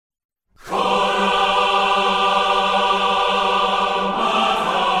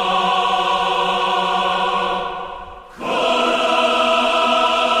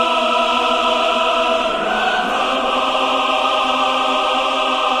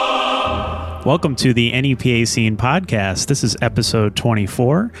Welcome to the NEPA Scene Podcast. This is episode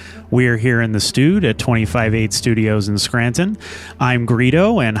 24. We're here in the Stewed at 258 Studios in Scranton. I'm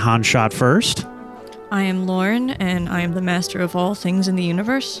Greedo, and Han shot first. I am Lauren, and I am the master of all things in the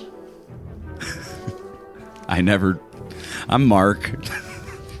universe. I'm Mark.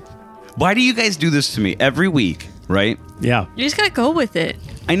 Why do you guys do this to me every week, right? Yeah. You just gotta go with it.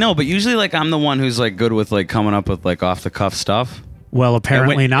 I know, but usually like I'm the one who's like good with like coming up with like off the cuff stuff. Well,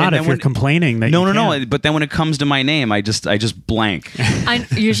 apparently not if you're complaining that No. But then when it comes to my name, I just blank.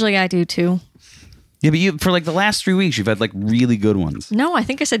 Usually I do too. Yeah, but you for like the last 3 weeks, you've had like really good ones. No, I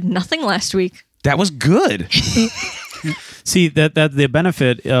think I said nothing last week. That was good. See, that the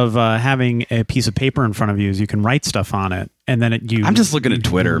benefit of having a piece of paper in front of you is you can write stuff on it, and then I'm just looking at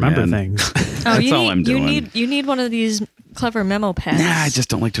Twitter, remember man. things. That's all I'm doing. You need one of these clever memo pads. Nah, I just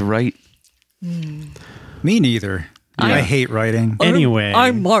don't like to write. Me neither. I hate writing. Anyway.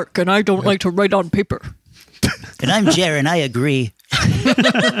 I'm Mark, and I don't like to write on paper. And I'm Jer, and I agree.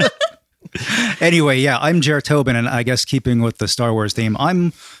 Anyway, yeah, I'm Jer Tobin, and I guess keeping with the Star Wars theme,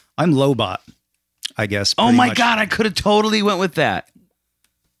 I'm Lobot, I guess. Oh my much. God, I could have totally went with that.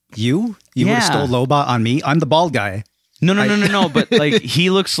 You would have stole Lobot on me? I'm the bald guy. No. But like he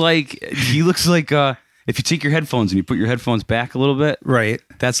looks like if you take your headphones and you put your headphones back a little bit, Right.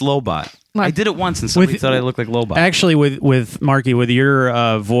 that's Lobot. What? I did it once and somebody thought I looked like Lobot. Actually, with Marky, with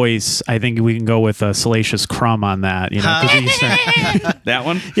your voice, I think we can go with Salacious Crumb on that. You know, 'cause you used to- That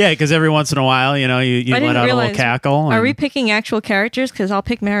one? yeah, because every once in a while, you know, you I let didn't out a little realize- cackle. Are and- we picking actual characters? Because I'll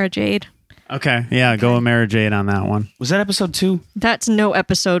pick Mara Jade. Okay, yeah, go with Mara Jade on that one. Was that episode 2? That's no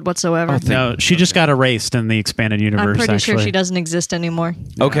episode whatsoever. No, she just got erased in the expanded universe. I'm pretty actually. sure she doesn't exist anymore.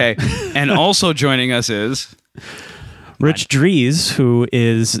 Okay. And also joining us is Rich Dries, who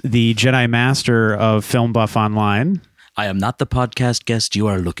is the Jedi Master of Film Buff Online. I am not the podcast guest you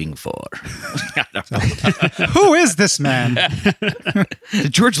are looking for. Who is this man?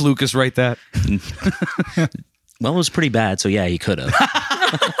 Did George Lucas write that? Well, it was pretty bad, so yeah, he could have.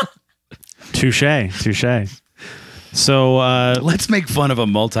 Touche. So, Let's make fun of a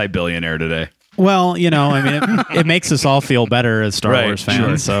multi-billionaire today. well, you know, I mean, it makes us all feel better as Star Right, Wars fans,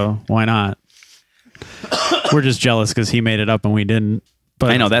 sure. so why not? We're just jealous because he made it up and we didn't.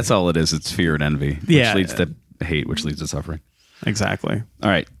 But I know, that's all it is. It's fear and envy, which Yeah. leads to hate, which leads to suffering. Exactly. All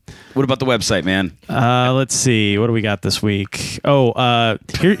right. What about the website, man? Let's see. What do we got this week? Oh,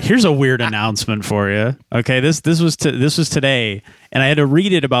 here's a weird announcement for you. Okay, this was today, and I had to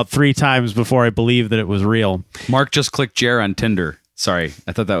read it about 3 times before I believed that it was real. Mark just clicked Jer on Tinder. Sorry.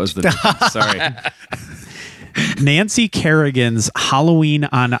 I thought that was the... Sorry. Nancy Kerrigan's Halloween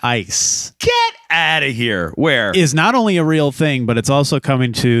on Ice Get out of here. Where? is not only a real thing, but it's also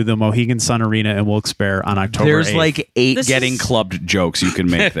coming to the Mohegan Sun Arena in Wilkes-Barre on October There's 8th. like 8 This getting is- clubbed jokes you can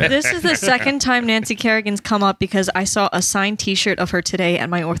make there. This is the second time Nancy Kerrigan's come up because I saw a signed T-shirt of her today at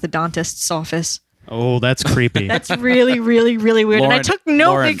my orthodontist's office. Oh, that's creepy. That's really, really, really weird. Lauren, and I took note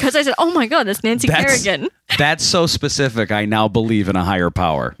Lauren, because I said, "Oh my God, that's Nancy Kerrigan." That's so specific. I now believe in a higher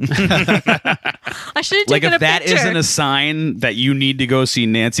power. I should have Like taken if a that picture. isn't a sign that you need to go see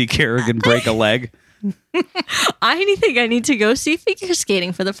Nancy Kerrigan break a leg, I think I need to go see figure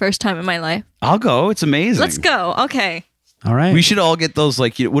skating for the first time in my life. I'll go. It's amazing. Let's go. Okay. All right. We should all get those,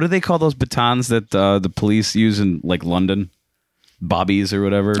 like, what do they call those batons that the police use in, like, London? Bobbies or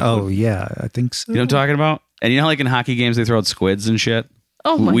whatever. Oh, yeah, I think so. You know what I'm talking about? And you know how, like, in hockey games, they throw out squids and shit?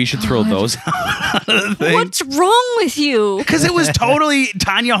 Oh my We should throw God. those out of the thing. What's wrong with you? Because it was totally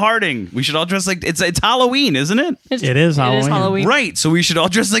Tanya Harding. We should all dress like... It's Halloween, isn't it? It is Halloween. Right. So we should all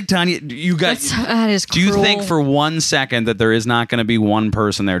dress like Tanya. You guys... That is Do you cruel. think for 1 second that there is not going to be one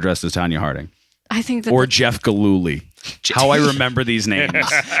person there dressed as Tanya Harding? I think that Or Jeff Galooly? How I remember these names.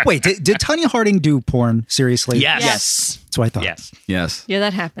 Wait, did Tanya Harding do porn? Seriously? Yes. That's what I thought. Yes. Yeah,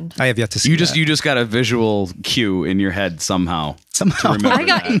 that happened. I have yet to see You just that. got a visual cue in your head somehow. Somehow. remember I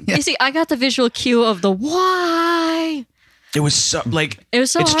got you see, I got the visual cue of the why. It was so like It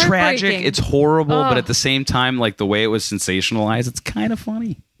was so it's tragic, heartbreaking. it's horrible, but Ugh. at the same time, like the way it was sensationalized, it's kind of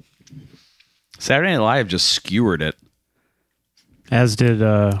funny. Saturday Night Live just skewered it. As did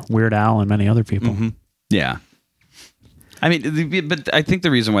Weird Al and many other people. Yeah. I mean, but I think the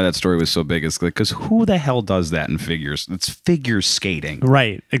reason why that story was so big is because who the hell does that in figures? It's figure skating.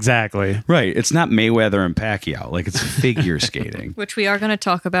 Right, exactly. Right. It's not Mayweather and Pacquiao. Like, it's figure skating. Which we are going to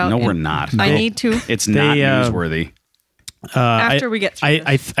talk about. No, in- we're not. I need to. It's not newsworthy. After we get through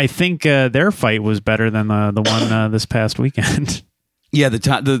I think their fight was better than the one this past weekend. Yeah,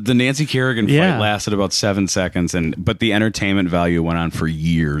 the Nancy Kerrigan fight Yeah. lasted about 7 seconds, but the entertainment value went on for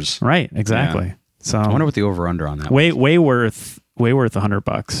years. Right, exactly. Yeah. So I wonder what the over under on that. way worth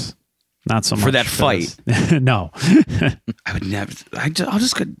 $100. Not so much For that fight. No. I would never.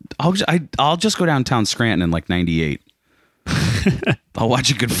 I'll just go downtown Scranton in like '98. I'll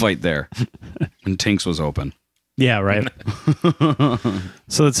watch a good fight there. When Tinks was open. Yeah, right.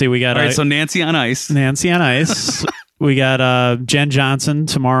 So let's see. We got All right, so Nancy on Ice. Nancy on Ice. We got Jen Johnson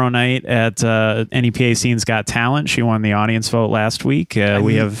tomorrow night at NEPA Scene's Got Talent. She won the audience vote last week.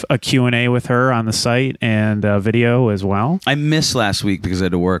 We have a Q&A with her on the site and video as well. I missed last week because I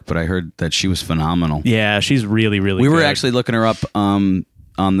had to work, but I heard that she was phenomenal. Yeah, she's really, really We good. were actually looking her up on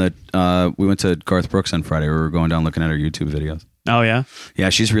the we went to Garth Brooks on Friday. We were going down looking at her YouTube videos. Oh, yeah? Yeah,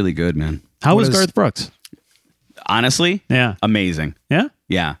 she's really good, man. How What was is- Garth Brooks? Honestly, Yeah. amazing. Yeah?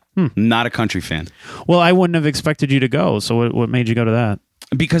 Yeah. Not a country fan. Well, I wouldn't have expected you to go. So what made you go to that?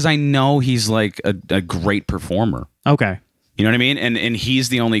 Because I know he's like a great performer. Okay. You know what I mean? And he's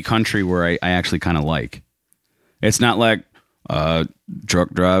the only country where I actually kind of like. It's not like truck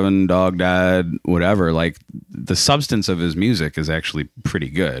driving, dog died, whatever. Like the substance of his music is actually pretty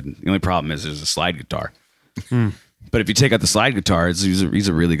good. The only problem is there's a slide guitar. But if you take out the slide guitar, he's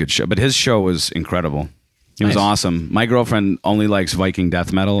a really good show. But his show was incredible. It was awesome. My girlfriend only likes Viking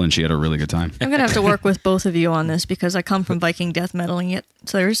death metal, and she had a really good time. I'm going to have to work with both of you on this because I come from Viking death metal, and yet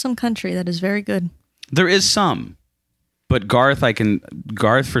so there is some country that is very good. There is some, but Garth,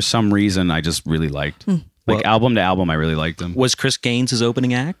 for some reason, I just really liked. Like album to album, I really liked him. Was Chris Gaines his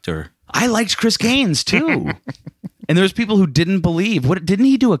opening act, or? I liked Chris Gaines too. And there's people who didn't believe. Didn't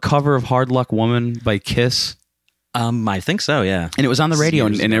he do a cover of Hard Luck Woman by Kiss? I think so, yeah. And it was on the radio,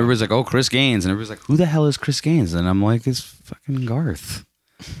 and Years ago. everybody's like, "Oh, Chris Gaines," and everybody's like, "Who the hell is Chris Gaines?" And I'm like, "It's fucking Garth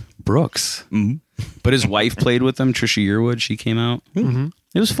Brooks." Mm-hmm. But his wife played with him, Trisha Yearwood. She came out. Mm-hmm.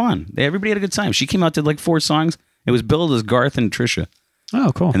 It was fun. Everybody had a good time. She came out, did like 4 songs. It was billed as Garth and Trisha.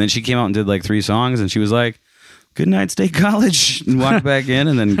 Oh, cool. And then she came out and did like 3 songs, and she was like, "Good night, State College," and walked back in.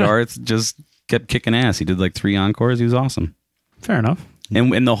 And then Garth just kept kicking ass. He did like 3 encores. He was awesome. Fair enough.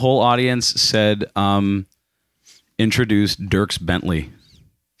 And the whole audience said, introduced Dierks Bentley.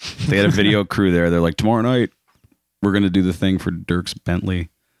 They had a video crew there. They're like, "Tomorrow night, we're going to do the thing for Dierks Bentley."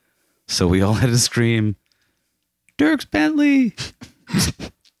 So we all had to scream, "Dierks Bentley."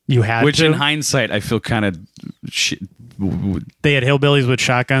 You had Which to? in hindsight, I feel kind of They had hillbillies with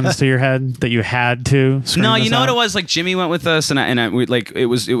shotguns to your head that you had to scream No, this you know what out? it was? Like Jimmy went with us, and we like it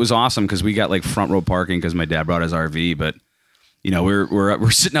was awesome because we got like front row parking because my dad brought his RV. But you know,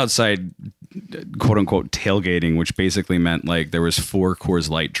 we're sitting outside, quote unquote, tailgating, which basically meant like there was 4 Coors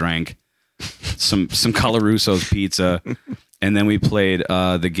Light drank, some Coloruso's pizza, and then we played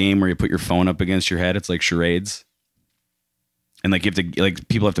the game where you put your phone up against your head. It's like charades. And like you have to, like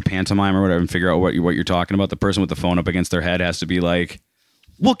people have to pantomime or whatever and figure out what you're talking about. The person with the phone up against their head has to be like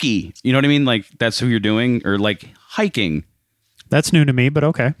Wookiee. You know what I mean? Like that's who you're doing, or like hiking. That's new to me, but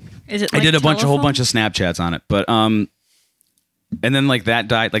okay. Is it? I Like did a whole telephone? bunch of Snapchats on it, but and then like that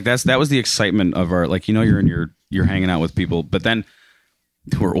died. Like that was the excitement of our, like, you know, you're hanging out with people, but then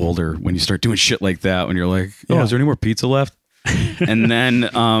who are older when you start doing shit like that, when you're like, "Oh, Yeah. is there any more pizza left?" And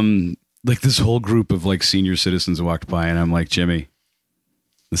then like this whole group of like senior citizens walked by, and I'm like, "Jimmy,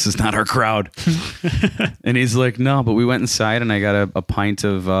 this is not our crowd." And he's like, "No," but we went inside and I got a pint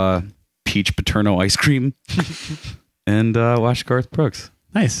of peach Paterno ice cream and watched Garth Brooks.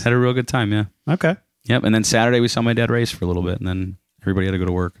 Nice. Had a real good time, yeah. Okay. Yep. And then Saturday we saw my dad race for a little bit, and then everybody had to go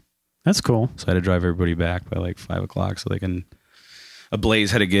to work. That's cool. So I had to drive everybody back by like 5 o'clock so they can. Blaze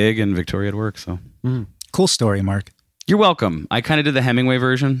had a gig and Victoria had work. So Cool story, Mark. you're welcome. I kind of did the Hemingway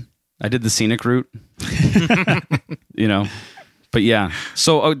version. I did the scenic route. You know, but yeah.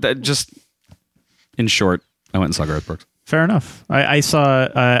 So just in short, I went and saw Garth Brooks. Fair enough. I saw.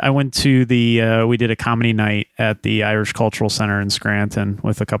 I went to the. We did a comedy night at the Irish Cultural Center in Scranton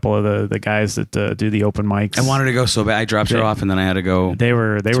with a couple of the guys that do the open mics. I wanted to go so bad. I dropped her off and then I had to go. They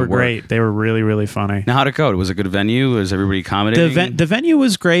were work. great. They were really, really funny. Now, how'd it go? Was it a good venue? Was everybody accommodating? The venue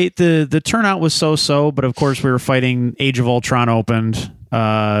was great. The turnout was so, but of course we were fighting Age of Ultron opened.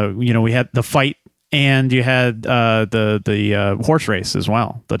 You know, we had the fight and you had the horse race as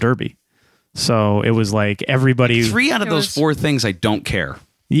well, the Derby. So it was like everybody. 3 out of It those was- 4 things I don't care.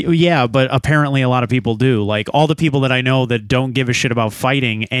 Yeah, but apparently a lot of people do. Like all the people that I know that don't give a shit about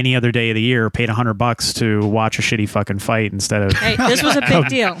fighting any other day of the year paid $100 to watch a shitty fucking fight instead of Hey, this was a big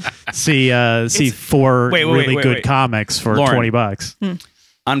deal. see 4 Wait, really good wait. comics for Lauren. $20.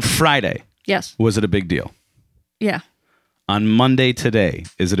 On Friday, Yes. was it a big deal? Yeah. On Monday today,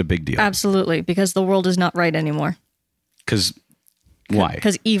 is it a big deal? Absolutely, because the world is not right anymore. Because why?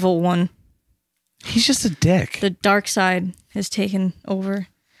 Because evil won. He's just a dick. The dark side has taken over,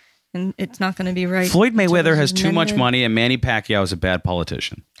 and it's not going to be right. Floyd until Mayweather this has is too much mended. money, and Manny Pacquiao is a bad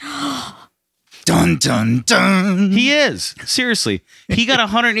politician. Dun dun dun. He is. Seriously. He got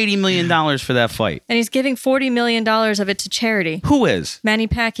 $180 million for that fight. And he's giving $40 million of it to charity. Who is? Manny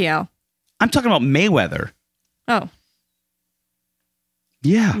Pacquiao. I'm talking about Mayweather. Oh,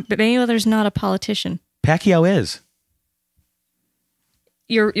 Yeah. but Mayweather's not a politician. Pacquiao is.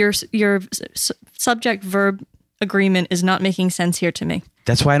 Your subject verb agreement is not making sense here to me.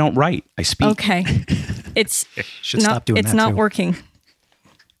 That's why I don't write. I speak. Okay, it's Should not. stop doing It's that, not too. working.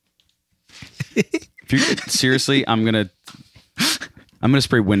 If you, seriously, I'm gonna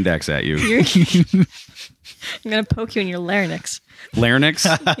spray Windex at you. I'm gonna poke you in your larynx. Larynx?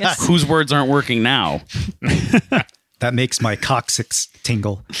 Yes. Whose words aren't working now? That makes my coccyx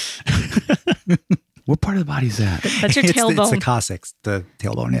tingle. What part of the body is that? That's your It's the tailbone. coccyx, the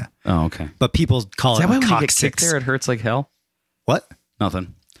tailbone, yeah. Oh, okay. But people call Is it that why a when you get kicked coccyx. there, it hurts like hell? What?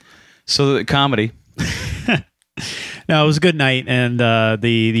 Nothing. So the comedy. No, it was a good night, and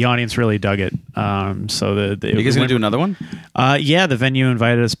the audience really dug it. So the You guys gonna do another one? yeah, the venue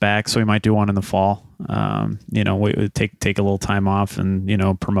invited us back, so we might do one in the fall. We would take a little time off and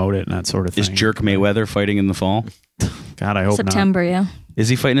promote it and that sort of thing. Is Jerk Mayweather fighting in the fall? God, I hope September, yeah. Is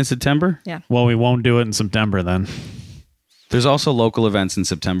he fighting in September? not. Well, we won't do it in September then. There's also local events in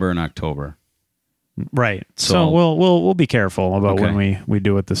September and October. Right. So So- we'll be careful about Okay. when we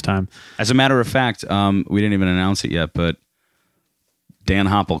do it this time. As a matter of fact, we didn't even announce it yet, but Dan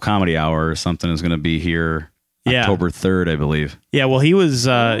Hoppel Comedy Hour or something is going to be here Yeah. October 3rd, I believe. Yeah. Well, he was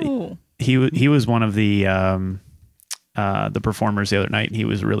Ooh. he was one of the performers the other night. And he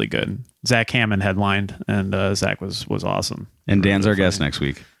was really good. Zach Hammond headlined, and Zach was awesome. And Dan's our guest next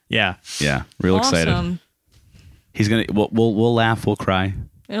week. Yeah. Yeah, real excited. Awesome. He's gonna. We'll laugh. We'll cry.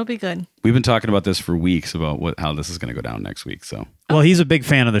 It'll be good. We've been talking about this for weeks about how this is going to go down next week. So Well, he's a big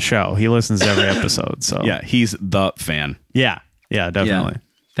fan of the show. He listens to every episode. So yeah, he's the fan. yeah, definitely. Yeah.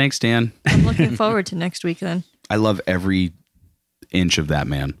 Thanks, Dan. I'm looking forward to next week then. I love every inch of that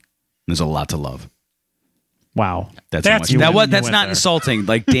man. There's a lot to love. Wow. That's how much. you That went- that's you not went there. insulting.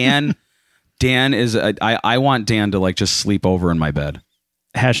 Like Dan. Dan is. I want Dan to like just sleep over in my bed.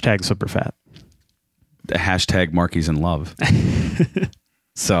 Hashtag superfat. The hashtag Marky's in love.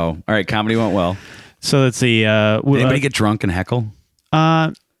 So, all right, comedy went well. So that's the Did anybody get drunk and heckle?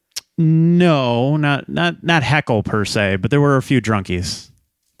 no, not heckle per se, but there were a few drunkies.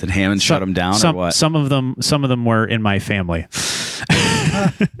 Did Hammond shut him down some, or what? Some of them were in my family.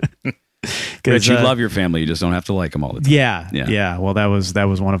 Rich, you love your family. You just don't have to like them all the time. Yeah. Well, that was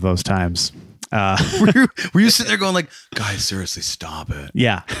one of those times. Were you sitting there going like, guys, seriously, stop it?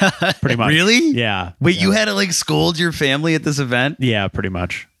 Yeah, pretty much. Really? Yeah. Wait, you had to like scold your family at this event? Yeah, pretty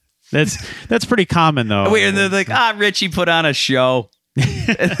much. That's pretty common though. Wait, and they're like, Richie put on a show.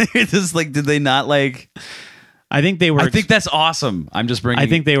 It's just like, did they not like? I think they were. I think that's awesome. I'm just bringing. I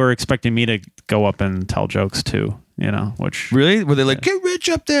think they were expecting me to go up and tell jokes too. Which really were they like, get Rich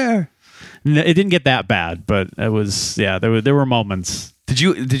up there? it didn't get that bad, but it was. Yeah, there were moments. Did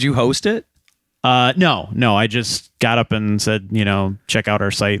you host it? No. I just got up and said, check out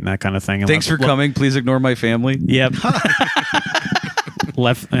our site and that kind of thing. And Thanks for coming. Please ignore my family. Yep.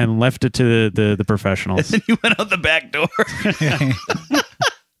 left it to the professionals. And you went out the back door.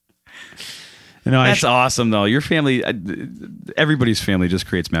 That's awesome, though. Your family, everybody's family just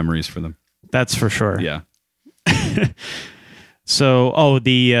creates memories for them. That's for sure. Yeah. So,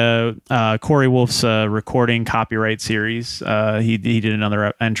 the Corey Wolf's recording copyright series, he did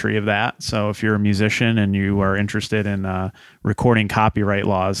another entry of that. So if you're a musician and you are interested in recording copyright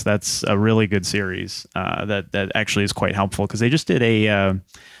laws, that's a really good series that actually is quite helpful because they just did a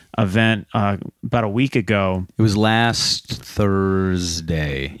event about a week ago. It was last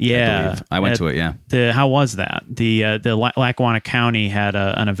Thursday. Yeah. I went to it. Yeah. How was that? The Lackawanna County had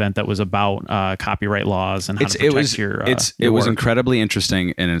an event that was about copyright laws and how to protect it was work. incredibly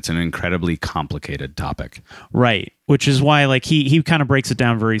interesting, and it's an incredibly complicated topic. Right. Which is why, like, he kind of breaks it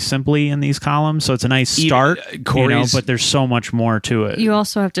down very simply in these columns. So it's a nice start, Corey's- but there's so much more to it. You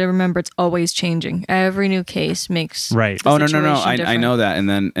also have to remember it's always changing. Every new case makes Right. the Oh no! situation I different. know that, and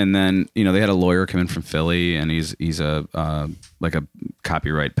then they had a lawyer come in from Philly, and he's a like a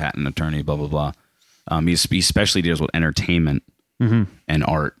copyright patent attorney. Blah blah blah. He especially deals with entertainment and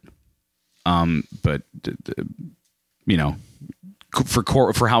art. But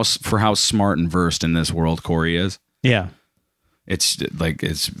for how smart and versed in this world Corey is, Yeah. it's like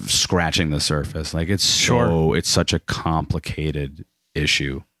it's scratching the surface. Like it's Sure. it's such a complicated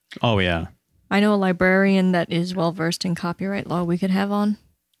issue. Oh, yeah. I know a librarian that is well versed in copyright law we could have on.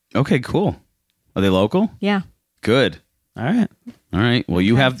 Okay, cool. Are they local? Yeah. Good. All right. All right. Well,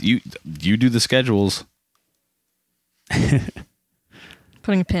 you do the schedules.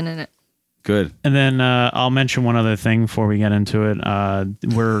 Putting a pin in it. Good. And then I'll mention one other thing before we get into it.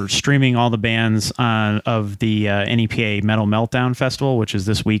 We're streaming all the bands of the NEPA Metal Meltdown Festival, which is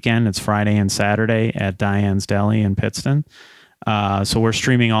this weekend. It's Friday and Saturday at Diane's Deli in Pittston. So we're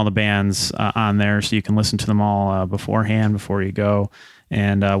streaming all the bands on there, so you can listen to them all beforehand before you go.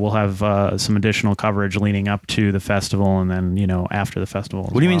 And we'll have some additional coverage leading up to the festival, and then after the festival.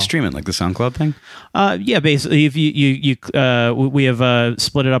 What do you mean streaming? Like the SoundCloud thing? Yeah, basically, if we have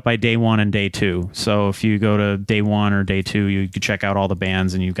split it up by day 1 and day 2. So if you go to day 1 or day 2, you can check out all the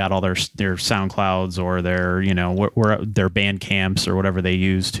bands, and you've got all their SoundClouds or their where their band camps or whatever they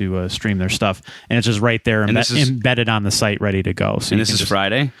use to stream their stuff, and it's just right there embedded on the site, ready to go. So and this is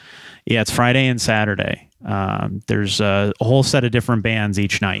Friday. Yeah, it's Friday and Saturday. There's a whole set of different bands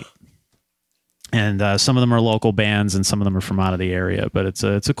each night, and some of them are local bands, and some of them are from out of the area. But it's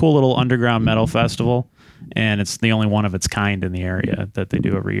a cool little underground metal festival, and it's the only one of its kind in the area that they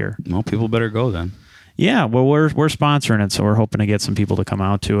do every year. Well, people better go then. Yeah, well, we're sponsoring it, so we're hoping to get some people to come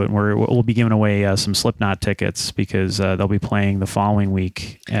out to it. And we'll be giving away some Slipknot tickets because they'll be playing the following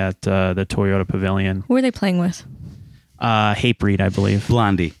week at the Toyota Pavilion. Who are they playing with? Hatebreed, I believe.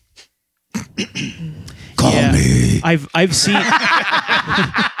 Blondie. Call me. I've seen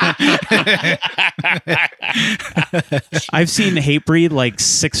I've seen Hatebreed like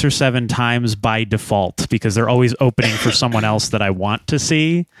 6 or 7 times by default because they're always opening for someone else that I want to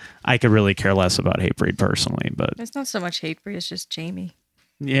see. I could really care less about Hatebreed personally, but It's not so much Hatebreed, it's just Jamie.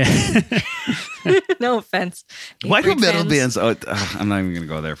 yeah. No offense. Why do Hatebreed metal fans. bands? Oh, I'm not even going to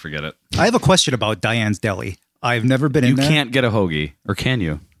go there. Forget it. I have a question about Diane's Deli. I've never been in You there. can't get a hoagie, or can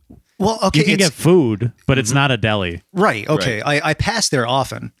you? Well, okay, You can it's- get food, but it's not a deli. right. Okay, I pass there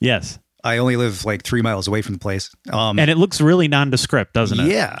often. Yes. I only live like 3 miles away from the place. And it looks really nondescript, doesn't it?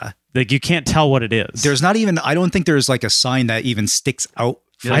 Yeah, Like you can't tell what it is. there's not even. I don't think there's like a sign that even sticks out.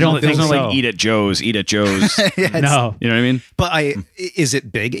 I don't think There's no so. like eat at Joe's, eat at Joe's. Yeah, it's- No. You know what I mean? but is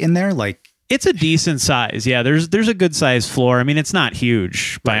it big in there? Like, It's a decent size. Yeah, there's a good size floor. I mean, it's not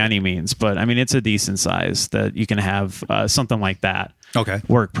huge by any means, but I mean, it's a decent size that you can have something like that okay,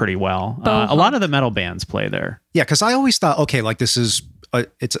 work pretty well. A lot of the metal bands play there. yeah, because I always thought, okay, like this is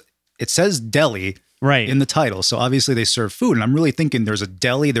it says deli Right. in the title, so obviously they serve food, and I'm really thinking there's a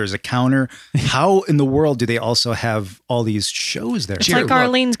deli, there's a counter. How in the world do they also have all these shows there? It's like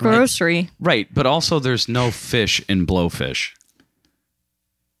Arlene's Grocery. Right, but also there's no fish in Blowfish.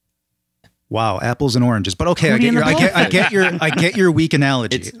 Wow, apples and oranges. But okay, Hootie and the I get your weak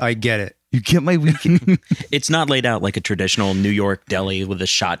analogy. I get it. You get my weekend? It's not laid out like a traditional New York deli with a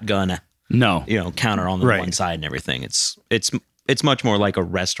shotgun, No. counter on the Right. one side and everything. It's much more like a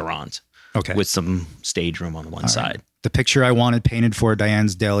restaurant Okay. with some stage room on the one side. The picture I wanted painted for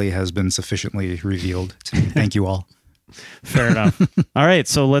Diane's Deli has been sufficiently revealed to me. Thank you all. Fair enough. All right,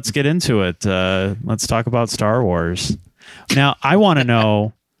 so let's get into it. Let's talk about Star Wars. Now, I want to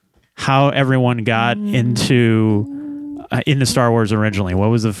know how everyone got into Star Wars originally. When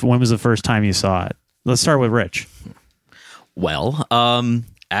was the first time you saw it? Let's start with Rich. Well,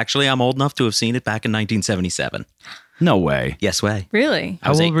 actually, I'm old enough to have seen it back in 1977. No way. Yes way. Really? How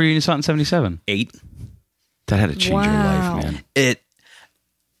was old eight. were you when you saw it in 77? 8. That had to change your Wow. life, man.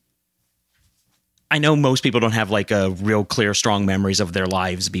 I know most people don't have like a real clear, strong memories of their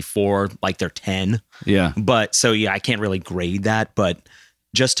lives before like they're 10. Yeah. But so, yeah, I can't really grade that. But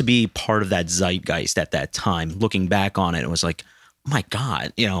just to be part of that zeitgeist at that time, looking back on it, it was like, oh my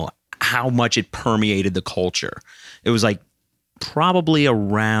God, how much it permeated the culture. It was like probably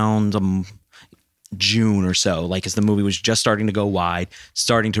around June or so, like as the movie was just starting to go wide,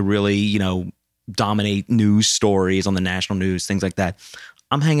 starting to really, dominate news stories on the national news, things like that.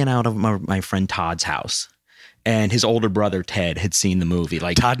 I'm hanging out at my friend Todd's house, and his older brother Ted had seen the movie.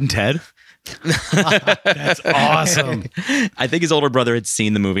 Like Todd and Ted? That's awesome. I think his older brother had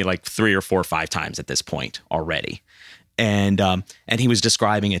seen the movie like 3 or 4 or 5 times at this point already, and he was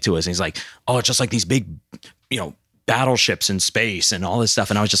describing it to us. And he's like, "Oh, it's just like these big, battleships in space and all this stuff."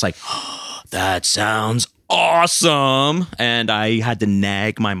 And I was just like, oh, "That sounds awesome!" And I had to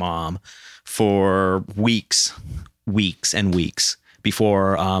nag my mom for weeks and weeks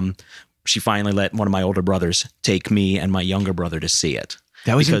before she finally let one of my older brothers take me and my younger brother to see it.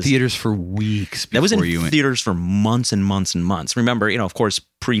 That was in Because theaters for weeks. That was in before you went. theaters for months and months and months. Remember, of course,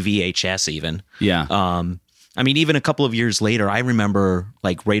 pre-VHS even. Yeah. I mean, even a couple of years later, I remember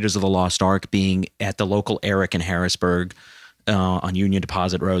like Raiders of the Lost Ark being at the local Eric in Harrisburg on Union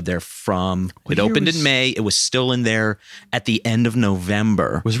Deposit Road there from, it year opened was- in May. It was still in there at the end of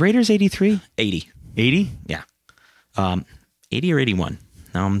November. Was Raiders 83? 80. 80? Yeah. 80 or 81.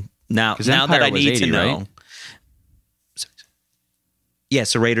 Now that Empire I was need 80, to know. right? Yeah,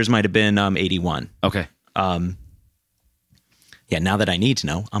 so Raiders might have been 81. Okay. Yeah, now that I need to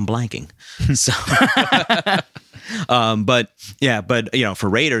know, I'm blanking. So, but you know, for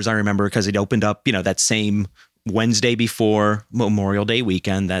Raiders, I remember because it opened up, you know, that same Wednesday before Memorial Day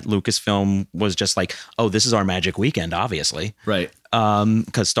weekend that Lucasfilm was just like, oh, this is our magic weekend, obviously. Right.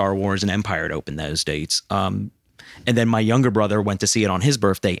 Because Star Wars and Empire had opened those dates. And then my younger brother went to see it on his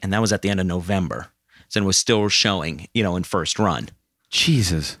birthday, and that was at the end of November. So it was still showing, you know, in first run.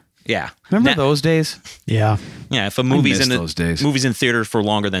 Jesus. Yeah. Remember those days? Yeah. Yeah, if a movie's miss in those days. movies in theaters for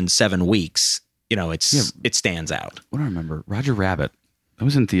longer than 7 weeks, you know, it stands out. What do I remember? Roger Rabbit. That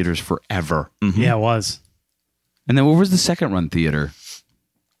was in theaters forever. Yeah, it was. And then what was the second run theater?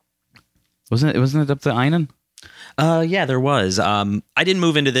 Wasn't it up the Einen? Yeah, there was. I didn't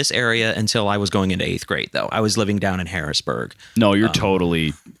move into this area until I was going into 8th grade, though. I was living down in Harrisburg. No, you're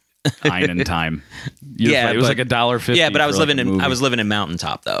totally Einen time. Yeah, it was but- like $1.50. Yeah, but I was for, like, living a in movie. I was living in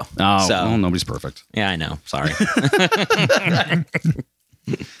Mountaintop though. Oh, so well, nobody's perfect. yeah, I know. Sorry.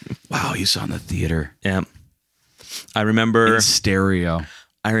 Wow, you saw in the theater Yeah, I remember. in stereo.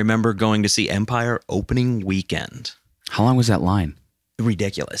 I remember going to see Empire opening weekend. How long was that line?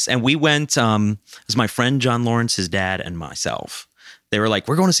 Ridiculous. And we went. It was my friend John Lawrence, his dad, and myself. They were like,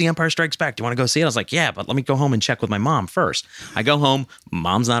 "We're going to see Empire Strikes Back. Do you want to go see it?" I was like, "Yeah, but let me go home and check with my mom first." I go home.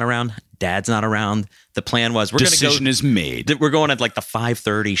 Mom's not around. Dad's not around. The plan was we're going to go. Decision is made. We're going at like the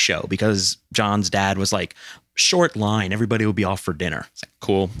 5:30 show because John's dad was like, short line. Everybody will be off for dinner. It's like,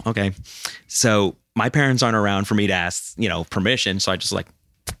 cool. Okay. So my parents aren't around for me to ask, you know, permission. So I just like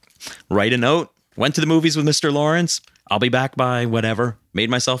write a note, went to the movies with Mr. Lawrence. I'll be back by whatever. Made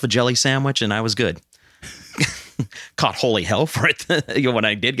myself a jelly sandwich and I was good. Caught holy hell for it when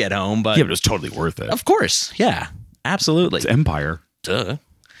I did get home. But Yeah, but it was totally worth it. of course. Yeah, absolutely. It's Empire. Duh.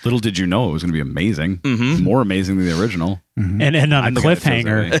 Little did you know it was going to be amazing. More amazing than the original. And on a I think it feels that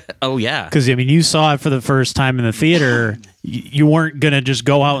cliffhanger. way. Oh, yeah. Because, I mean, you saw it for the first time in the theater. You weren't going to just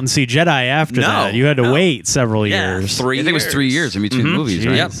go out and see Jedi after No, that. You had to no. wait several Yeah, years. 3 I think it was 3 years in between the movies,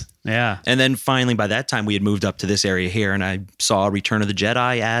 right? Yep. Yeah. And then finally, by that time, we had moved up to this area here, and I saw Return of the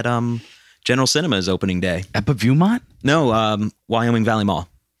Jedi at General Cinemas opening day. At Viewmont? No, Wyoming Valley Mall.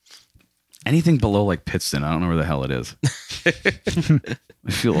 Anything below like Pittston, I don't know where the hell it is.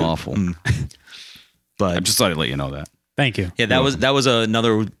 I feel awful. But I just thought I'd let you know that. Thank you. yeah, that was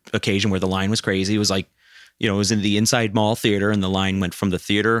another occasion where the line was crazy. It was like, you know, it was in the Inside Mall Theater, and the line went from the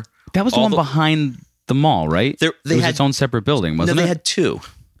theater. That was the all one behind the mall, right? They it was had- its own separate building, No, wasn't they it? had 2.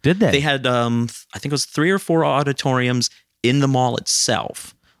 Did they? They had, I think it was 3 or 4 auditoriums in the mall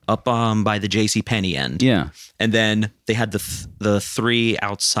itself, up by the J.C. Penney end. Yeah. And then they had the 3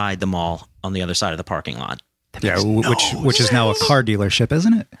 outside the mall on the other side of the parking lot. Yeah, which is now a car dealership,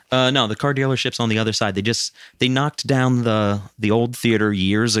 isn't it? No, the car dealership's on the other side. They knocked down the old theater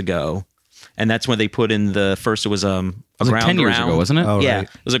years ago, and that's when they put in the first. It was a It was like ground 10 years round. ago, wasn't it? Oh, Yeah, right.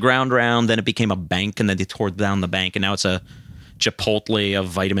 it was a ground round. Then it became a bank, and then they tore down the bank, and now it's a Chipotle, a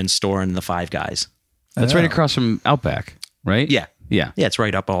vitamin store, and the Five Guys. That's right across from Outback, right? Yeah, Yeah. yeah, it's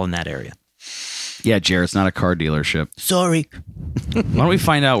right up all in that area. Yeah, Jer, it's not a car dealership. Sorry. Why don't we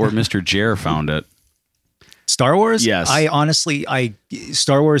find out where Mr. Jer found it? Star Wars? Yes.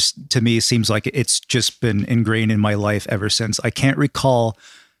 Star Wars to me seems like it's just been ingrained in my life ever since. I can't recall,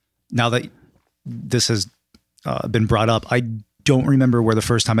 now that this has been brought up, I don't remember where the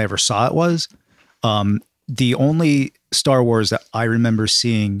first time I ever saw it was. The only Star Wars that I remember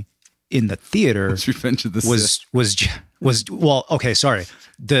seeing in the theater Revenge of the Sith. was well, okay, sorry.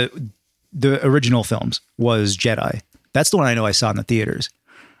 The original films was Jedi. That's the one I know I saw in the theaters.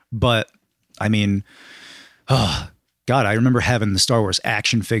 But I mean, oh God, I remember having the Star Wars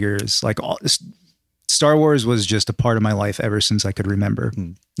action figures. Like all this, Star Wars was just a part of my life ever since I could remember.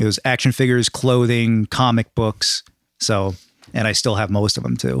 It was action figures, clothing, comic books. So, and I still have most of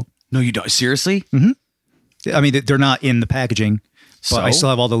them too. No, you don't. Seriously? I mean, they're not in the packaging, but I So? still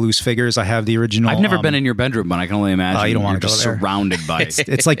have all the loose figures. I have the original. I've never been in your bedroom, but I can only imagine. you don't wanna you're go just there. surrounded by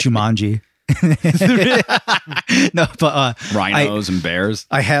It's like Jumanji. No, but rhinos and bears.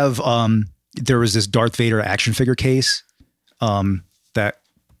 I have there was this Darth Vader action figure case that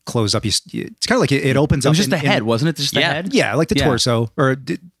closed up. It's kind of like it opens It up. was just the in- head, wasn't it? Just the Yeah. head? Yeah, like the Yeah. torso, or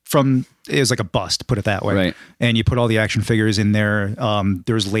from it was like a bust. Put it that way. Right. And you put all the action figures in there.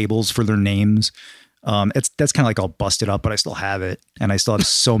 There's labels for their names. That's kind of like all busted up, but I still have it, and I still have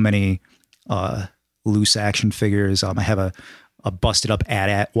so many loose action figures. I have a busted up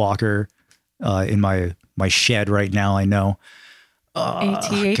AT-AT walker in my shed right now. I know.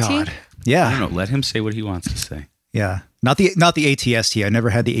 AT-AT? God. I Yeah. don't know. Let him say what he wants to say. Yeah. Not the ATST. I never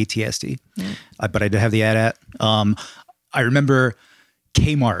had the ATST, but I did have the AT-AT. I remember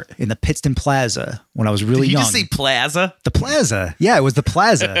Kmart in the Pittston Plaza when I was really Did you young. just say plaza? The Plaza. Yeah, it was the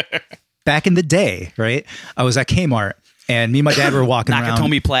Plaza. Back in the day, right? I was at Kmart and me and my dad were walking around.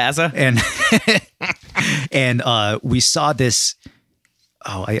 Nakatomi Plaza. And we saw this,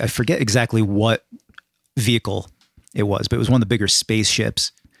 I forget exactly what vehicle it was, but it was one of the bigger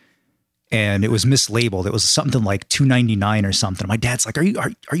spaceships. And it was mislabeled. It was something like $2.99 or something. My dad's like, are you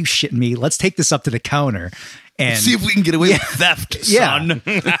shitting me? Let's take this up to the counter and see if we can get away with theft, son.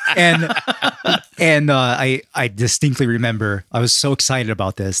 and I distinctly remember I was so excited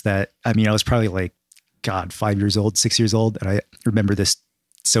about this that I was probably like, God, 5 years old, 6 years old, and I remember this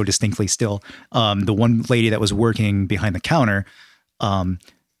so distinctly still. The one lady that was working behind the counter,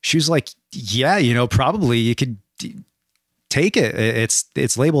 she was like, yeah, probably you could take it.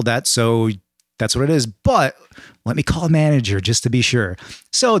 It's labeled that, so that's what it is. But let me call a manager just to be sure.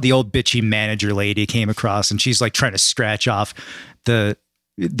 So the old bitchy manager lady came across and she's like trying to scratch off the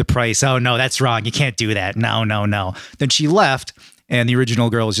price. Oh no, that's wrong. You can't do that. No. Then she left and the original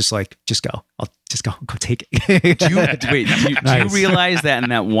girl was just like, just go. I'll just go take it. Do you realize that in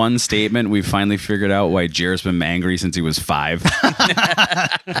that one statement, we finally figured out why Jared's been angry since he was 5?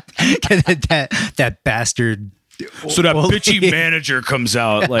 that bastard. So that bitchy manager comes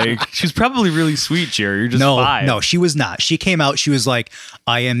out like she's probably really sweet, Jerry. You're just 5. No, she was not. She came out. She was like,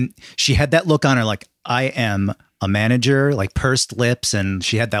 she had that look on her like, I am a manager, like pursed lips, and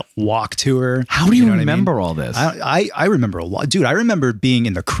she had that walk to her. How do you know remember all this? I remember a lot. Dude, I remember being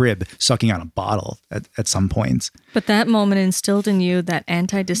in the crib sucking on a bottle at some points. But that moment instilled in you that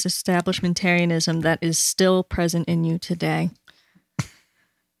anti-disestablishmentarianism that is still present in you today.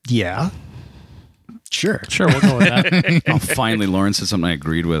 Yeah. Sure, we'll go with that. Oh, finally, Lauren said something I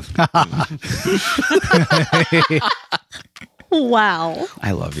agreed with. Wow.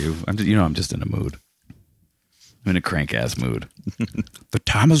 I love you. I'm just in a mood. I'm in a crank ass mood. The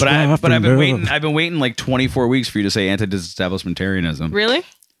time is but I've been waiting. I've been waiting like 24 weeks for you to say anti-disestablishmentarianism. Really?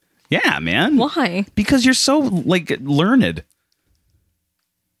 Yeah, man. Why? Because you're so like learned.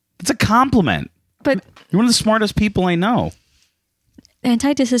 It's a compliment. But You're one of the smartest people I know.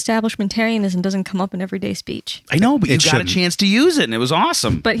 anti-disestablishmentarianism doesn't come up in everyday speech. I know, but you It got shouldn't. a chance to use it, and it was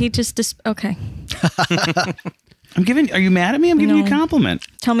awesome. But he just okay. Are you mad at me? I'm giving you a No. compliment.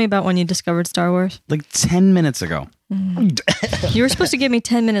 Tell me about when you discovered Star Wars. Like 10 minutes ago. You were supposed to give me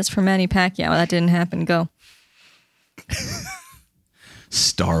 10 minutes for Manny Pacquiao. That didn't happen. Go.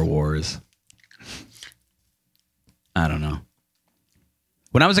 Star Wars. I don't know.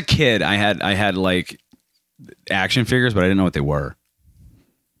 When I was a kid, I had like action figures, but I didn't know what they were.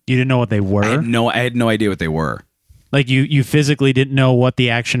 You didn't know what they were? I had no idea what they were. Like you physically didn't know what the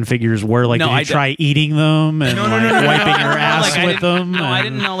action figures were. Like, No, did you try eating them and wiping your ass Like, with them? No, I and-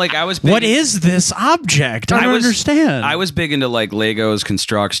 didn't know. Like I was. Big What is this object? I don't understand. I was big into like Legos,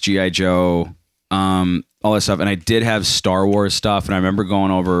 Constructs, G.I. Joe, all that stuff, and I did have Star Wars stuff. And I remember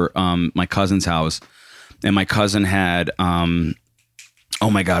going over my cousin's house, and my cousin had oh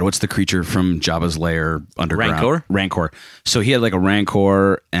my God, what's the creature from Jabba's lair underground? Rancor. So he had like a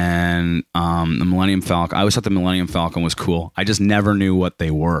Rancor and the Millennium Falcon. I always thought the Millennium Falcon was cool. I just never knew what they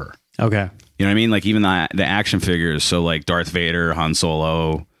were. Okay. You know what I mean? Like even the action figures. So like Darth Vader, Han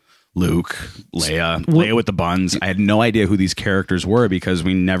Solo, Luke, Leia with the buns. I had no idea who these characters were because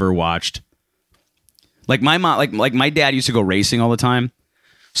we never watched. Like my mom, like my dad used to go racing all the time.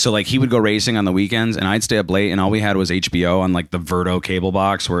 So like he would go racing on the weekends and I'd stay up late and all we had was HBO on like the Verdo cable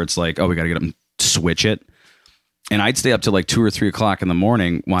box where it's like, oh, we got to get up and switch it. And I'd stay up till like 2 or 3 o'clock in the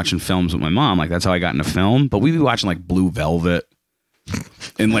morning watching films with my mom. Like that's how I got into film. But we'd be watching like Blue Velvet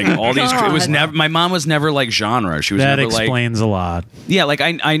and like all these. It was never. My mom was never like genre. She was That never explains a lot. Yeah, like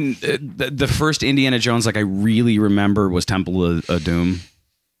the first Indiana Jones like I really remember was Temple of Doom.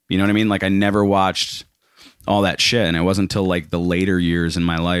 You know what I mean? Like I never watched all that shit, and it wasn't until like the later years in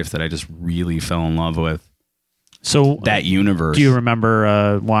my life that I just really fell in love with So that universe. Do you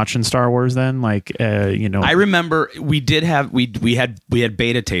remember watching Star Wars then? Like, I remember we had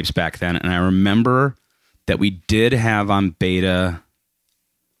beta tapes back then, and I remember that we did have on beta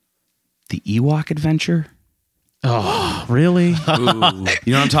the Ewok Adventure. Oh, really? Ooh. You know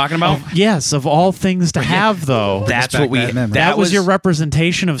what I'm talking about? Yes, of all things to have, though. That's back what we. that memory. That was your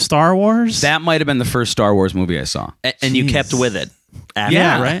representation of Star Wars? That might have been the first Star Wars movie I saw. And you kept with it. After.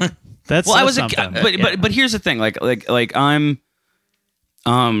 yeah, right? That's Well, I was something. but here's the thing. Like I'm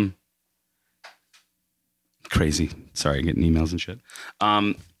crazy. Sorry, getting emails and shit.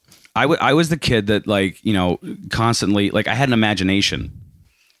 I was the kid that like, constantly like I had an imagination.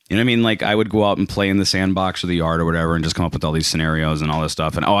 You know what I mean? Like I would go out and play in the sandbox or the yard or whatever and just come up with all these scenarios and all this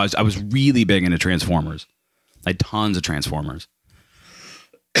stuff. And I was really big into Transformers. I had tons of Transformers.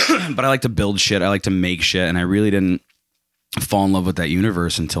 but I like to build shit. I like to make shit, and I really didn't fall in love with that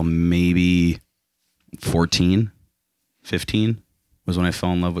universe until maybe 14, 15 was when I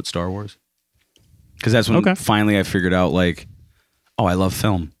fell in love with Star Wars. Because that's when finally I figured out, like, oh, I love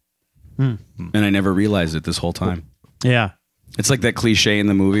film. And I never realized it this whole time. Yeah. It's like that cliche in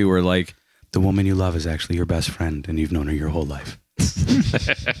the movie where, like, the woman you love is actually your best friend and you've known her your whole life.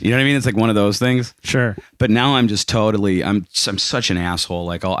 You know what I mean? It's like one of those things. Sure. But now I'm just totally, I'm such an asshole.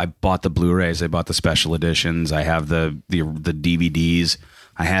 Like, I bought the Blu-rays, I bought the special editions, I have the DVDs.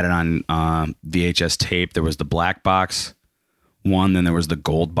 I had it on VHS tape. There was the black box one, then there was the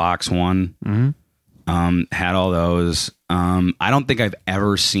gold box one. Had all those. I don't think I've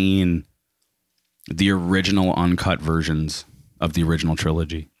ever seen the original uncut versions of the original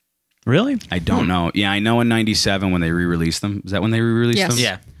trilogy. Really? I don't know. Yeah, I know in 97 when they re-released them. Is that when they re-released Yes. them?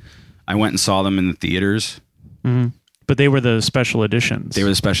 Yeah. I went and saw them in the theaters. But they were the special editions. They were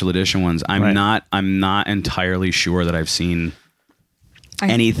the special edition ones. I'm Right. not entirely sure that I've seen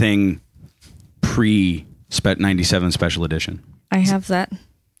anything pre 97 special edition. I have that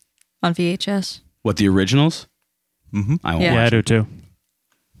on VHS. What, the originals? I won't Yeah. Yeah, I watch do too.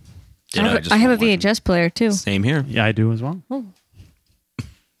 I have a VHS player too. Same here. Yeah, I do as well.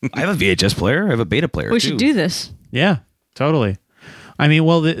 I have a VHS player. I have a beta player. We too. should do this. Yeah, totally. I mean,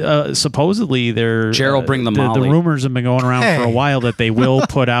 well, supposedly they're Gerald, bring the the Molly. rumors have been going around for a Hey. while that they will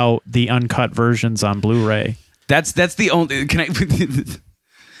put out the uncut versions on Blu-ray. That's the only. Can I?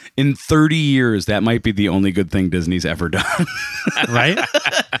 In 30 years, that might be the only good thing Disney's ever done. Right?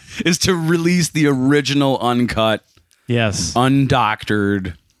 Is to release the original uncut, Yes.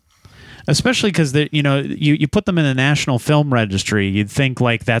 undoctored. Especially because you put them in the National Film Registry, you'd think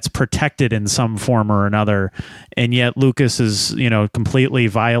like that's protected in some form or another, and yet Lucas has completely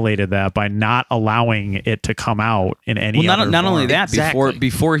violated that by not allowing it to come out in any. Well, other not only form. that, Exactly.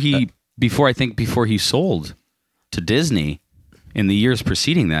 before he sold to Disney, in the years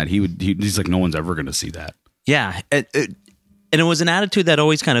preceding that, he's like, no one's ever going to see that. Yeah. And it was an attitude that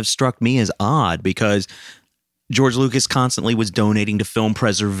always kind of struck me as odd because George Lucas constantly was donating to film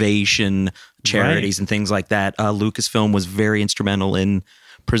preservation charities and things like that. Lucasfilm was very instrumental in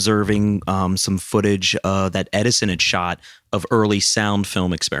preserving some footage that Edison had shot of early sound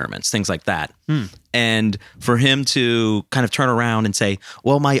film experiments, things like that. And for him to kind of turn around and say,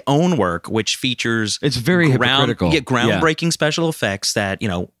 well, my own work, which features It's very hypocritical. groundbreaking special effects that,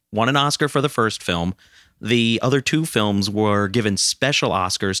 won an Oscar for the first film. The other two films were given special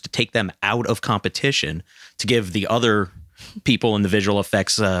Oscars to take them out of competition to give the other people in the visual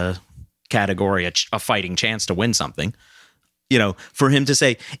effects category a fighting chance to win something. For him to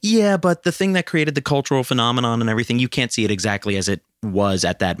say, yeah, but the thing that created the cultural phenomenon and everything, you can't see it exactly as it was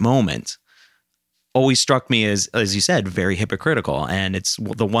at that moment, always struck me as you said, very hypocritical. And it's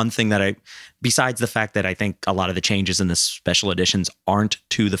the one thing that besides the fact that I think a lot of the changes in the special editions aren't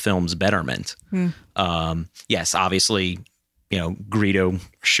to the film's betterment. Yes, obviously, Greedo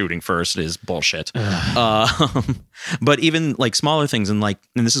shooting first is bullshit. But even like smaller things and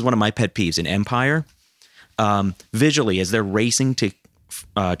this is one of my pet peeves in Empire, visually as they're racing to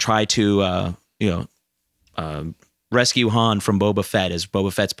try to, rescue Han from Boba Fett as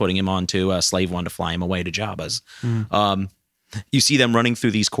Boba Fett's putting him onto Slave One to fly him away to Jabba's. You see them running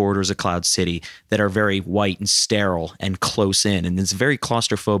through these corridors of Cloud City that are very white and sterile and close in. And it's a very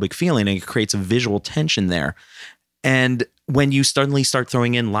claustrophobic feeling and it creates a visual tension there. And when you suddenly start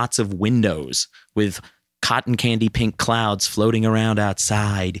throwing in lots of windows with cotton candy pink clouds floating around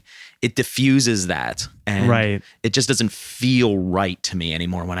outside, it diffuses that. And it just doesn't feel right to me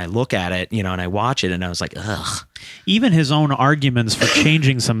anymore when I look at it, and I watch it and I was like, ugh. Even his own arguments for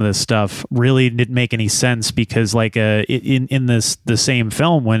changing some of this stuff really didn't make any sense because in the same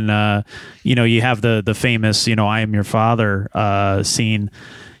film when you have the famous I am your father scene,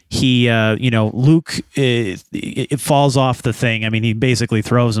 he Luke it falls off the thing. I mean, he basically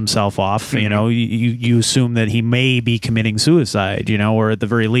throws himself off. You assume that he may be committing suicide, or at the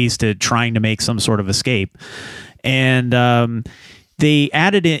very least trying to make some sort of escape. And they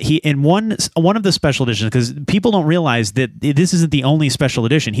added it in one of the special editions because people don't realize that this isn't the only special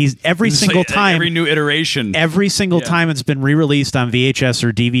edition. He's every single time, every new iteration, every single time it's been re-released on VHS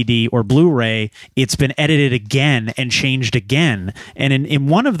or DVD or Blu-ray, it's been edited again and changed again. And in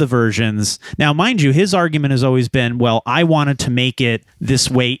one of the versions, now mind you, his argument has always been, well, I wanted to make it this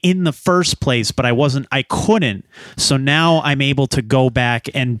way in the first place, but I couldn't. So now I'm able to go back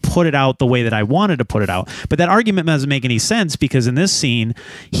and put it out the way that I wanted to put it out. But that argument doesn't make any sense because in this this scene,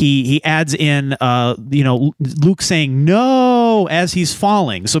 he adds in Luke saying no as he's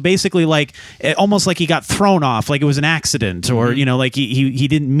falling. So basically, like almost like he got thrown off, like it was an accident, or like he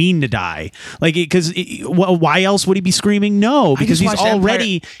didn't mean to die, like because why else would he be screaming no? Because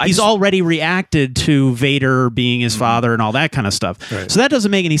he's already reacted to Vader being his father and all that kind of stuff. Right. So that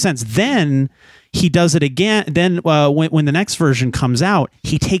doesn't make any sense. Then he does it again. Then when the next version comes out,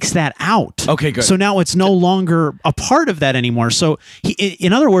 he takes that out. Okay, good. So now it's no longer a part of that anymore. So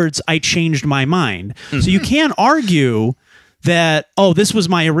in other words, I changed my mind. So you can't argue that, oh, this was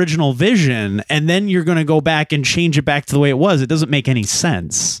my original vision, and then you're going to go back and change it back to the way it was. It doesn't make any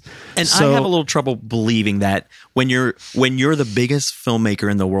sense. And I have a little trouble believing that when you're the biggest filmmaker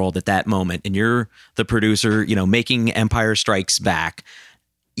in the world at that moment, and you're the producer, making Empire Strikes Back,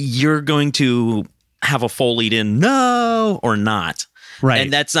 you're going to have a full lead in no or not. Right.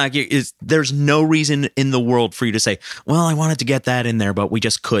 And that's not, there's no reason in the world for you to say, well, I wanted to get that in there, but we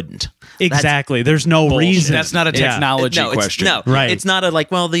just couldn't. Exactly. There's no reason. That's not a technology question. Right. It's not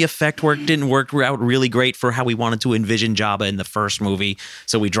the effect work didn't work out really great for how we wanted to envision Jabba in the first movie,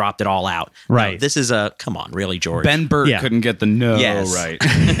 so we dropped it all out. Right. No, this is come on, really, George. Ben Burt couldn't get the no right.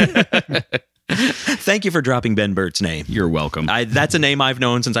 Thank you for dropping Ben Burt's name. You're welcome. That's a name I've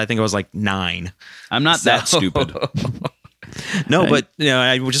known since I think I was like 9. I'm not that stupid. No, but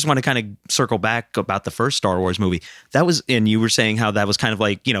I just want to kind of circle back about the first Star Wars movie. That was, and you were saying how that was kind of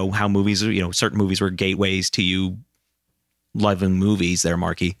like, how movies, certain movies were gateways to you loving movies there,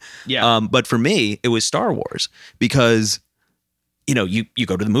 Marky. Yeah. But for me, it was Star Wars because, you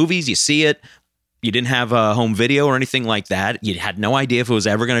go to the movies, you see it. You didn't have a home video or anything like that. You had no idea if it was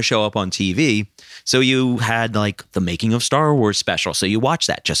ever going to show up on TV. So you had like the Making of Star Wars special. So you watch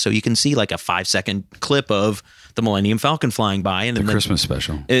that just so you can see like a 5-second clip of the Millennium Falcon flying by, and the Christmas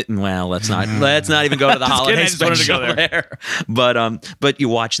special. Let's not even go to the holiday special there. But you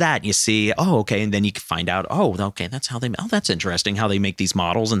watch that, and you see, oh, okay, and then you find out, oh, okay, that's interesting how they make these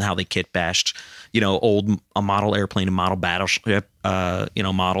models and how they kit bashed, a model airplane and model battleship,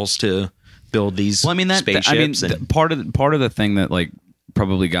 models to build these spaceships. Part of the thing that like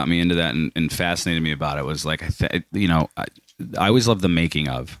probably got me into that and fascinated me about it was like I always loved the making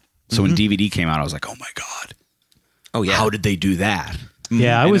of. So when DVD came out, I was like, oh my god. Oh yeah! How did they do that?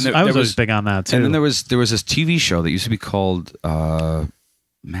 Yeah, I was always big on that too. And then there was this TV show that used to be called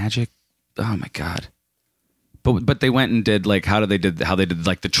Magic. Oh my god! But they went and did like how they did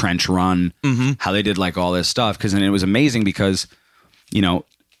like the trench run, how they did like all this stuff then it was amazing because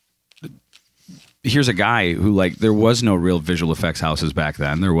here's a guy who like there was no real visual effects houses back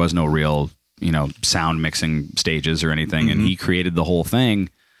then. There was no real sound mixing stages or anything, and he created the whole thing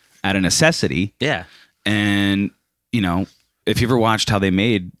out of necessity. Yeah, and if you ever watched how they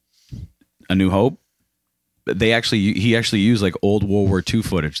made A New Hope, he actually used like old World War II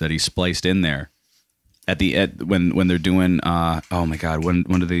footage that he spliced in there when they're doing oh my god, when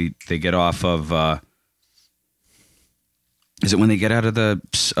do they get off of is it when they get out of the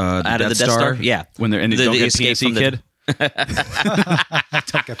Death Star? Yeah, when they're and they don't get PNC Kid.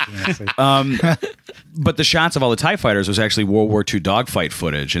 But the shots of all the TIE fighters was actually World War II dogfight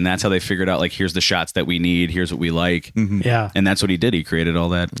footage, and that's how they figured out like here's the shots that we need, here's what we like. Yeah, and that's what he did. He created all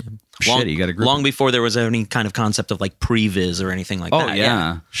that shit. He got a group long before there was any kind of concept of like previs or anything like that. Oh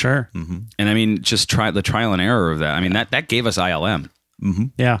yeah, sure. And I mean, just the trial and error of that. I mean, that gave us ILM.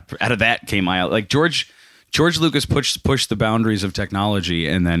 Yeah, out of that came ILM. Like George Lucas pushed the boundaries of technology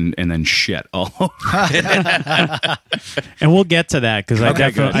and then shit all over. And we'll get to that because I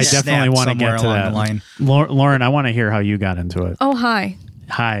definitely want to get to that. Line. Lauren, I want to hear how you got into it. Oh, hi.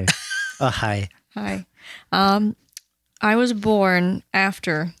 Hi. Hi. Hi. I was born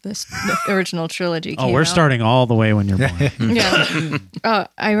after the original trilogy came we're out. starting all the way when you're born. Yeah.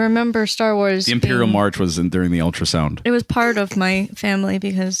 I remember Star Wars. The Imperial March was during the ultrasound. It was part of my family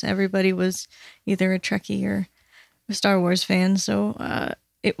because everybody was either a Trekkie or a Star Wars fan. So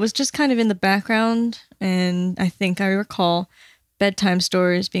it was just kind of in the background. And I think I recall bedtime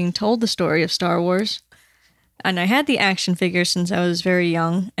stories being told the story of Star Wars. And I had the action figures since I was very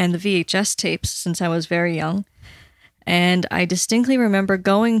young and the VHS tapes since I was very young. And I distinctly remember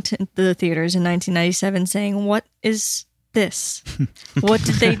going to the theaters in 1997 saying, what is this? What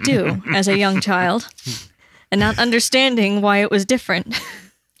did they do as a young child? And not understanding why it was different.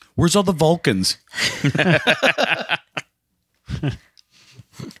 Where's all the Vulcans?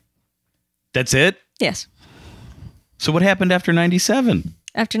 That's it? Yes. So what happened after 97?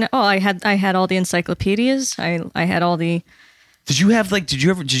 I had all the encyclopedias. I had all the... Did you have like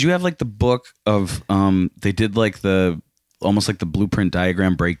the book of they did like the almost like the blueprint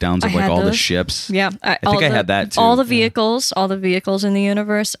diagram breakdowns of I like had all the those. ships. Yeah, I think I had that too. All the vehicles in the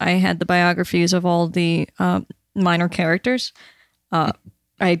universe. I had the biographies of all the minor characters.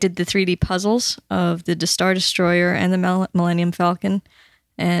 I did the 3D puzzles of the Star Destroyer and the Millennium Falcon,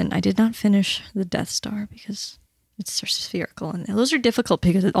 and I did not finish the Death Star because it's spherical, and those are difficult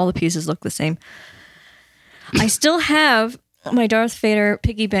because all the pieces look the same. I still have my Darth Vader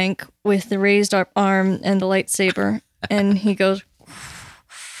piggy bank with the raised arm and the lightsaber, and he goes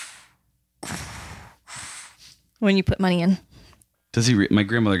when you put money in. Does he? My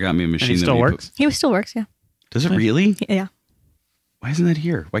grandmother got me a machine. And he still works? He still works, yeah. Does it really? Yeah. Why isn't that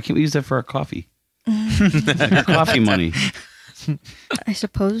here? Why can't we use that for our coffee? Our coffee money. I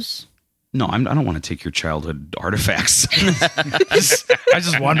suppose. No, I don't want to take your childhood artifacts. I was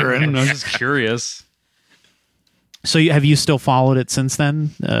just wondering. I was just curious. So have you still followed it since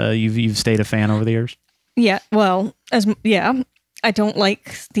then? You've stayed a fan over the years? Yeah, well, I don't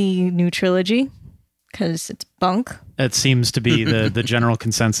like the new trilogy because it's bunk. It seems to be the general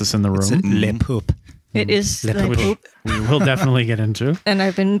consensus in the room. Le poop. It is Le like poop. We will definitely get into. and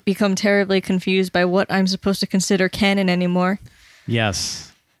I've become terribly confused by what I'm supposed to consider canon anymore.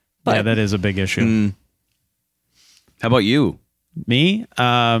 Yes. But- Yeah, that is a big issue. How about you? Me?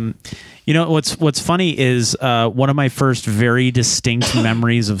 You know, what's funny is one of my first very distinct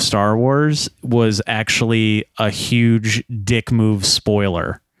memories of Star Wars was actually a huge dick move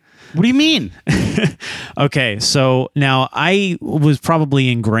spoiler. What do you mean? Okay, so now I was probably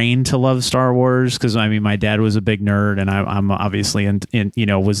ingrained to love Star Wars because I mean my dad was a big nerd and I'm obviously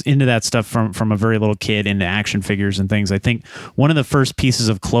was into that stuff from a very little kid, into action figures and things. I think one of the first pieces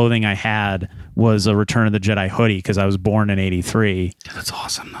of clothing I had was a Return of the Jedi hoodie because I was born in '83. That's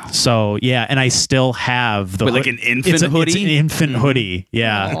awesome though. So yeah, and I still have the Wait, like an infant hoodie? It's an infant hoodie,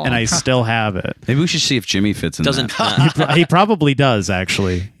 yeah, and I still have it. Maybe we should see if Jimmy fits in. Doesn't that. He probably does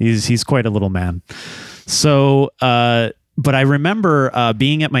actually. He's quite a little man. So, but I remember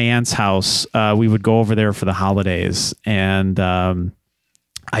being at my aunt's house. We would go over there for the holidays, and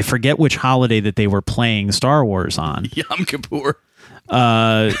I forget which holiday that they were playing Star Wars on. Yom Kippur.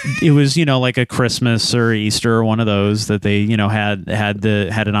 It was like a Christmas or Easter or one of those that they had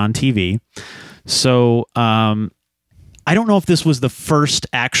it on TV. So I don't know if this was the first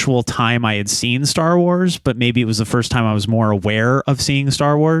actual time I had seen Star Wars, but maybe it was the first time I was more aware of seeing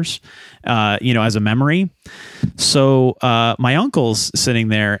Star Wars, as a memory. So my uncle's sitting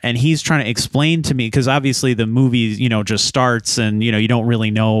there and he's trying to explain to me, because obviously the movie, just starts and, you don't really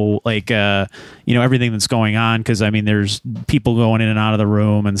know everything that's going on. Cause I mean, there's people going in and out of the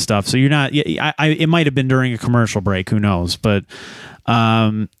room and stuff. So you're not, it might've been during a commercial break, who knows? But,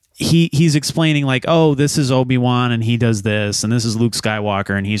 he's explaining like, oh, this is Obi-Wan and he does this, and this is Luke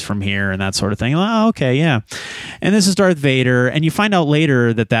Skywalker and he's from here and that sort of thing. Oh, okay, yeah. And this is Darth Vader, and you find out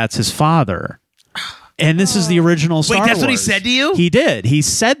later that that's his father. And this is the original Star Wars. Wait, that's what he said to you? He did. He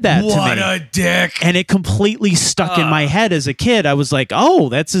said that to me. What a dick. And it completely stuck in my head as a kid. I was like, oh,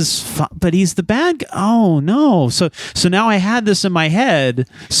 that's but he's the bad guy. Oh, no. So now I had this in my head.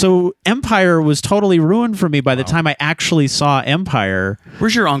 So Empire was totally ruined for me by the time I actually saw Empire.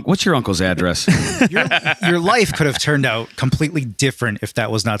 What's your uncle's address? Your life could have turned out completely different if that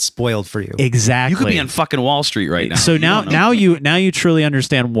was not spoiled for you. Exactly. You could be on fucking Wall Street right now. So now you truly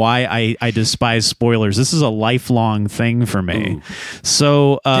understand why I despise spoilers. This is a lifelong thing for me. Ooh.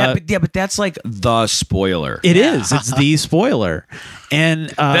 So but that's like the spoiler. It is. It's the spoiler. And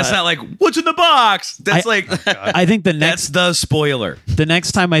that's not like what's in the box. That's I think that's the spoiler. The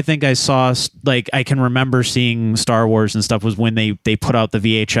next time I think I saw, like, I can remember seeing Star Wars and stuff was when they put out the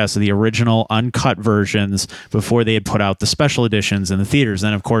VHS of the original uncut versions before they had put out the special editions in the theaters.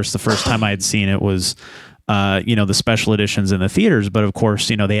 Then of course the first time I had seen it was the special editions in the theaters, but of course,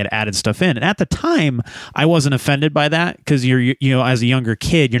 they had added stuff in. And at the time, I wasn't offended by that because you're as a younger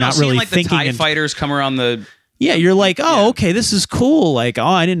kid, you're not really like thinking. The TIE fighters come around the. Yeah, you're like, oh, okay, this is cool. Like, oh,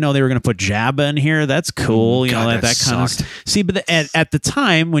 I didn't know they were going to put Jabba in here. That's cool. God, that kind of stuff. See, but at the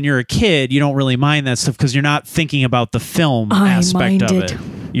time when you're a kid, you don't really mind that stuff because you're not thinking about the film aspect of it.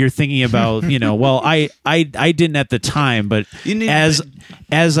 You're thinking about, well, I didn't at the time, but as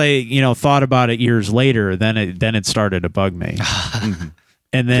I thought about it years later, then it started to bug me.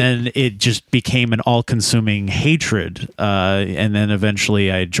 And then it just became an all-consuming hatred. And then eventually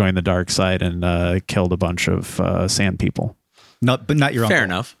I joined the dark side and killed a bunch of sand people. But not your uncle. Fair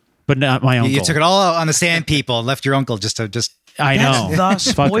enough. But not my uncle. You took it all out on the sand people and left your uncle just. I know. That's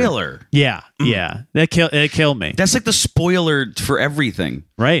the spoiler. Yeah. It killed me. That's like the spoiler for everything.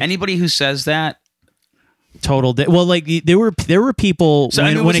 Right. Anybody who says that, Well, like there were people So, I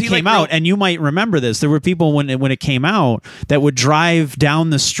mean, when was it he, came like, out, real- and you might remember this. There were people when it came out that would drive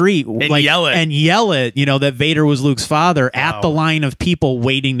down the street and yell it. you know, that Vader was Luke's father at the line of people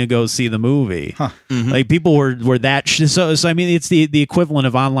waiting to go see the movie. Like people were that. So I mean, it's the equivalent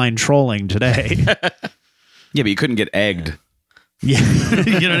of online trolling today. Yeah, but you couldn't get egged. Yeah,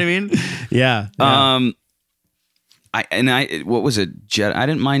 You know what I mean? yeah. What was it? I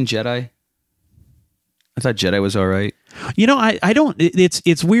didn't mind Jedi. I thought Jedi was all right. You know, I don't.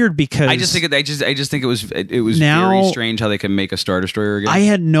 It's weird because I just think it was Now- very strange how they can make a Star Destroyer again. I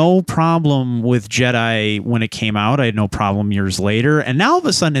had no problem with Jedi when it came out. I had no problem years later. And now all of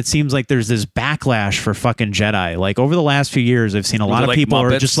a sudden it seems like there's this backlash for fucking Jedi. Like over the last few years, I've seen a lot of like people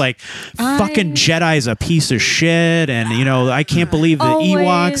are Muppets? just like, fucking Jedi's a piece of shit. And, you know, I can't believe the Always.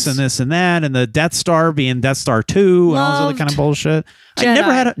 Ewoks and this and that and the Death Star being Death Star 2 and all this other kind of bullshit. I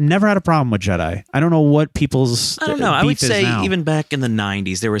Jedi. never had a problem with Jedi. I don't know what people's I don't know. I beef would is say now. even back in the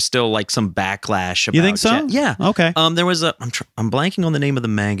 90s, there was still like some backlash about You think so? Yeah. Okay. There was I'm blanking on the name of the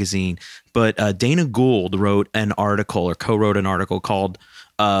magazine, but Dana Gould wrote an article or co-wrote an article called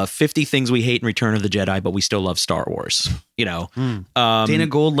 50 Things We Hate in Return of the Jedi, but We Still Love Star Wars. You know, Dana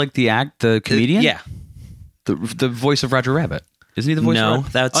Gould, like the comedian? yeah. The voice of Roger Rabbit. Isn't he the voice No, of Roger?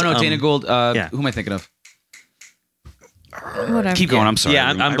 that's, Oh, no, Dana Gould. yeah. Who am I thinking of? Whatever. Keep going. I'm sorry. Yeah,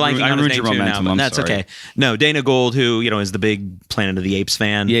 I'm blanking on his ruined name your too now, momentum. but I'm that's sorry. okay. No, Dana Gould, who, you know, is the big Planet of the Apes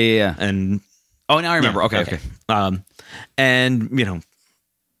fan. Yeah. And Oh, now I remember. Yeah, okay. and you know,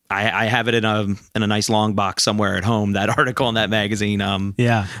 I have it in a nice long box somewhere at home, that article in that magazine.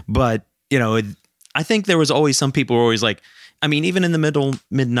 Yeah. But you know, I think there was always some people who were always like, I mean, even in the mid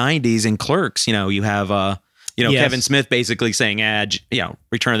 90s in Clerks, you know, you have Yes. Kevin Smith basically saying,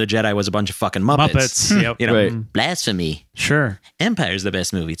 Return of the Jedi was a bunch of fucking Muppets. Yep. You know, Right. blasphemy. Sure. Empire's the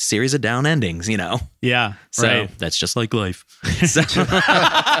best movie. It's a series of down endings, you know. Yeah. So right. that's just like life.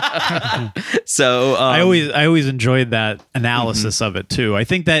 So, I always enjoyed that analysis of it too. I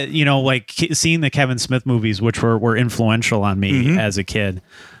think that, you know, like seeing the Kevin Smith movies, which were influential on me as a kid.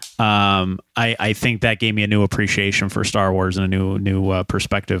 I think that gave me a new appreciation for Star Wars and a new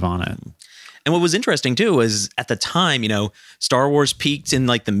perspective on it. And what was interesting too was at the time, you know, Star Wars peaked in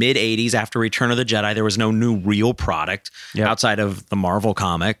like the mid 80s after Return of the Jedi. There was no new real product outside of the Marvel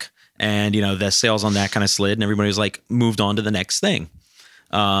comic. And, you know, the sales on that kind of slid and everybody was like moved on to the next thing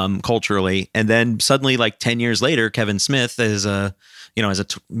culturally. And then suddenly like 10 years later, Kevin Smith is mid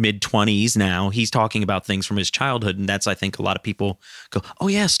 20s now. He's talking about things from his childhood. And that's, I think, a lot of people go, oh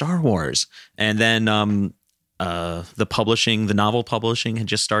yeah, Star Wars. And then the novel publishing had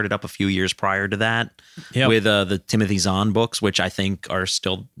just started up a few years prior to that with the Timothy Zahn books, which I think are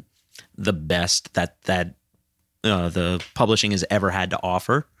still the best that the publishing has ever had to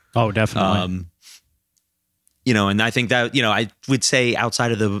offer. Oh, definitely. You know, and I think that, you know, I would say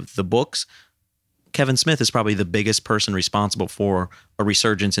outside of the books, Kevin Smith is probably the biggest person responsible for a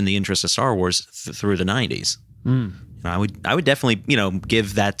resurgence in the interest of Star Wars through the 90s. You know, I would definitely, you know,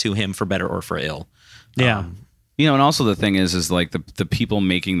 give that to him for better or for ill. Yeah. You know, and also the thing is like the people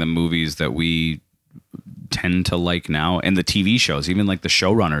making the movies that we tend to like now, and the TV shows, even like the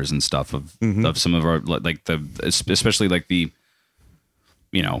showrunners and stuff of some of our like especially like the,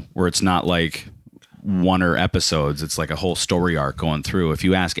 you know, where it's not like one or episodes, it's like a whole story arc going through. If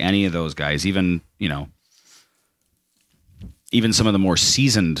you ask any of those guys, even, you know, even some of the more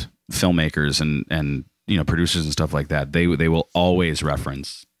seasoned filmmakers and you know, producers and stuff like that, they will always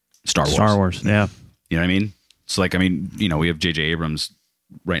reference Star Wars. Yeah. You know what I mean? It's like, I mean, you know, we have J.J. Abrams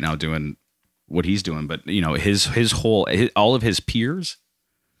right now doing what he's doing, but you know, all of his peers,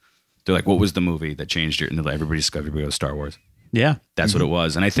 they're like, what was the movie that changed your, and everybody goes Star Wars. Yeah. That's what it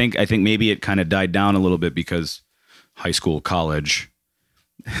was. And I think maybe it kind of died down a little bit because high school, college,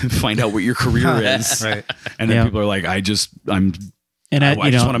 find out what your career is. Right. And then people are like, I just want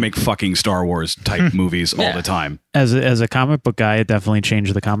to make fucking Star Wars type movies all the time. As a comic book guy, it definitely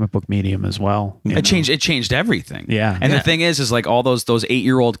changed the comic book medium as well. It changed everything. Yeah. And the thing is like all those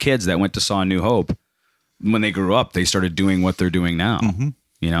 8-year-old kids that went to Saw a New Hope, when they grew up, they started doing what they're doing now.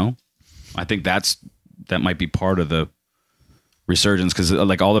 You know, I think that might be part of the resurgence, because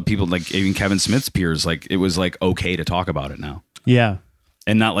like all the people, like even Kevin Smith's peers, like it was like okay to talk about it now. Yeah.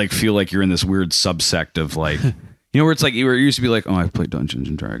 And not like feel like you're in this weird subsect of like, you know, where it's like, it used to be like, oh, I play Dungeons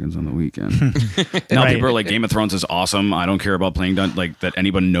and Dragons on the weekend. Now people are like, Game of Thrones is awesome. I don't care about playing like that.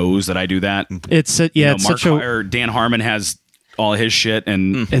 Anyone knows that I do that. It's Mark such or Dan Harmon has all his shit.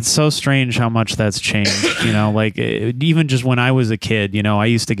 And It's so strange how much that's changed. Like even just when I was a kid, I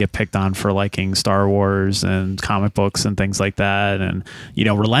used to get picked on for liking Star Wars and comic books and things like that, and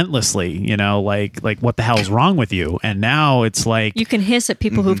relentlessly, like what the hell is wrong with you? And now it's like You can hiss at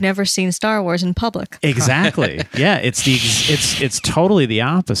people who've never seen Star Wars in public. exactly, yeah. It's totally the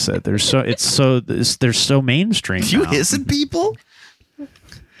opposite. They're so mainstream. you now. hiss at people?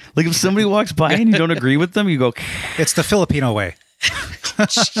 Like if somebody walks by and you don't agree with them, you go, It's the Filipino way. no,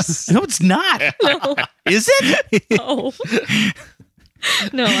 it's not. No, Is it? no.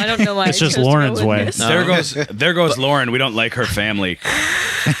 No, I don't know why. It's I just chose to go Lauren's with way. this. There goes Lauren. We don't like her family.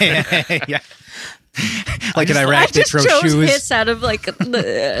 Yeah. Like in I Iraq, they just throw chose shoes. hiss out of like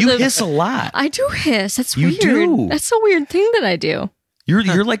the. You hiss a lot. I do hiss. That's You weird. do. That's a weird thing that I do.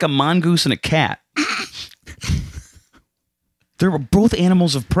 You're like a mongoose and a cat. They're both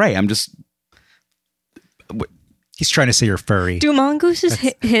animals of prey. I'm just. He's trying to say you're furry. Do mongooses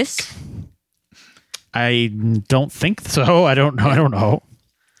hiss? I don't think so. I don't know.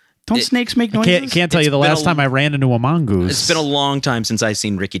 Don't snakes make noises? Can't tell you the been last time I ran into a mongoose. It's been a long time since I've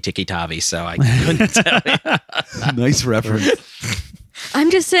seen Ricky Tikki Tavi, so I couldn't tell you. Nice reference. I'm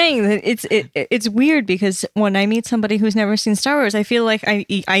just saying that it's weird because when I meet somebody who's never seen Star Wars, I feel like I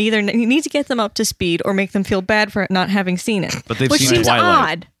either need to get them up to speed or make them feel bad for not having seen it. But they've which seen seems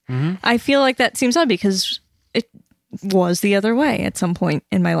Twilight. odd. I feel like that seems odd because it was the other way at some point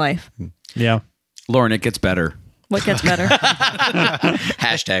in my life. Yeah. Lauren, it gets better. What gets better?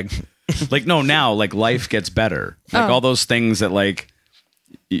 Hashtag. Like, no, now, like, life gets better. Like, all those things that, like,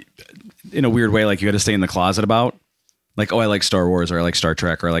 in a weird way, like, you got to stay in the closet about. Like, oh, I like Star Wars, or I like Star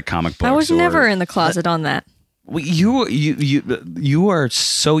Trek, or I like comic books. I was or, never in the closet on that. Well, you are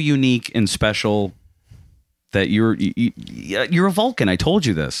so unique and special that you're a Vulcan. I told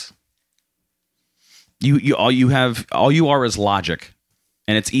you this. All you are is logic,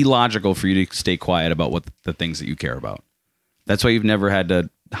 and it's illogical for you to stay quiet about what the things that you care about. That's why you've never had to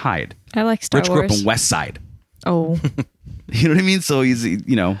hide. I like Star Rich grew up Wars. in West Side. Oh, You know what I mean? So he's,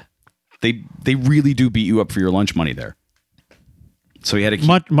 they really do beat you up for your lunch money there. So he had to keep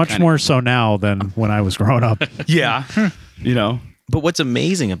Much kinda- more so now than when I was growing up. Yeah. But what's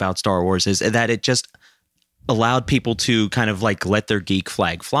amazing about Star Wars is that it just allowed people to kind of like let their geek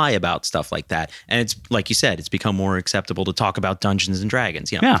flag fly about stuff like that. And it's like you said, it's become more acceptable to talk about Dungeons and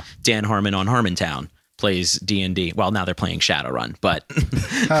Dragons. Yeah. Dan Harmon on Harmontown plays D&D. Well, now they're playing Shadowrun, but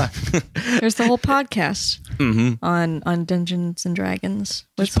there's the whole podcast on Dungeons and Dragons.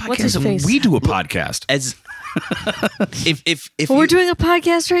 What's his Podcast, face? we do a podcast. as if Well, we're you- doing a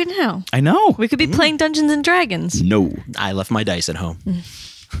podcast right now. I know. We could be playing Dungeons and Dragons. No, I left my dice at home.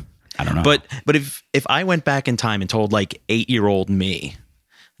 I don't know. But if I went back in time and told like 8-year-old me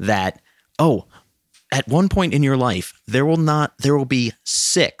that, oh, at one point in your life there will be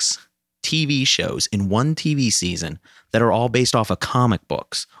 6 TV shows in one TV season that are all based off of comic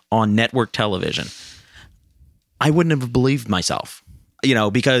books on network television, I wouldn't have believed myself.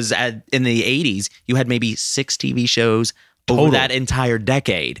 Because in the 80s you had maybe 6 TV shows over that entire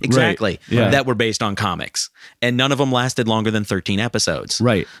decade. Exactly. Yeah. That were based on comics. And none of them lasted longer than 13 episodes.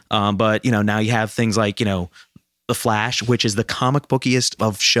 Right. But now you have things like, The Flash, which is the comic bookiest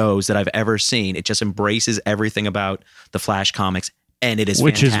of shows that I've ever seen. It just embraces everything about the Flash comics, and it is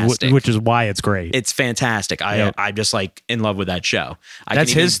fantastic. which is why it's great. It's fantastic. I'm just like in love with that show.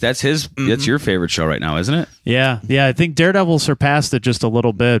 That's your favorite show right now, isn't it? Yeah. I think Daredevil surpassed it just a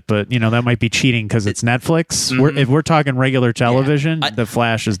little bit, but that might be cheating because it's Netflix. If we're talking regular television, The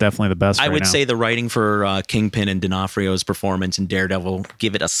Flash is definitely the best. I right would now. say the writing for Kingpin and D'Onofrio's performance in Daredevil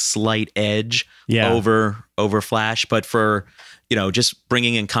give it a slight edge over Flash, but for just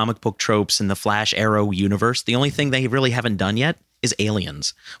bringing in comic book tropes in the Flash Arrow universe, the only thing they really haven't done yet is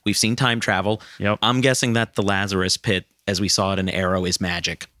aliens. We've seen time travel. Yep. I'm guessing that the Lazarus Pit, as we saw it in Arrow, is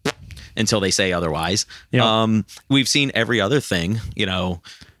magic until they say otherwise. Yep. We've seen every other thing.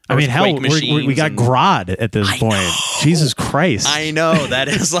 I mean, hell, earthquake we got machines and- Grodd at this point. Jesus Christ. I know that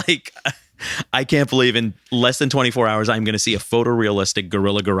is like, I can't believe in less than 24 hours I'm going to see a photorealistic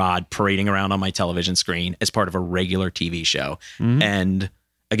Gorilla Grodd parading around on my television screen as part of a regular TV show. And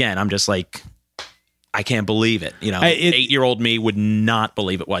again, I'm just like, I can't believe it. 8-year-old me would not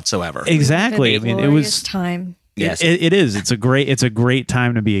believe it whatsoever. Exactly. I mean, it was time. Yes. It is. It's a great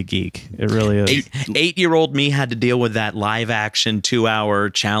time to be a geek. It really is. 8-year-old me had to deal with that live action 2-hour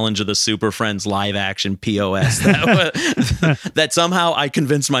Challenge of the Super Friends live action POS that somehow I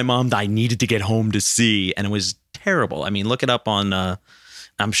convinced my mom that I needed to get home to see, and it was terrible. I mean, look it up on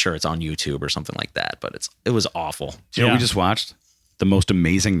I'm sure it's on YouTube or something like that, but it was awful. Do you know what we just watched? The most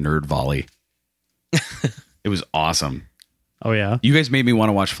amazing nerd volley. It was awesome. Oh yeah. You guys made me want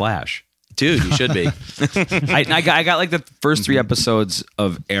to watch Flash. Dude, you should be. I got like the first 3 episodes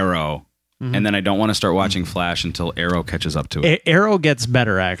of Arrow, and then I don't want to start watching Flash until Arrow catches up to it. Arrow gets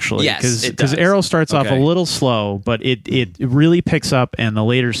better actually. Yes, it does. Because Arrow starts off a Okay. little slow, but it really picks up, and the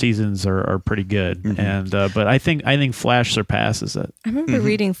later seasons are pretty good. And but I think Flash surpasses it. I remember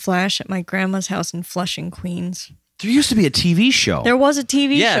reading Flash at my grandma's house in Flushing, Queens. There used to be a TV show. There was a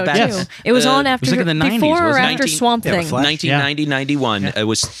TV Yeah, show back- too. It was on it after was like in the 90s, before or wasn't it? after Swamp Yeah, Thing. Flash. 1990, 91. It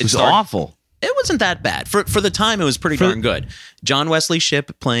was awful. It wasn't that bad. For the time, it was pretty darn good. John Wesley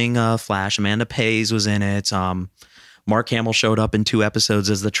Shipp playing Flash. Amanda Pays was in it. Mark Hamill showed up in 2 episodes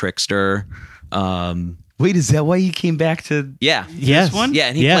as the trickster. Wait, is that why he came back to? Yeah. Yes. one? Yeah,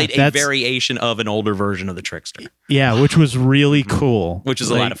 and he played a that's- variation of an older version of the trickster, Yeah, which was really cool. which is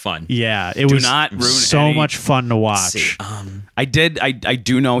a lot of fun. Yeah, it was not ruin so any- much fun to watch. See, I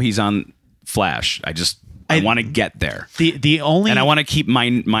do know he's on Flash. I want to get there, The only and I want to keep my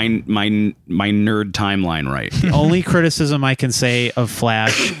nerd timeline right. the only criticism I can say of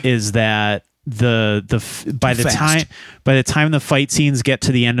Flash is that by the time the fight scenes get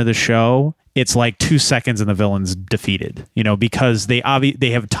to the end of the show, it's like 2 seconds and the villain's defeated. Because they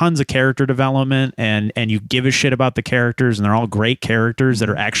have tons of character development and you give a shit about the characters, and they're all great characters that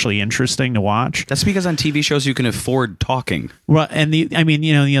are actually interesting to watch. That's because on TV shows you can afford talking. Well, and the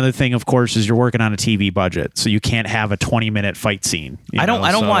other thing, of course, is you're working on a TV budget, so you can't have a 20-minute fight scene. I don't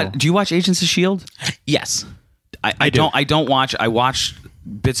watch. Do you watch Agents of Shield? yes. I don't watch. I watch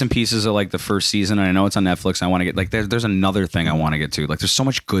bits and pieces of like the first season, and I know it's on Netflix. I want to get like there's another thing I want to get to. Like there's so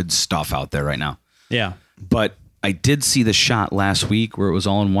much good stuff out there right now. Yeah. But I did see the shot last week where it was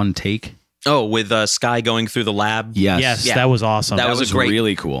all in one take. Oh, with Sky going through the lab. Yes, Yeah. that was awesome. That That was was a great-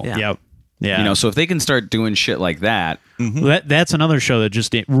 really cool. Yeah. Yep. Yeah. You know, so if they can start doing shit like that, That's another show that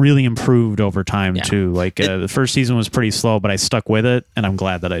just really improved over time Yeah. too. Like the first season was pretty slow, but I stuck with it, and I'm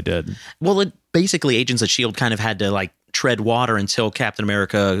glad that I did. Well, basically, Agents of S.H.I.E.L.D. kind of had to like tread water until Captain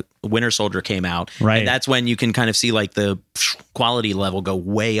America Winter Soldier came out. Right. And that's when you can kind of see like the quality level go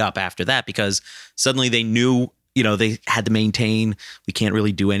way up after that, because suddenly they knew, they had to maintain, we can't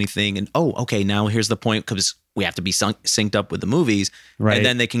really do anything. And, okay, now here's the point, because we have to be synced up with the movies. Right. And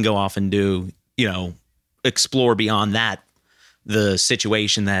then they can go off and do, explore beyond that, the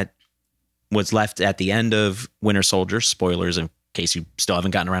situation that was left at the end of Winter Soldier. Spoilers in case you still haven't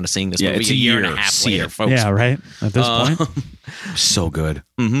gotten around to seeing this Yeah, movie it's a a year and a year. half See later, it. folks. Yeah, right. At this point, so good.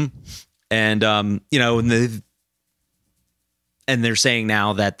 And and they're saying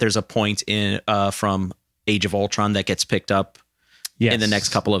now that there's a point in from Age of Ultron that gets picked up yes. in the next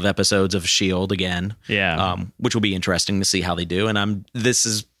couple of episodes of S.H.I.E.L.D. again. Yeah. Which will be interesting to see how they do. And this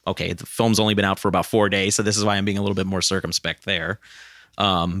is okay. The film's only been out for about 4 days, so this is why I'm being a little bit more circumspect there.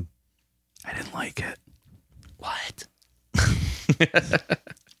 I didn't like it. What? I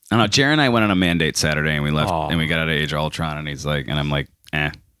don't know. Jared and I went on a mandate Saturday, and we left, and we got out of Age of Ultron, and I'm like,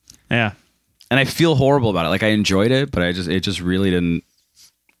 eh. Yeah. And I feel horrible about it. Like I enjoyed it, but it just really didn't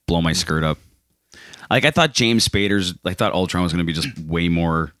blow my skirt up. Like I thought I thought Ultron was going to be just way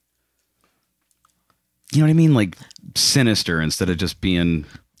more, you know what I mean? Like sinister instead of just being.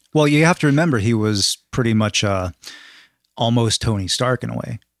 Well, you have to remember he was pretty much almost Tony Stark in a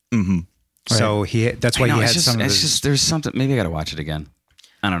way. Mm-hmm. So that's why I know, he it's had just, some of it's his. just there's something. Maybe I got to watch it again.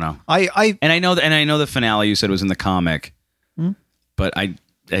 I don't know. I And I know the finale you said was in the comic, but I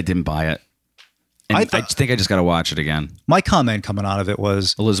didn't buy it. And I think I just got to watch it again. my comment coming out of it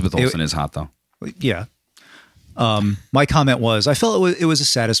was Elizabeth Olsen is hot though. yeah. My comment was I felt it was a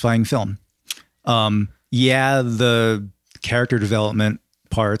satisfying film. Yeah, the character development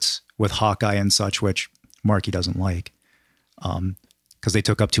parts with Hawkeye and such, which Marky doesn't like, because they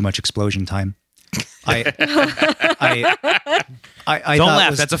took up too much explosion time. I Don't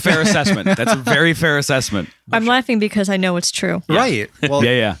laugh. That's a fair assessment. That's a very fair assessment. I'm laughing because I know it's true. right. Well,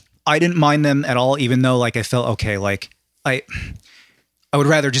 Yeah. I didn't mind them at all, even though like I felt okay. Like I would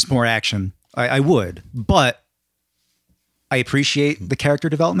rather just more action. I would, but I appreciate the character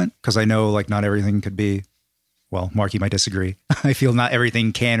development because I know like not everything could be. Well, Marky might disagree. I feel not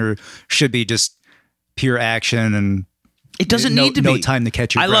everything can or should be just pure action and It doesn't no, need to no be. time to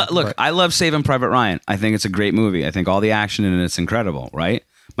catch your breath. But I love Saving Private Ryan. I think it's a great movie. I think all the action in it's incredible, right?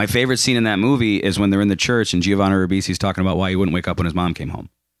 My favorite scene in that movie is when they're in the church and Giovanni Ribisi's talking about why he wouldn't wake up when his mom came home.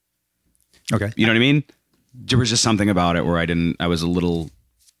 okay, You know what I mean? There was just something about it where I was a little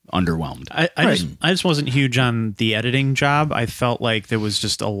underwhelmed. I just wasn't huge on the editing job. I felt like there was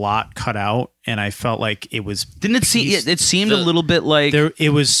just a lot cut out, and I felt like it was Didn't it seem? It seemed a little bit like there. It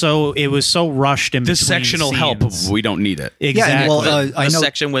was so rushed in this between sectional help. scenes. We don't need it. Exactly. Yeah, and well, The I know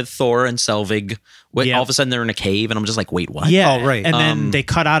section with Thor and Selvig Yeah. All of a sudden they're in a cave, and I'm just like, wait, what? Yeah. Oh, right. And then they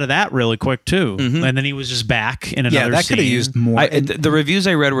cut out of that really quick too. Mhm. And then he was just back in another Yeah, that could have scene. used more. The reviews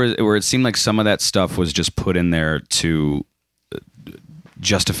I read where it seemed like some of that stuff was just put in there to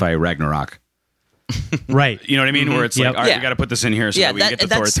justify Ragnarok. Right. You know what I mean? Where it's Yep. like, all right, Yeah. we got to put this in here so Yeah, that we can that- get to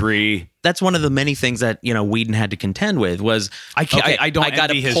Thor that's- 3. That's one of the many things that Whedon had to contend with was I can't- I don't I got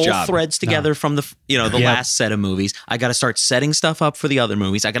to envy his pull job. threads together from the the Yep. last set of movies. I got to start setting stuff up for the other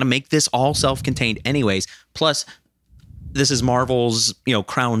movies. I got to make this all self-contained anyways. Plus, this is Marvel's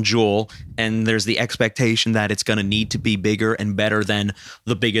crown jewel, and there's the expectation that it's going to need to be bigger and better than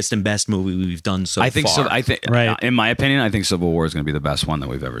the biggest and best movie we've done so I think far. so. I think, Right. in my opinion, I think Civil War is going to be the best one that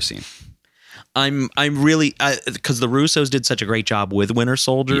we've ever seen. I'm really because the Russos did such a great job with Winter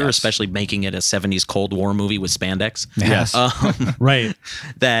Soldier, Yes. especially making it a 70s Cold War movie with spandex. Yes. Right.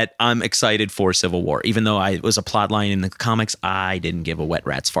 That I'm excited for Civil War, even though it was a plot line in the comics I didn't give a wet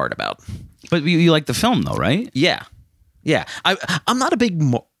rat's fart about. But you like the film, though, right? Yeah. I'm not a big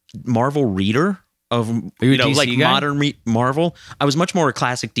Marvel reader of you a DC like guy? modern Marvel. I was much more a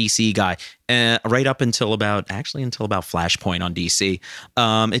classic DC guy, right up until about Flashpoint on DC.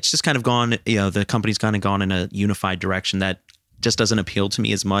 It's just kind of gone. The company's kind of gone in a unified direction that just doesn't appeal to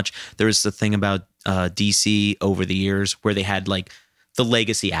me as much. There's the thing about DC over the years where they had like the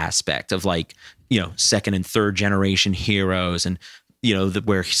legacy aspect of like second and third generation heroes and.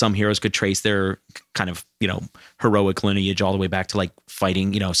 Where some heroes could trace their kind of, heroic lineage all the way back to like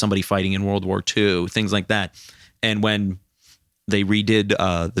fighting, somebody fighting in World War II, things like that. And when they redid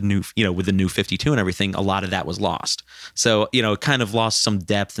the new, with the new 52 and everything, a lot of that was lost. So, it kind of lost some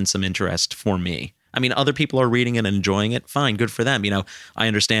depth and some interest for me. I mean, other people are reading it and enjoying it. Fine, good for them. I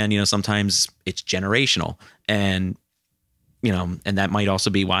understand, sometimes it's generational and and that might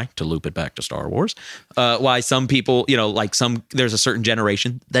also be why, to loop it back to Star Wars, why some people, there's a certain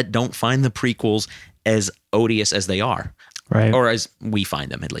generation that don't find the prequels as odious as they are. Right. Or as we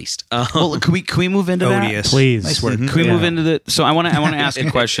find them, at least. Well, can we move into Odious. that? Please. Nice word. Can we move into the? So I want to ask a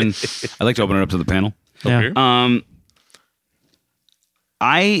question. I'd like to open it up to the panel. Yeah.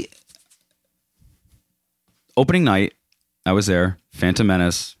 Opening night, I was there. Phantom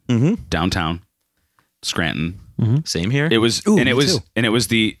Menace, downtown, Scranton. Same here. It was, Ooh, and it me was, too. and it was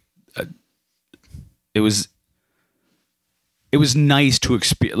the, it was nice to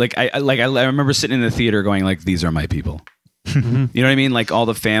experience. I remember sitting in the theater going like, these are my people. You know what I mean? Like all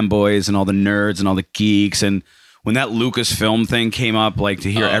the fanboys and all the nerds and all the geeks. And when that Lucasfilm thing came up, like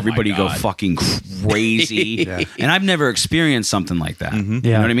to hear everybody go fucking crazy. And I've never experienced something like that. You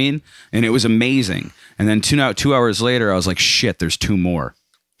know what I mean? And it was amazing. And then 2 hours later, I was like, shit, there's 2 more.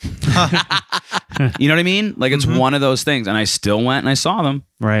 You know what I mean? Like it's one of those things. And I still went and I saw them.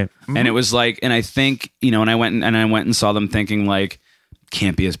 Right. And it was like, and I think, and I went and saw them thinking like,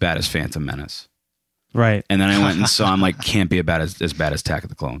 can't be as bad as Phantom Menace. Right. And then I went and saw, I'm like, can't be as bad as Attack of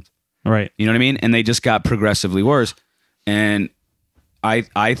the Clones. Right. You know what I mean? And they just got progressively worse. And I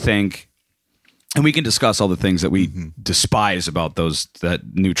think, and we can discuss all the things that we despise about that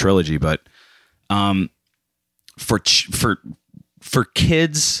new trilogy, but for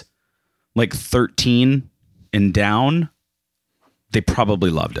kids like 13 and down, they probably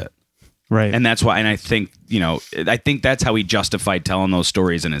loved it. Right. And that's why, and I think, I think that's how he justified telling those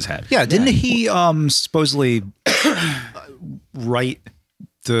stories in his head. Yeah, didn't he supposedly write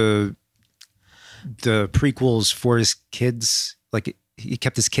the prequels for his kids? Like he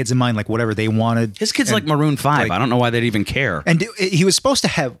kept his kids in mind, like whatever they wanted. His kids like Maroon 5. like- I don't know why they'd even care. And he was supposed to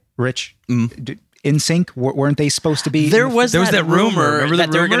have Rich in sync. Weren't they supposed to be? there was that rumor Remember the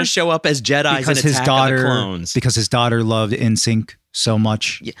that they were going rumor? to show up as Jedis because in his Attack daughter of the Clones. because his daughter loved in sync so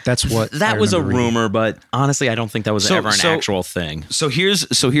much. That's what That I was a remember reading. rumor, but honestly, I don't think that was ever an actual thing. So here's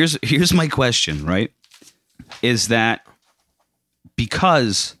my question, right? Is that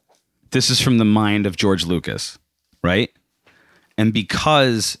because this is from the mind of George Lucas, right? And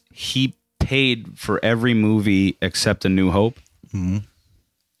because he paid for every movie except A New Hope,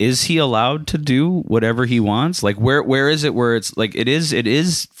 is he allowed to do whatever he wants? Like where is it where it's like it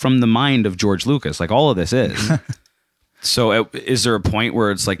is from the mind of George Lucas, like all of this is. So is there a point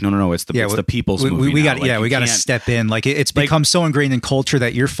where it's like no, it's the people's movie. We now. got Like, we you got to can't- step in. Like it's become so ingrained in culture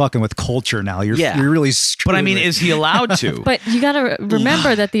that you're fucking with culture now. You're really. But I mean, screwing it. is he allowed to? But you got to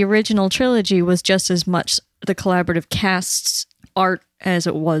remember that the original trilogy was just as much the collaborative cast's art as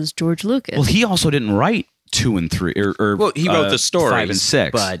it was George Lucas. Well, he also didn't write 2 and 3, or Well, he wrote the stories, 5 and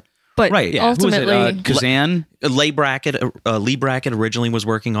 6, but but right? ultimately, Who was it? Kazan. Lee Brackett originally was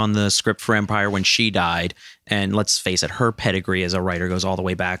working on the script for Empire when she died, and let's face it, her pedigree as a writer goes all the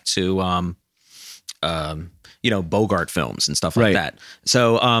way back to, Bogart films and stuff like Right. that.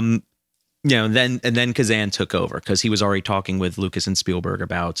 So, and then Kazan took over because he was already talking with Lucas and Spielberg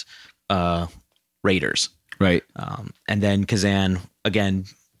about Raiders. Right. And then Kazan again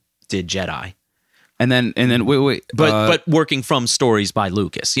did Jedi. And then wait. But working from stories by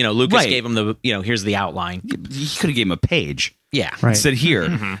Lucas. Lucas Right. gave him the, here's the outline. He could have gave him a page. Yeah. Right. It said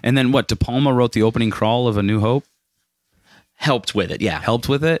here. And then what? De Palma wrote the opening crawl of A New Hope? Helped with it, yeah. Helped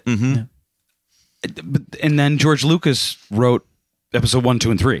with it? Mm-hmm. And then George Lucas wrote episode 1, 2,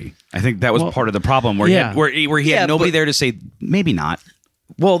 and 3. I think that was part of the problem where he had nobody there to say, maybe not.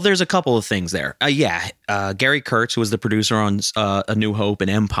 Well, there's a couple of things there. Gary Kurtz, who was the producer on A New Hope and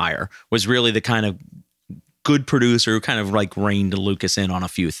Empire, was really the kind of good producer who kind of like reined Lucas in on a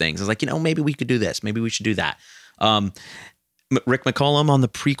few things. It's like, maybe we could do this. Maybe we should do that. Rick McCollum on the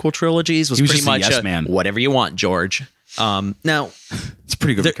prequel trilogies was pretty just a much yes man. Whatever you want, George. Now, it's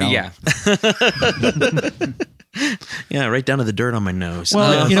pretty good. Yeah. Yeah, right down to the dirt on my nose.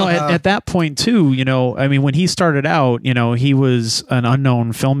 Well, at that point too, when he started out, he was an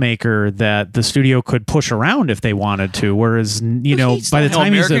unknown filmmaker that the studio could push around if they wanted to. Whereas, by the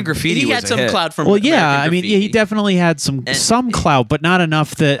time American Graffiti he was had a some hit. clout from. well, American yeah, Graffiti. he definitely had some clout, but not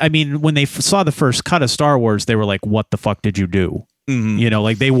enough that when they saw the first cut of Star Wars, they were like, "What the fuck did you do?"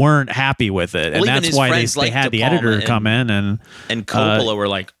 Mm-hmm. They weren't happy with it, and Well, even that's his why friends they like had De the Palma editor come in and Coppola were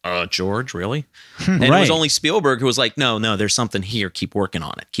like, George, really? And it was Right. only Spielberg who was like, no, there's something here. Keep working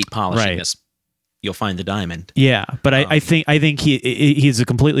on it. Keep polishing Right. this. You'll find the diamond. yeah. But I think he's a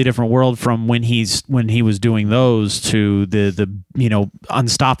completely different world from when he was doing those to the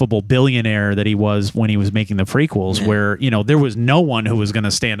unstoppable billionaire that he was when he was making the prequels, where there was no one who was going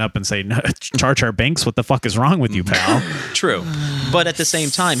to stand up and say, no, Jar Jar Binks, what the fuck is wrong with you, pal? True. But at the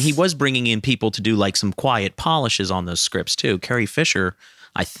same time, he was bringing in people to do like some quiet polishes on those scripts too. Carrie Fisher,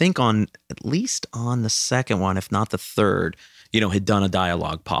 I think at least on the second one, if not the third, had done a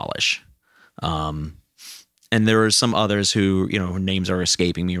dialogue polish. And there are some others who, names are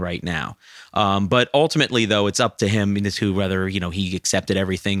escaping me right now. But ultimately, though, it's up to him to whether, he accepted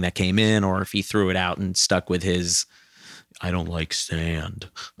everything that came in or if he threw it out and stuck with his, I don't like sand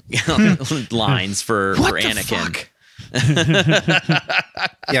lines for Anakin.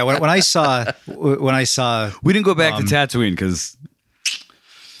 Yeah, when I saw We didn't go back to Tatooine because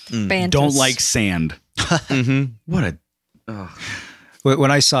Bantus. don't like sand. What a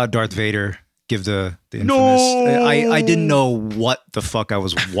when I saw Darth Vader give the infamous, I didn't know what the fuck I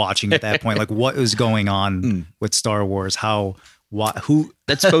was watching at that point. Like what was going on with Star Wars? Who?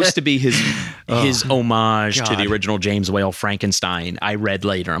 That's supposed to be his homage to the God. original James Whale Frankenstein. I read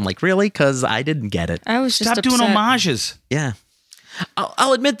later. I'm like, really? Because I didn't get it. I was just stop doing upset. homages. Yeah.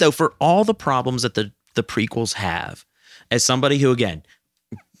 I'll admit, though, for all the problems that the prequels have, as somebody who, again,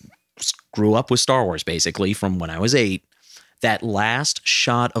 grew up with Star Wars, basically, from when I was 8, that last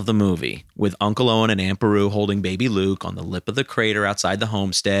shot of the movie with Uncle Owen and Aunt Beru holding baby Luke on the lip of the crater outside the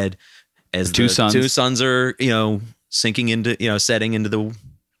homestead as Two the suns. two suns are, sinking into, setting into the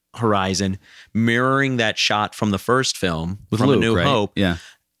horizon, mirroring that shot from the first film With from Luke, A New right? Hope. Yeah.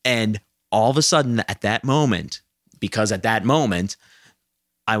 And all of a sudden at that moment, because at that moment,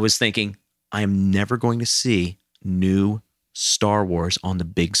 I was thinking, I am never going to see new Star Wars on the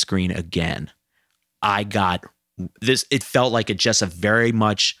big screen again. I got this. It felt like it just a very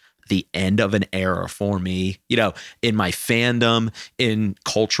much the end of an era for me, in my fandom, in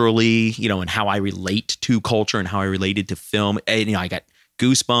culturally, and how I relate to culture and how I related to film. And, I got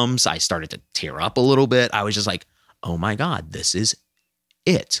goosebumps. I started to tear up a little bit. I was just like, oh my God, this is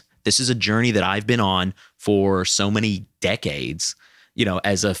it. This is a journey that I've been on for so many decades,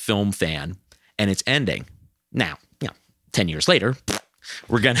 as a film fan, and it's ending. Now, 10 years later,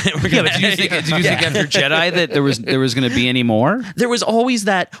 we're gonna. Yeah, but did you think after Jedi that there was going to be any more? There was always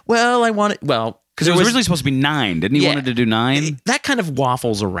that. Well, Because it was originally supposed to be 9. Didn't he wanted to do 9? That kind of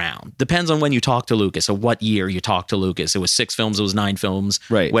waffles around. Depends on when you talk to Lucas or what year you talk to Lucas. It was 6 films, it was 9 films,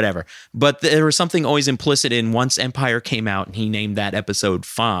 Right. whatever. But there was something always implicit in once Empire came out and he named that episode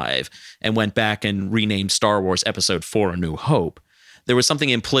 5 and went back and renamed Star Wars episode 4 A New Hope. There was something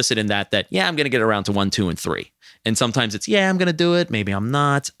implicit in that I'm going to get around to 1, 2, and 3. And sometimes it's, I'm going to do it. Maybe I'm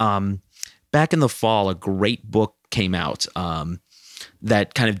not. Back in the fall, a great book came out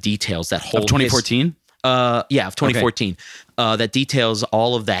that kind of details that whole Of 2014? Of 2014. That details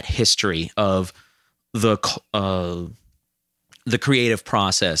all of that history of the creative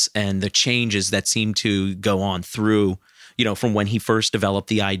process and the changes that seem to go on through, from when he first developed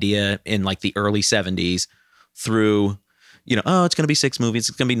the idea in like the early 70s through, it's going to be 6 movies,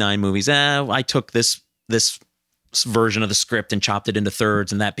 it's going to be 9 movies. I took this version of the script and chopped it into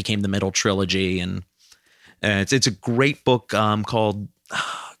thirds, and that became the middle trilogy. And it's a great book called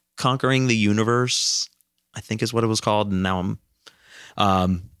Conquering the Universe, I think is what it was called. And now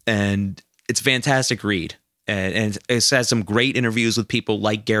and it's a fantastic read. And it has some great interviews with people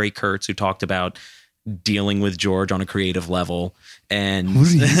like Gary Kurtz, who talked about dealing with George on a creative level. And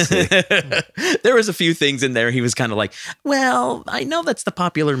there was a few things in there. He was kind of like, well, I know that's the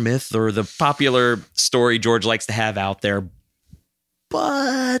popular myth or the popular story George likes to have out there,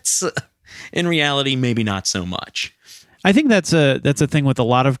 but in reality, maybe not so much. I think that's a thing with a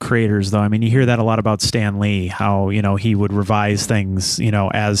lot of creators, though. I mean, you hear that a lot about Stan Lee, how, he would revise things,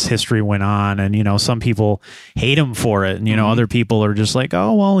 as history went on. And, some people hate him for it. And, other people are just like,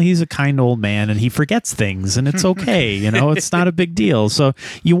 oh, well, he's a kind old man and he forgets things and it's okay. It's not a big deal. So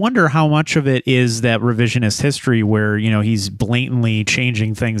you wonder how much of it is that revisionist history where, he's blatantly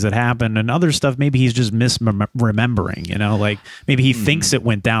changing things that happened, and other stuff, maybe he's just misremembering, like maybe he thinks it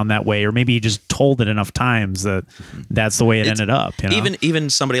went down that way, or maybe he just told it enough times that's the way it ended up. Even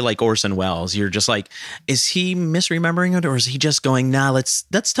somebody like Orson Welles, you're just like, is he misremembering it, or is he just going, nah,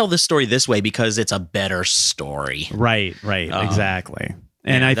 let's tell this story this way because it's a better story. Right, exactly.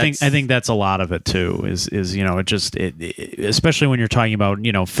 And I think that's a lot of it too. Is especially when you're talking about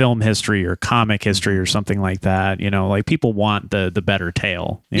film history or comic history or something like that. Like people want the better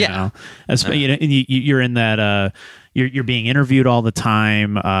tale. You know, and you're in that. You're being interviewed all the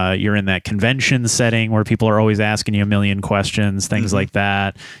time. You're in that convention setting where people are always asking you a million questions, things like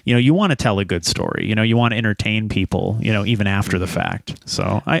that. You want to tell a good story. You want to entertain people. Even after the fact.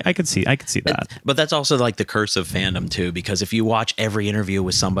 So I could see that. But that's also like the curse of fandom too, because if you watch every interview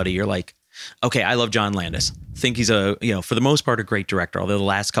with somebody, you're like, okay, I love John Landis. Think he's for the most part, a great director. Although the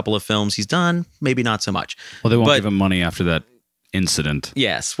last couple of films he's done, maybe not so much. Well, they won't give him money after that incident.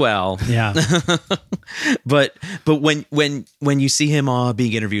 Yes, well, yeah. but when you see him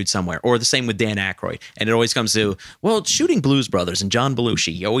being interviewed somewhere, or the same with Dan Aykroyd, and it always comes to, well, shooting Blues Brothers and John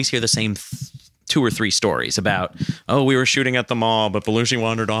Belushi, you always hear the same 2 or 3 stories about, oh, we were shooting at the mall, but Belushi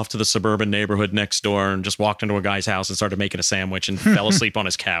wandered off to the suburban neighborhood next door and just walked into a guy's house and started making a sandwich and fell asleep on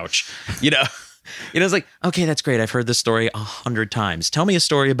his couch. It's like, okay, that's great. I've heard this story 100 times. Tell me a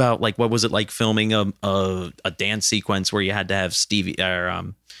story about, like, what was it like filming a dance sequence where you had to have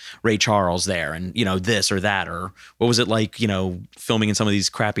Ray Charles there, and this or that, or what was it like filming in some of these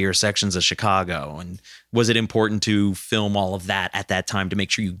crappier sections of Chicago, and was it important to film all of that at that time to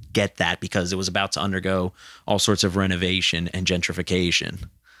make sure you get that because it was about to undergo all sorts of renovation and gentrification?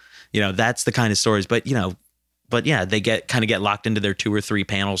 That's the kind of stories. But yeah, they get locked into their 2 or 3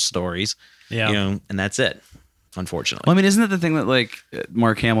 panel stories. Yeah. And that's it, unfortunately. Well, I mean, isn't that the thing that like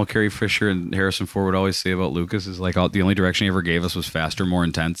Mark Hamill, Carrie Fisher, and Harrison Ford would always say about Lucas is like the only direction he ever gave us was faster, more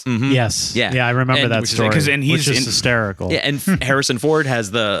intense. Mm-hmm. Yes. Yeah, I remember that story. Which is hysterical. Yeah, and Harrison Ford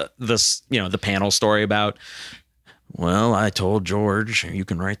has the panel story about, well, I told George, you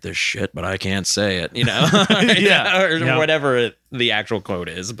can write this shit, but I can't say it, or whatever the actual quote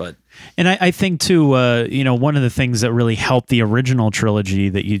is. But and I think too, one of the things that really helped the original trilogy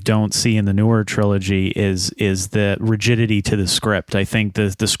that you don't see in the newer trilogy is the rigidity to the script. I think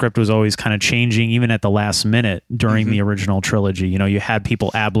the script was always kind of changing, even at the last minute during the original trilogy. You had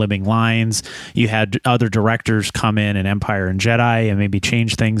people ad-libbing lines. You had other directors come in Empire and Jedi and maybe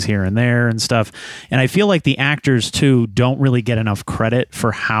change things here and there and stuff. And I feel like the actors too don't really get enough credit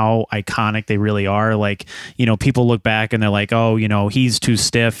for how iconic they really are. Like, people look back and they're like, oh, he's too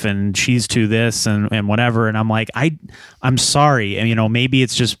stiff and she's too this and whatever. And I'm like, I'm sorry. And, maybe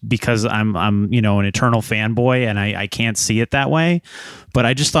it's just because I'm an eternal fanboy and I can't see it that way. But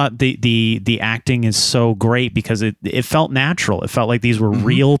I just thought the acting is so great because it felt natural. It felt like these were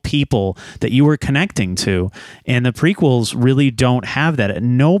real people that you were connecting to. And the prequels really don't have that. At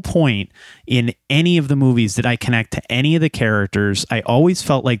no point in any of the movies did I connect to any of the characters. I always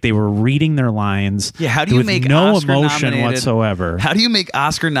felt like they were reading their lines. Yeah, how do you with make no Oscar emotion nominated, whatsoever? How do you make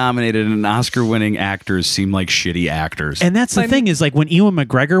Oscar-nominated and Oscar-winning actors seem like shitty actors? And that's the thing is, like, when Ewan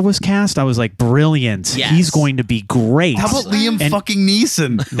McGregor was cast, I was like, brilliant. Yes. He's going to be great. How about Liam fucking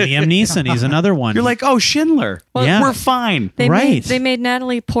Neeson? Liam Neeson, he's another one. You're like, oh, Schindler. Well, yeah. We're fine. They Right. made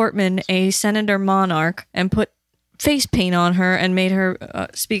Natalie Portman a senator monarch and put face paint on her and made her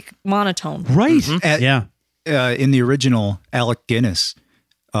speak monotone. Right. Yeah. In the original, Alec Guinness,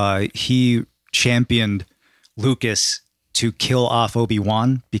 he championed Lucas to kill off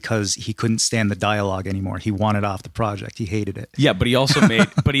Obi-Wan because he couldn't stand the dialogue anymore. He wanted off the project. He hated it. Yeah, but he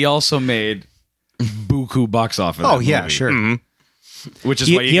also made buku box office. Oh yeah, sure. Which is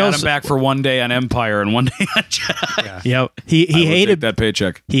He- why you he got also- him back for one day on Empire and one day on Jedi. Yep. He I will hated take that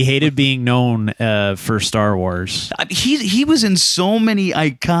paycheck. He hated being known for Star Wars. He was in so many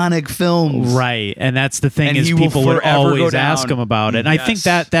iconic films. Right. And that's the thing And is he will people would forever go always down. ask him about it. And I think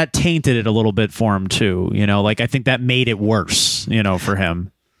Yes. that tainted it a little bit for him too. You know, like I think that made it worse, you know, for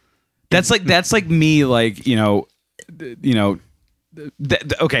him. That's like me, like,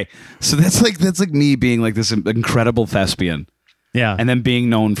 okay. So that's like me being like this incredible thespian Yeah. and then being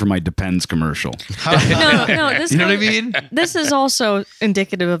known for my Depends commercial. No, this You know what I mean? This is also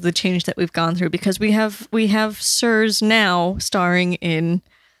indicative of the change that we've gone through because we have Sirs now starring in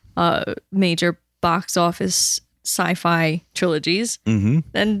major box office sci-fi trilogies,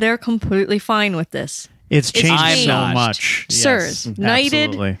 and they're completely fine with this. It's changed I'm so not. much. Sirs, Yes, knighted-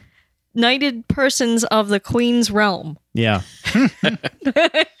 absolutely. Knighted persons of the Queen's realm. Yeah.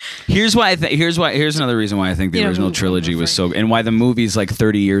 Here's another reason why I think the You know original who- trilogy was so, and why the movies like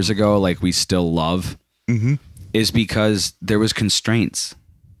 30 years ago, like we still love, is because there was constraints.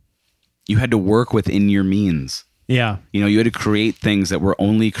 You had to work within your means. Yeah. You know, you had to create things that were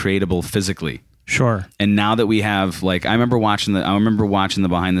only creatable physically. Sure. And now that we have, like, I remember watching the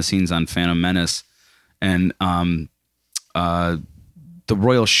behind the scenes on Phantom Menace, and the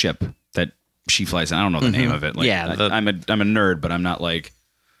royal ship that she flies in. I don't know the name of it. Like, Yeah, I'm a nerd, but I'm not like,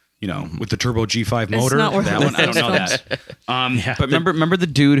 you know, with the turbo G5 motor. not worth That it. one, I don't know Films. that. But remember the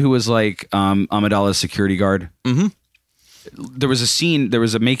dude who was like Amidala's security guard. Mm-hmm. There was a scene. There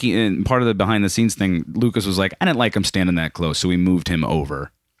was a making in part of the behind the scenes thing. Lucas was like, I didn't like him standing that close, so we moved him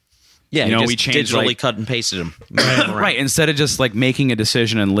over. Yeah, You know, he we just changed, digitally like- cut and pasted him. Right. Instead of just like making a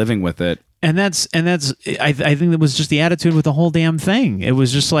decision and living with it. And that's I think that was just the attitude with the whole damn thing. It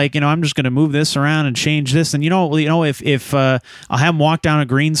was just like, you know, I'm just going to move this around and change this, and if I'll have him walk down a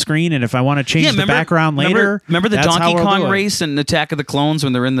green screen, and if I want to change the background later, Remember the that's how Donkey we'll Kong do it. race and Attack of the Clones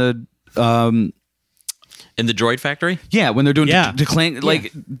when they're in the In the droid factory? yeah, when they're doing Yeah.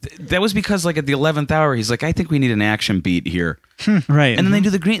 that was because like at the 11th hour he's like, I think we need an action beat here. Right? And then they do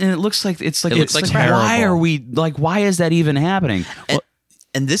the green, and it looks like it's like It looks like why terrible. are we like? Why is that even happening?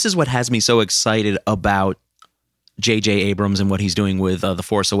 And this is what has me so excited about J.J. Abrams and what he's doing with The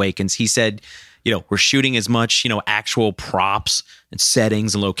Force Awakens. He said, you know, we're shooting as much, you know, actual props and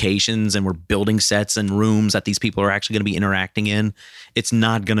settings and locations, and we're building sets and rooms that these people are actually going to be interacting in. It's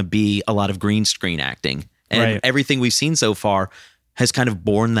not going to be a lot of green screen acting. And Right. everything we've seen so far has kind of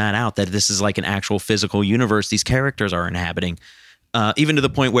borne that out, that this is like an actual physical universe these characters are inhabiting. Even to the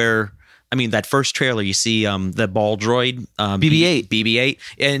point where, I mean, that first trailer, you see the ball droid, BB-8,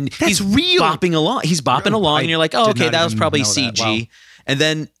 and he's real. bopping along. He's bopping along, and you're like, oh, did okay, not that was even probably know that. CG. Wow. And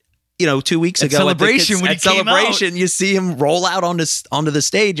then, you know, 2 weeks At ago Celebration, when he at came out. Celebration, you see him roll out onto the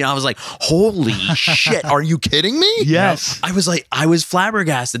stage, and I was like, holy shit, are you kidding me? Yes. I was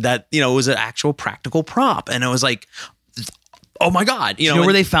flabbergasted that, you know, it was an actual practical prop, and it was like, oh my god, You know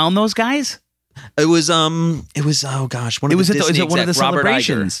where they found those guys? it was oh gosh, one of It was the at Disney one of the exec, Robert Iger.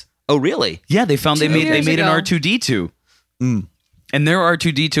 celebrations. Oh really? Yeah, they found they 2 made years an ago. R2D2. And their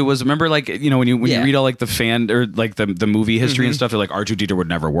R2D2 was, remember, like, you know, when you Yeah. read all like the fan or like the movie history and stuff, they're like R2D2 would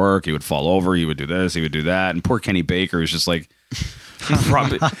never work. He would fall over. He would do this. He would do that. And poor Kenny Baker is just like,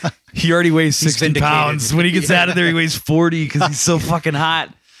 he already weighs 60 vindicated. pounds. When he gets out of there, he weighs 40 because he's so fucking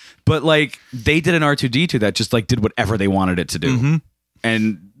hot. But like they did an R2D2 that just like did whatever they wanted it to do.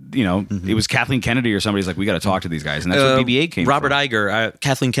 And you know, it was Kathleen Kennedy or somebody's like, we got to talk to these guys, and that's where BB-8 came Robert from. Iger,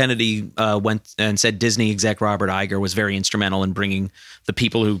 Kathleen Kennedy went and said Disney exec Robert Iger was very instrumental in bringing the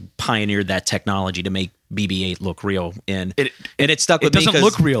people who pioneered that technology to make BB-8 look real. And it stuck with It me. doesn't 'cause-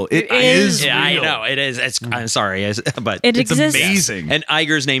 look real. It is is. Yeah, I real. know it is. I'm sorry, but It It's exists. amazing. And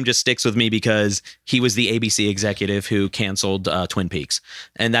Iger's name just sticks with me because he was the ABC executive who canceled Twin Peaks,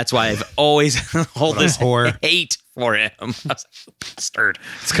 and that's why I've always hold this whore. hate for him. I was like, bastard.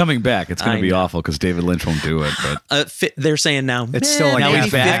 It's coming back. It's going I to be know. awful because David Lynch won't do it. But They're saying now It's still like maybe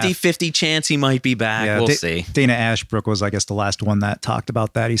half and half. 50-50 chance he might be back. Yeah, We'll see. Dana Ashbrook was, I guess, the last one that talked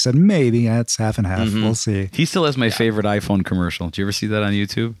about that. He said maybe it's half and half. We'll see. he still has my favorite iPhone commercial. Do you ever see that on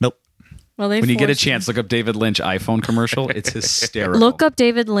YouTube? Nope. Well, they When you get a forced- chance, look up David Lynch iPhone commercial. It's hysterical. Look up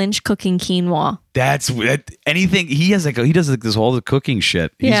David Lynch cooking quinoa. That's anything. He does like this whole cooking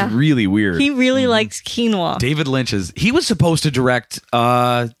shit. He's Yeah. really weird. He really likes quinoa. David Lynch he was supposed to direct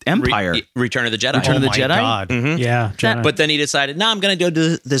Empire. Return of the Jedi. Return of the my Jedi? God. Yeah. Jedi. But then he decided, no, I'm going to go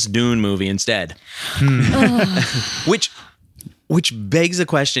to this Dune movie instead. which begs the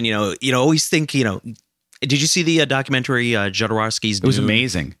question, you know, always think, you know, Did you see the documentary Jodorowsky's Dune? It was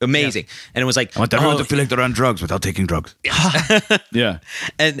amazing. Amazing. And it was like, I want everyone to feel like they're on drugs without taking drugs. Yeah.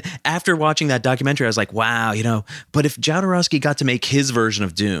 And after watching that documentary, I was like, wow, but if Jodorowsky got to make his version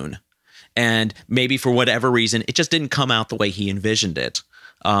of Dune, and maybe for whatever reason, it just didn't come out the way he envisioned it,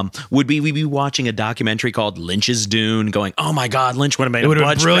 would we be watching a documentary called Lynch's Dune going, oh my God, Lynch would have made a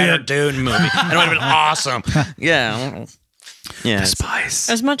much better Dune movie. And it would have been awesome. Yeah. Yeah. Spice.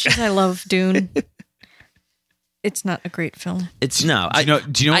 As much as I love Dune, it's not a great film. It's no.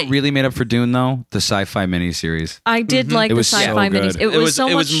 Do you know what really made up for Dune though? The sci-fi miniseries. I did like It the was so sci-fi good. minis.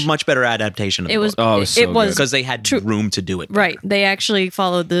 It was much better adaptation of the It was. book. Oh, it was so good. Because they had room to do it. Right. They actually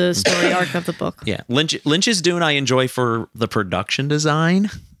followed the story arc of the book. Yeah. Lynch's Dune I enjoy for the production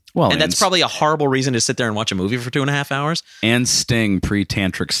design. Well, And that's probably a horrible reason to sit there and watch a movie for 2.5 hours. and Sting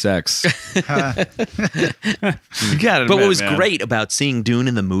pre-tantric sex. You got it. But what was great about seeing Dune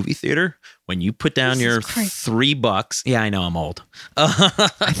in the movie theater, when you put down your $3, yeah, I know I'm old.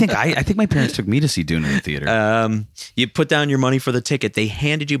 I think my parents took me to see Dune in the theater. You put down your money for the ticket. They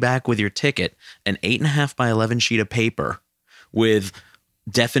handed you back with your ticket an 8.5 by 11 sheet of paper with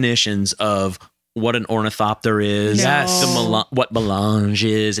definitions of what an ornithopter is, Yes. what melange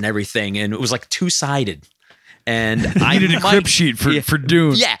is, and everything. And it was like 2-sided. And I needed a crib sheet for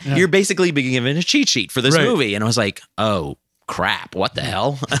Dune. Yeah, you're basically being given a cheat sheet for this Right. movie. And I was like, oh, crap, what the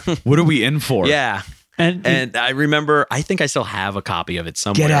hell? What are we in for? Yeah. And I remember, I think I still have a copy of it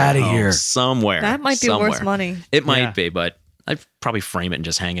somewhere. Get outta at home. here. Somewhere. That might be somewhere. worth money. It might Yeah. be, but I'd probably frame it and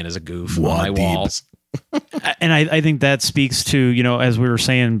just hang it as a goof on my Wadib. walls. And I think that speaks to, as we were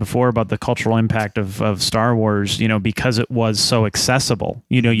saying before about the cultural impact of Star Wars, because it was so accessible.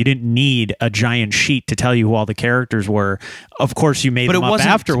 You didn't need a giant sheet to tell you who all the characters were. Of course, you made But them it up wasn't.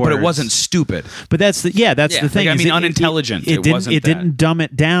 afterwards. But it wasn't stupid. But that's the Yeah. thing. Like, I is mean, unintelligent. It didn't, wasn't it didn't dumb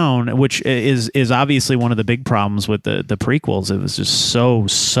it down, which is obviously one of the big problems with the prequels. It was just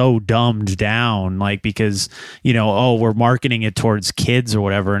so dumbed down, like because we're marketing it towards kids or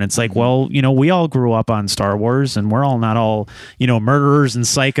whatever, and it's like, well, we all grew up on Star Wars, and we're all not all murderers and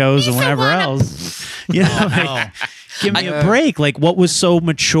psychos and whatever else. Give me a break. Like, what was so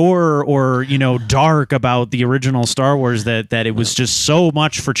mature or dark about the original Star Wars that it was just so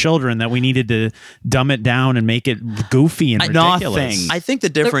much for children that we needed to dumb it down and make it goofy and ridiculous? Nothing. I think the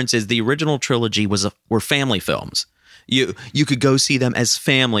difference is the original trilogy were family films. You could go see them as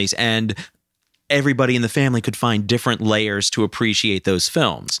families, and everybody in the family could find different layers to appreciate those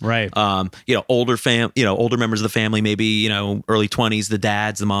films. Right. Older members of the family, maybe, early 20s, the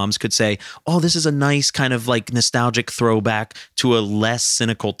dads, the moms could say, oh, this is a nice kind of like nostalgic throwback to a less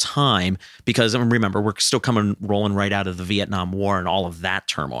cynical time, because remember, we're still rolling right out of the Vietnam War and all of that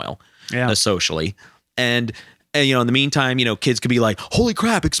turmoil socially. And in the meantime, kids could be like, holy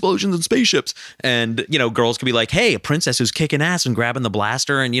crap, explosions and spaceships. And, girls could be like, hey, a princess who's kicking ass and grabbing the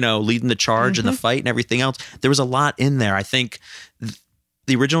blaster and, leading the charge and the fight and everything else. There was a lot in there. I think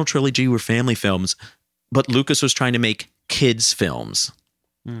the original trilogy were family films, but Lucas was trying to make kids films.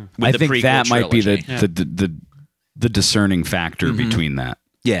 I think that might be trilogy. the discerning factor between that.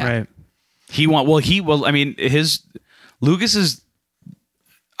 Yeah. Right. Lucas is,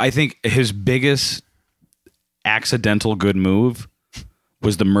 I think, his biggest accidental good move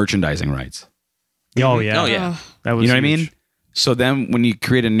was the merchandising rights. Oh yeah. Oh, yeah. That was You know what I huge. mean? So then when you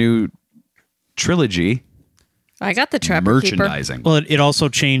create a new trilogy, I got the Trapper Keeper. merchandising. Well, it also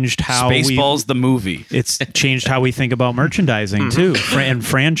changed how Spaceballs the movie. It's changed how we think about merchandising too, and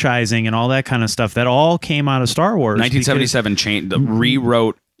franchising and all that kind of stuff. That all came out of Star Wars. 1977 changed,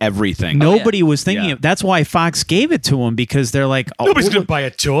 rewrote everything. Nobody was thinking Yeah. of. That's why Fox gave it to him, because they're like, oh, Nobody's gonna buy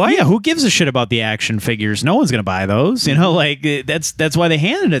a toy. Yeah, who gives a shit about the action figures? No one's gonna buy those. That's why they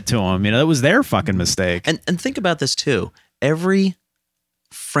handed it to him. That was their fucking mistake. And think about this too. Every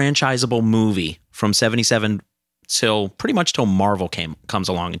franchisable movie from 77 till pretty much till Marvel comes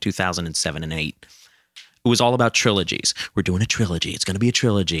along in 2007 and 8. It was all about trilogies. We're doing a trilogy. It's going to be a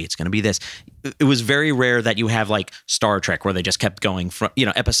trilogy. It's going to be this. It was very rare that you have like Star Trek, where they just kept going from,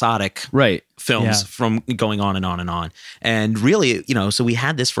 episodic Right. films from going on and on and on. And really, so we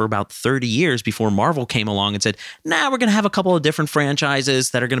had this for about 30 years before Marvel came along and said, we're going to have a couple of different franchises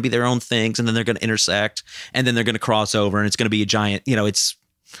that are going to be their own things, and then they're going to intersect, and then they're going to cross over, and it's going to be a giant, it's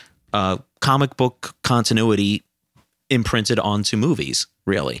comic book continuity imprinted onto movies,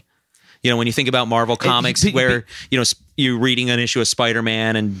 really. When you think about Marvel Comics, where, you're reading an issue of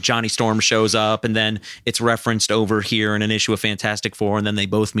Spider-Man and Johnny Storm shows up, and then it's referenced over here in an issue of Fantastic Four, and then they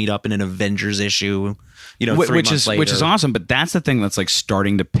both meet up in an Avengers issue, 3 months later. Which is awesome, but that's the thing that's like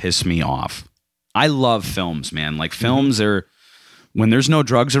starting to piss me off. I love films, man. Like films are when there's no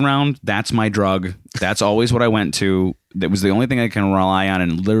drugs around, that's my drug. That's always what I went to. That was the only thing I can rely on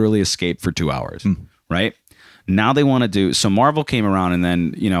and literally escape for 2 hours. Right now they want to do. So Marvel came around, and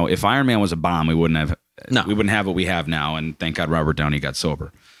then if Iron Man was a bomb, we wouldn't have what we have now. And thank God Robert Downey got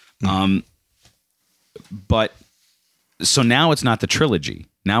sober. But so now it's not the trilogy.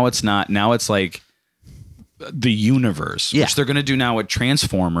 Now it's not. Now it's like the universe, which they're going to do now with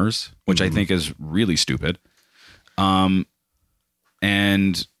Transformers, which I think is really stupid. And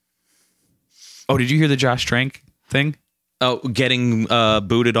did you hear the Josh Trank thing? Oh, getting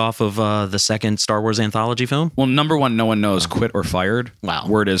booted off of the second Star Wars anthology film? Well, number one, no one knows quit or fired. Wow.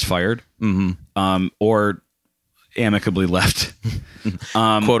 Word is fired. Or amicably left.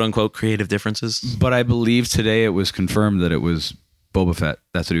 Quote unquote creative differences. But I believe today it was confirmed that it was Boba Fett.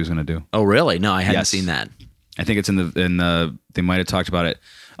 That's what he was going to do. Oh, really? No, I hadn't seen that. I think it's in the they might have talked about it.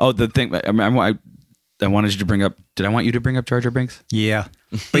 Oh, the thing I wanted you to bring up. Did I want you to bring up Jar Jar Binks? Yeah,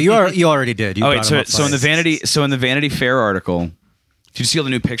 but you already did. You brought him up so in the Vanity Fair article, did you see all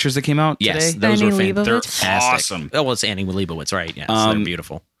the new pictures that came out Yes, today? those Annie were they're Leibovitz? fantastic. Awesome. Oh, well, it's Annie Leibovitz, right? Yes, they're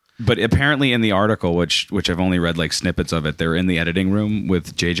beautiful. But apparently in the article, which I've only read like snippets of it, they're in the editing room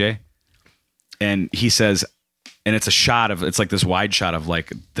with JJ, and he says, and it's like this wide shot of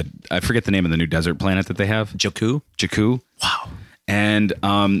like I forget the name of the new desert planet that they have. Jakku. Wow. And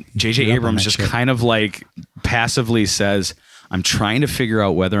JJ Abrams just kind of like passively says, I'm trying to figure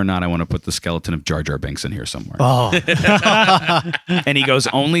out whether or not I want to put the skeleton of Jar Jar Binks in here somewhere. Oh, And he goes,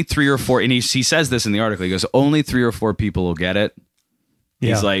 only 3 or 4, and he says this in the article, he goes, only 3 or 4 people will get it.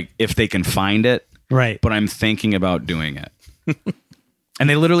 He's like, if they can find it. Right. But I'm thinking about doing it. And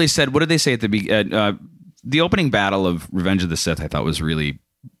they literally said, what did they say at the opening battle of Revenge of the Sith, I thought was really,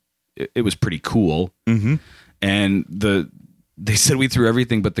 it was pretty cool. And they said we threw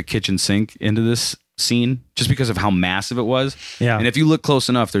everything but the kitchen sink into this scene just because of how massive it was. Yeah. And if you look close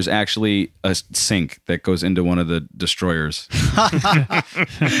enough, there's actually a sink that goes into one of the destroyers.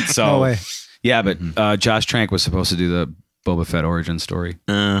 So, no way. yeah, but Josh Trank was supposed to do the Boba Fett origin story.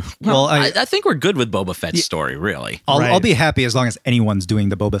 Well, I think we're good with Boba Fett's story, really. I'll be happy as long as anyone's doing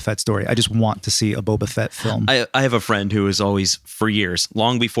the Boba Fett story. I just want to see a Boba Fett film. I have a friend who is always, for years,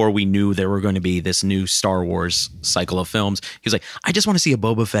 long before we knew there were going to be this new Star Wars cycle of films, he was like, I just want to see a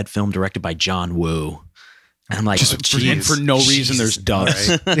Boba Fett film directed by John Woo. And I'm like, And for no reason, there's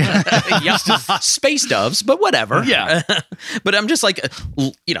doves. yeah, space doves, but whatever. Yeah. But I'm just like,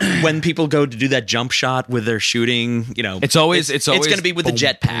 when people go to do that jump shot with their shooting, It's always going to be with the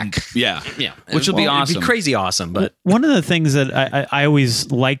jetpack. Yeah. Yeah. Which will be awesome. It'd be crazy awesome. But one of the things that I always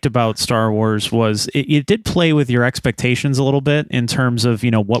liked about Star Wars was it did play with your expectations a little bit in terms of,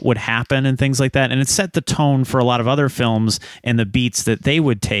 what would happen and things like that. And it set the tone for a lot of other films and the beats that they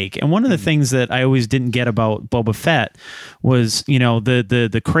would take. And one of the things that I always didn't get about Boba Fett was,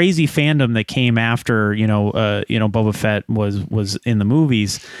 the crazy fandom that came after, Boba Fett was in the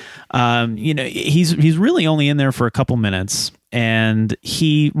movies. He's really only in there for a couple minutes. And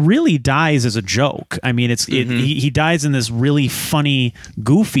he really dies as a joke. I mean, he dies in this really funny,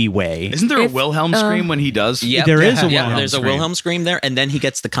 goofy way. Isn't there a Wilhelm scream when he does? yeah, There is a yeah, Wilhelm there's a scream. Wilhelm scream there, and then he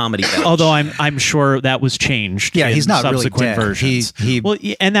gets the comedy belch. Although I'm sure that was changed. Yeah, in he's not really subsequent dead. versions. Well,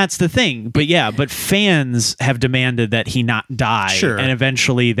 and that's the thing. But fans have demanded that he not die, Sure. and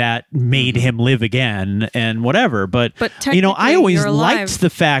eventually that made him live again and whatever. But I technically, always you're alive liked the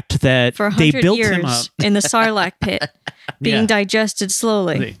fact that for they 100 built years him up. in the Sarlacc pit, being digested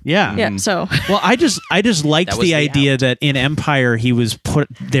slowly. Yeah. Yeah, so Well, I just liked That was the the idea out. that in Empire he was put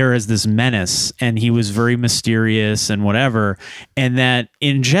there as this menace and he was very mysterious and whatever, and that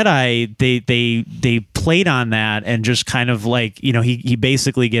in Jedi they played on that and just kind of like he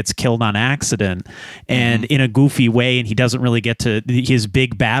basically gets killed on accident and in a goofy way, and he doesn't really get to his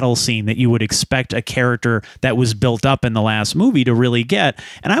big battle scene that you would expect a character that was built up in the last movie to really get.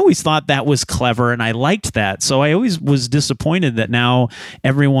 And I always thought that was clever and I liked that. So I always was disappointed that now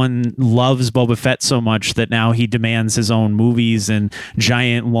everyone loves Boba Fett so much that now he demands his own movies and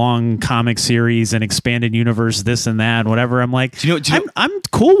giant long comic series and expanded universe, this and that, whatever. I'm like, I'm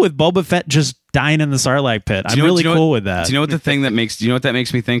cool with Boba Fett just dying in the Sarlacc pit. I'm really cool with that. Do you know what that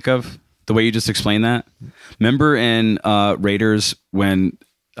makes me think of? The way you just explained that? Remember in Raiders when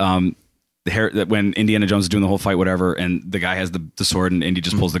when Indiana Jones is doing the whole fight, whatever, and the guy has the sword and Indy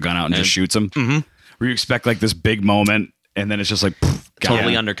just pulls the gun out and just shoots him? Where you expect like this big moment and then it's just like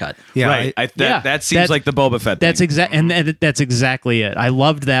totally undercut. yeah, Right. That seems like the Boba Fett thing. That's exactly it. I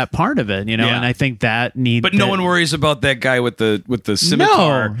loved that part of it, and I think that needs. But no one worries about that guy with the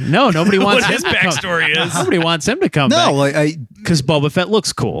scimitar. No, nobody wants What him his to come. backstory is. Nobody wants him to come no, back because Boba Fett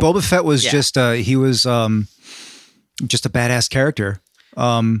looks cool. Boba Fett was just he was just a badass character.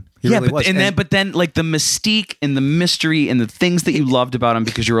 He yeah, really was. but then like the mystique and the mystery and the things that you loved about him,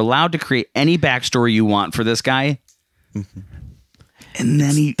 because you're allowed to create any backstory you want for this guy. And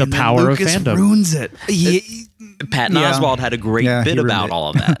then the power of Lucas fandom ruins it. Patton Oswalt had a great bit he ruined about it. all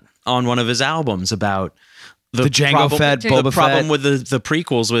of that on one of his albums about The Jango Fett, Boba The problem Fett. with the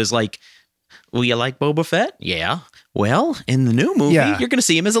prequels was like, well, you like Boba Fett? Yeah. Well, in the new movie, Yeah. you're going to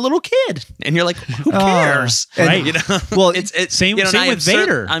see him as a little kid, and you're like, who cares? Right. You know. Well, it's same- you know, and same I am with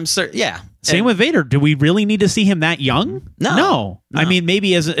Vader. I'm certain. Yeah. Same with Vader. Do we really need to see him that young? No. I mean,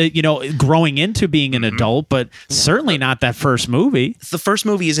 maybe as growing into being an adult, but certainly not that first movie. The first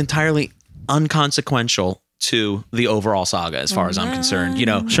movie is entirely unconsequential to the overall saga, as far as I'm concerned. You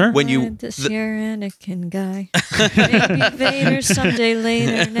know, Sure. when you This here Anakin guy, maybe Vader someday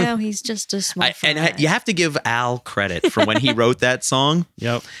later. Now he's just a small. you have to give Al credit for when he wrote that song.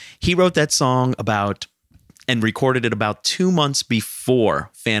 Yep. He wrote that song about and recorded it about 2 months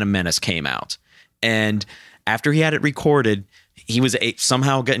before Phantom Menace came out. And after he had it recorded, he was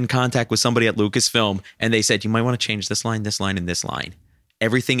somehow got in contact with somebody at Lucasfilm, and they said, you might want to change this line, and this line.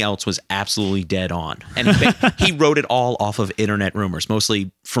 Everything else was absolutely dead on. And he wrote it all off of internet rumors,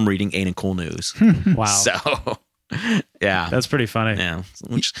 mostly from reading Ain't It Cool News. Wow. So, yeah. That's pretty funny. Yeah,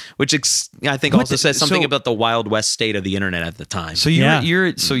 which I think also says something about the Wild West state of the internet at the time. So you're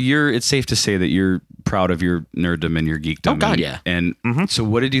it's safe to say that you're proud of your nerddom and your geekdom. Oh, God, and, yeah. And so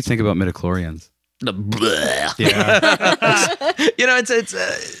what did you think about midichlorians? Yeah. You know, it's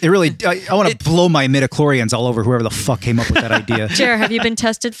It really. I want to blow my midichlorians all over whoever the fuck came up with that idea. Jared, have you been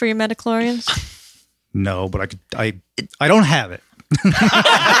tested for your metachlorians? No, but I don't have it.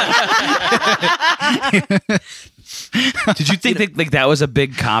 Did you think that was a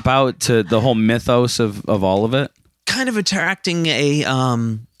big cop out to the whole mythos of all of it? kind of attracting a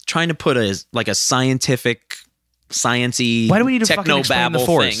trying to put a scientific sciencey Why do we need to fucking explain the technobabble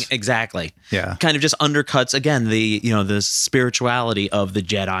Force? thing. Exactly. Yeah. Kind of just undercuts again the spirituality of the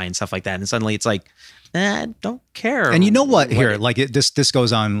Jedi and stuff like that. And suddenly it's like, I don't care. And you know what? Here, like this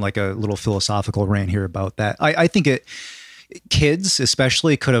goes on like a little philosophical rant here about that. I think kids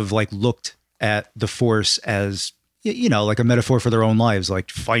especially could have like looked at the Force as, you know, like a metaphor for their own lives, like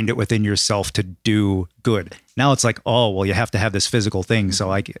find it within yourself to do good. Now it's like, oh, well, you have to have this physical thing. So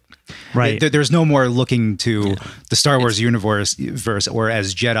Right. there's no more looking to the Star Wars universe or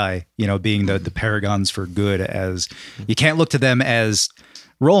as Jedi, you know, being the paragons for good, as you can't look to them as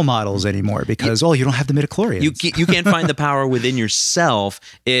role models anymore because, you don't have the midichlorians. You can't find the power within yourself.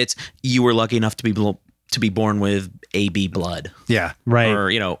 It's you were lucky enough to be born with AB blood. Yeah. Right. Or,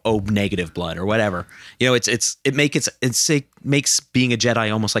 you know, O negative blood or whatever. You know, it makes being a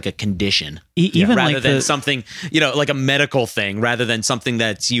Jedi almost like a condition. Even rather like than something, you know, like a medical thing, rather than something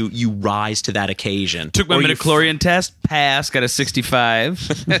that you rise to that occasion. Took my Or you midichlorian test, passed, got a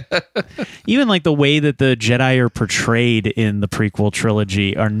 65. even like the way that the Jedi are portrayed in the prequel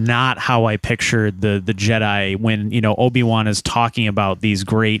trilogy are not how I pictured the Jedi when, you know, Obi-Wan is talking about these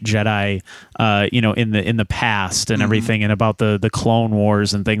great Jedi, you know, in the past and everything, and about the Clone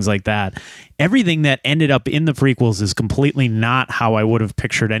Wars and things like that. Everything that ended up in the prequels is completely not how I would have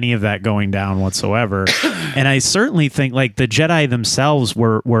pictured any of that going down whatsoever. And I certainly think like the Jedi themselves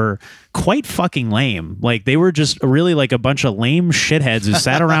were quite fucking lame. Like they were just really like a bunch of lame shitheads who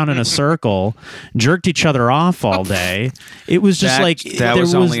sat around in a circle, jerked each other off all day. It was just that there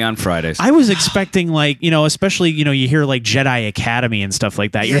was only on Fridays. I was expecting like, you know, especially, you know, you hear like Jedi Academy and stuff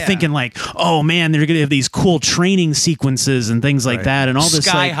like that. You're thinking like, oh man, they're going to have these cool training sequences and things like that. And all this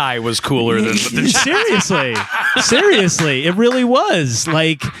Sky like, High was cooler than seriously, it really was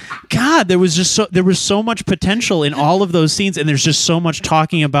like, God, there was so much potential in all of those scenes. And there's just so much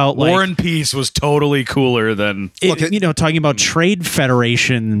talking about like, War and Peace was totally cooler than you know, talking about Trade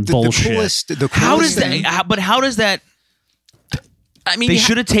Federation bullshit. how does that I mean, they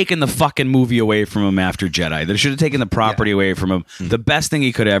should have taken the fucking movie away from him after Jedi. They should have taken the property away from him. The best thing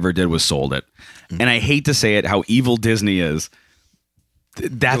he could have ever did was sold it. And I hate to say it, how evil Disney is.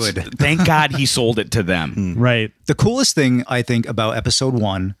 That's Good. Thank God he sold it to them. Right. The coolest thing I think about Episode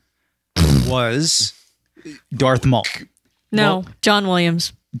 1 was Darth Maul. No, John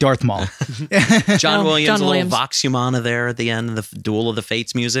Williams. Darth Maul. John No, Williams, John a little Williams. Vox Humana there at the end of the Duel of the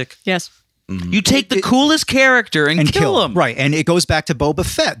Fates music. Yes. You take the coolest character and kill him. Right. And it goes back to Boba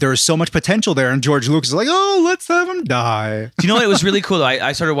Fett. There is so much potential there. And George Lucas is like, oh, let's have him die. Do you know what? It was really cool, though.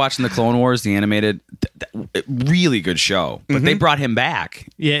 I started watching the Clone Wars, the animated, really good show. But they brought him back.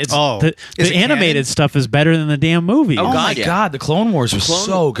 Yeah, it's Is the it animated canon? stuff is better than the damn movie. Oh, my yeah. God. The Clone Wars was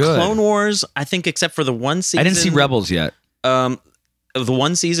so good. Clone Wars, I think, except for the one season. I didn't see Rebels yet. the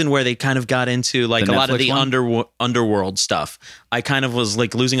one season where they kind of got into like The a lot of Netflix the one? underworld stuff. I kind of was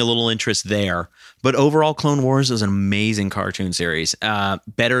like losing a little interest there. But overall, Clone Wars is an amazing cartoon series.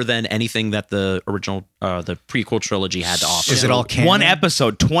 Better than anything that the original, the prequel trilogy had to offer. Is it all canon? One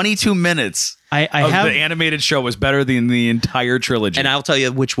episode, 22 minutes. I of have the animated show was better than the entire trilogy. And I'll tell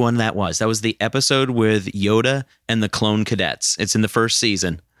you which one that was. That was the episode with Yoda and the clone cadets. It's in the first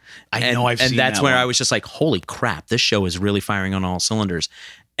season. I know I've seen and that's that where one. I was just like, holy crap, this show is really firing on all cylinders.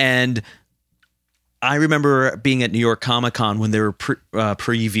 And I remember being at New York Comic Con when they were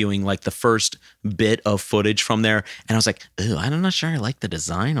previewing like the first bit of footage from there. And I was like, ew, I'm not sure I like the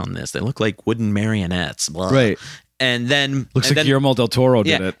design on this. They look like wooden marionettes. Blah. Right. And then Looks and like then, Guillermo del Toro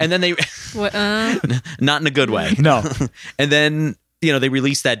did yeah, it. and then they What? not in a good way. No. And then, they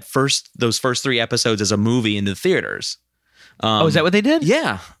released those first 3 episodes as a movie into the theaters. Is that what they did?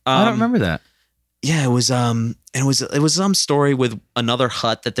 Yeah. I don't remember that. Yeah, it was some story with another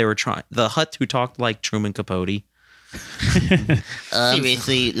Hutt that they were trying. The Hutt who talked like Truman Capote.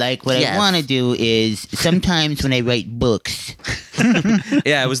 Seriously, like what Yes. I want to do is sometimes when I write books,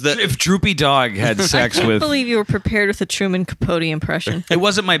 Yeah, it was the If Droopy Dog had I sex can't with... believe you were prepared with a Truman Capote impression. It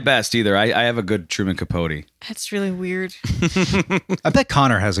wasn't my best either. I have a good Truman Capote. That's really weird. I bet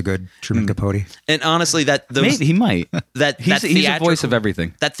Connor has a good Truman Capote. and honestly Maybe he might. that He's a voice of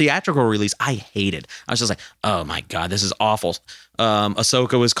everything. That theatrical release, I hated. I was just like, oh my god, this is awful.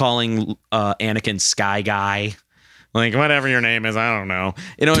 Ahsoka was calling Anakin Sky Guy. Like, whatever your name is, I don't know.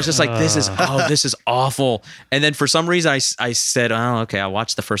 It's just like, this is awful. And then for some reason, I said, oh, okay, I'll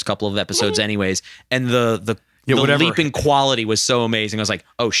watch the first couple of episodes anyways. And the whatever. leap in quality was so amazing. I was like,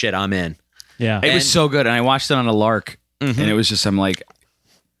 oh shit, I'm in. yeah. It was so good. And I watched it on a lark. And it was just, I'm like,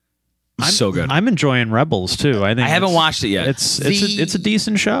 so good. I'm enjoying Rebels too. I think I haven't it's- watched it yet. It's a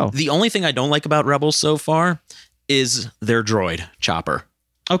decent show. The only thing I don't like about Rebels so far is their droid, Chopper.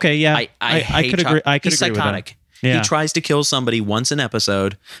 Okay, yeah, I hate could agree. I could He's agree psychotic. with that. Yeah. He tries to kill somebody once an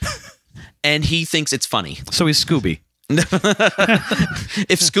episode, and he thinks it's funny. So he's Scooby.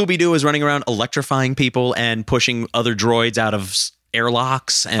 If Scooby-Doo is running around electrifying people and pushing other droids out of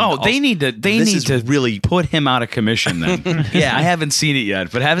airlocks, and They need to really put him out of commission then. Yeah, I haven't seen it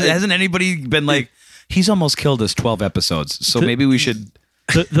yet, but hasn't anybody been like, he's almost killed us 12 episodes, so maybe we should...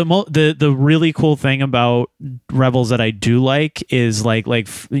 The really cool thing about Rebels that I do like is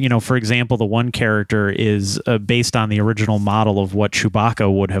for example, the one character is based on the original model of what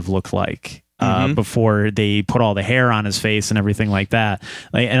Chewbacca would have looked like. Before they put all the hair on his face and everything like that,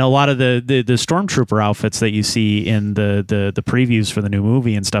 and a lot of the stormtrooper outfits that you see in the previews for the new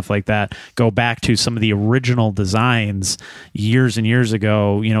movie and stuff like that go back to some of the original designs years and years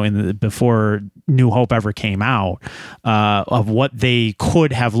ago. Before New Hope ever came out, of what they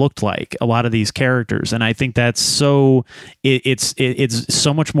could have looked like. A lot of these characters, and I think that's so. It's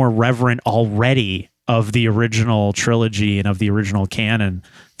so much more reverent already of the original trilogy and of the original canon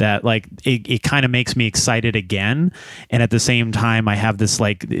that it kind of makes me excited again, and at the same time I have this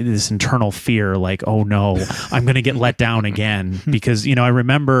internal fear oh no, I'm gonna get let down again, because I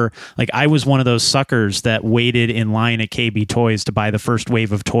remember I was one of those suckers that waited in line at KB Toys to buy the first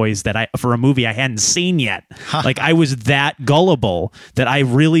wave of toys for a movie I hadn't seen yet. I was that gullible that I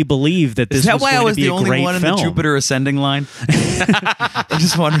really believed that this Is that was why going I was to be the a only great one in film. the Jupiter Ascending line? I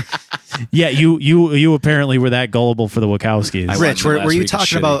just wonder. Yeah, you apparently were that gullible for the Wachowskis. I Rich, watched it last were you week. It's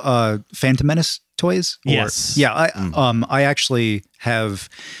talking shitty. about Phantom Menace toys? Yes. Yeah, I actually have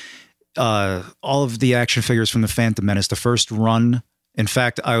all of the action figures from the Phantom Menace, the first run. In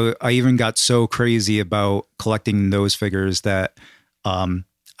fact, I even got so crazy about collecting those figures that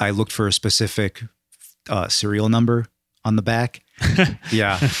I looked for a specific serial number on the back.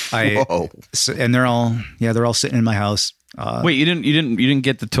 Yeah, and they're all sitting in my house. Wait, you didn't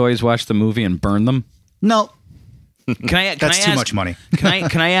get the toys, watch the movie, and burn them? No, That's too much money.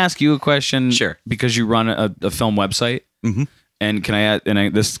 Can I ask you a question? Sure. Because you run a film website, and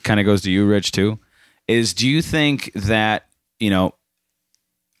this kind of goes to you, Rich, too. Do you think that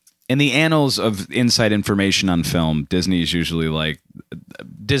in the annals of inside information on film, Disney's usually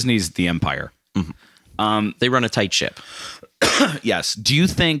Disney's the empire. they run a tight ship. Yes. Do you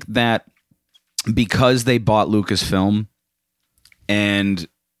think that because they bought Lucasfilm and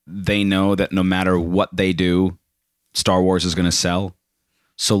they know that no matter what they do, Star Wars is going to sell,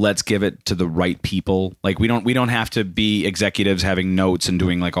 so let's give it to the right people? We don't have to be executives having notes and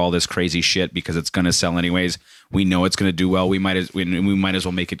doing all this crazy shit because it's going to sell anyways. We know it's going to do well. We might as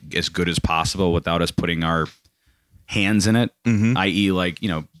well make it as good as possible without us putting our hands in it, i.e.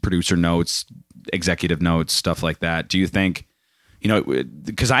 producer notes, executive notes, stuff like that. Do you think,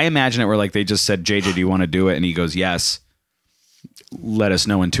 because I imagine it where they just said, JJ, do you want to do it? And he goes, yes. let us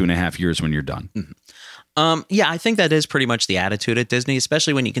know in 2.5 years when you're done. Yeah, I think that is pretty much the attitude at Disney,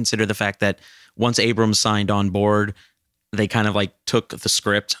 especially when you consider the fact that once Abrams signed on board, they kind of like took the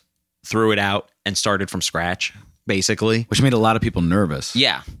script, threw it out, and started from scratch, basically. Which made a lot of people nervous.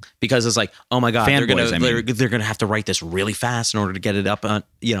 Yeah, because it's like, oh my god, Fanboys, they're gonna have to write this really fast in order to get it up on,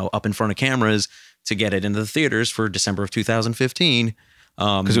 up in front of cameras to get it into the theaters for December of 2015.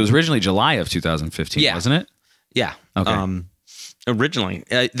 Because it was originally July of 2015, wasn't it? Yeah. Okay. Originally,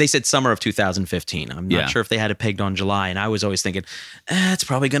 they said summer of 2015. I'm not sure if they had it pegged on July, and I was always thinking, it's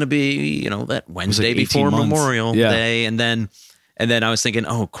probably going to be, that Wednesday like before 18 months. Memorial Day, and then I was thinking,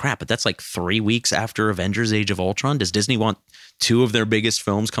 oh crap, but that's like 3 weeks after Avengers: Age of Ultron. Does Disney want two of their biggest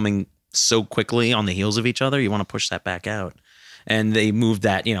films coming so quickly on the heels of each other? You want to push that back out, and they moved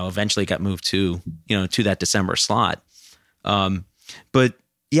that. Eventually got moved to to that December slot, but.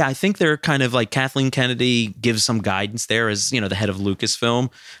 Yeah, I think they're kind of like Kathleen Kennedy gives some guidance there as, the head of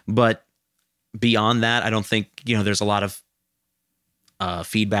Lucasfilm. But beyond that, I don't think, there's a lot of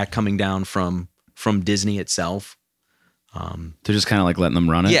feedback coming down from Disney itself. They're just kind of like letting them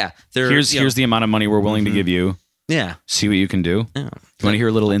run it. Yeah. Here's the amount of money we're willing to give you. Yeah. See what you can do. Yeah. You want to hear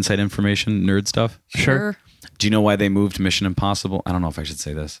a little inside information, nerd stuff? Sure. Do you know why they moved Mission Impossible? I don't know if I should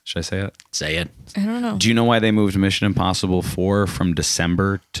say this. Should I say it? Say it. I don't know. Do you know why they moved Mission Impossible 4 from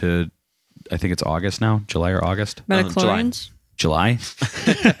December to, I think it's August now? July or August? Metachlorians? July?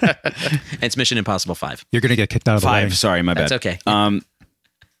 It's Mission Impossible 5. You're gonna get kicked out of the 5. wedding. Sorry, my bad. That's okay.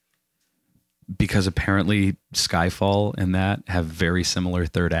 Because apparently Skyfall and that have very similar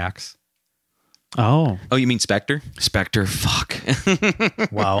third acts. Oh, You mean Spectre? Spectre, fuck.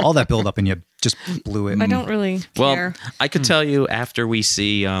 Wow, all that build up and you just blew it. I don't really care. Well, I could tell you after we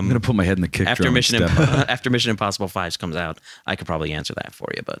see I'm gonna put my head in the kick after drum. after Mission Impossible 5 comes out, I could probably answer that for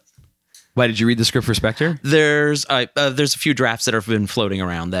you. But Why did you read the script for Spectre? there's a few drafts that have been floating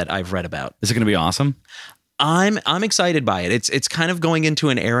around that I've read about. Is it gonna be awesome? I'm excited by it. It's kind of going into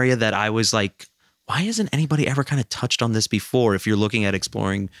an area that I was like, why hasn't anybody ever kind of touched on this before? If you're looking at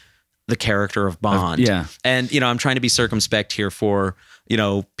exploring the character of Bond. Yeah. And, I'm trying to be circumspect here for,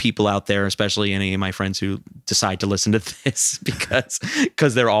 people out there, especially any of my friends who decide to listen to this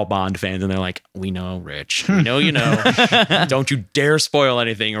because they're all Bond fans and they're like, we know, Rich, we know, don't you dare spoil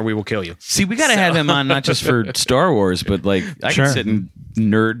anything or we will kill you. See, we gotta have him on not just for Star Wars, but like I Sure. can sit and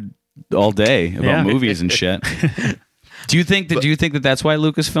nerd all day about Yeah. movies and shit. Do you think that that's why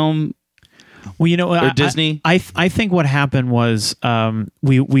Lucasfilm well, or Disney? I think what happened was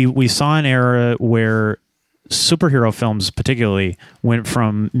we saw an era where superhero films, particularly, went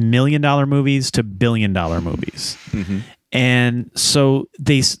from $1 million movies to $1 billion movies. And so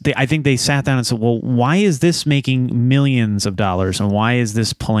I think they sat down and said, well, why is this making millions of dollars and why is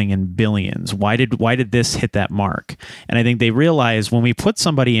this pulling in billions? Why did this hit that mark? And I think they realized when we put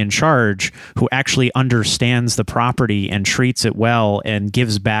somebody in charge who actually understands the property and treats it well and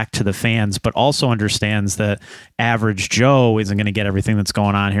gives back to the fans, but also understands that average Joe isn't going to get everything that's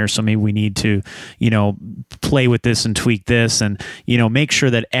going on here. So maybe we need to, play with this and tweak this and, make sure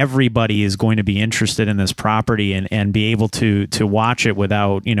that everybody is going to be interested in this property and be able to watch it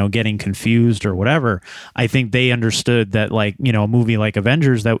without getting confused or whatever. I think they understood that a movie like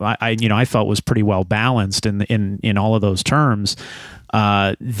Avengers that I felt was pretty well balanced in all of those terms.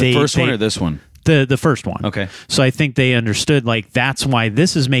 The first one or this one? The first one. Okay. So I think they understood that's why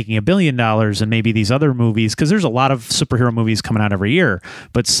this is making $1 billion and maybe these other movies, because there's a lot of superhero movies coming out every year,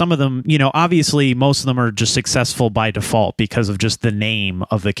 but some of them, obviously most of them are just successful by default because of just the name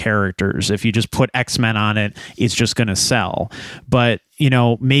of the characters. If you just put X-Men on it, it's just going to sell. But,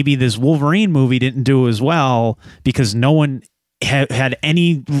 maybe this Wolverine movie didn't do as well because no one had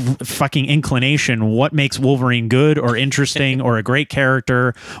any fucking inclination what makes Wolverine good or interesting or a great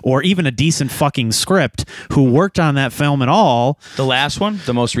character or even a decent fucking script who worked on that film at all. The last one,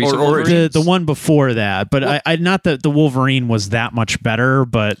 the most recent, or the one before that. But I not that the Wolverine was that much better,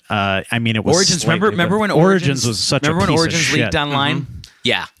 but it was Origins. slightly Remember when Origins was such a piece of Origins shit. leaked online?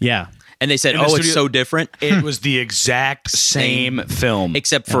 Yeah. Yeah. And they said, And the it's studio- so different. It was the exact same film.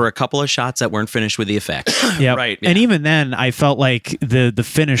 Except for a couple of shots that weren't finished with the effects. Yeah, Right, And even then, I felt like the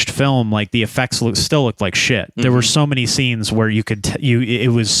finished film, the effects still looked like shit. There were so many scenes where you could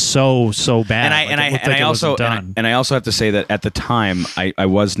it was so bad. I also have to say that at the time I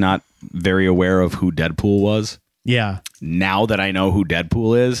was not very aware of who Deadpool was. Yeah. Now that I know who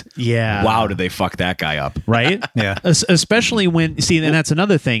Deadpool is, Yeah. wow, did they fuck that guy up? Right? Yeah. Especially when, see, and that's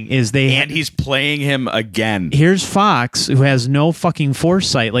another thing is And he's playing him again. here's Fox, who has no fucking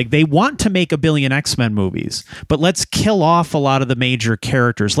foresight. Like, they want to make a billion X-Men movies, but let's kill off a lot of the major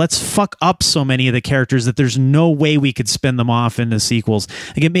characters. Let's fuck up so many of the characters that there's no way we could spin them off into sequels.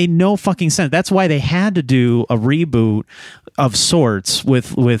 Like, it made no fucking sense. That's why they had to do a reboot of sorts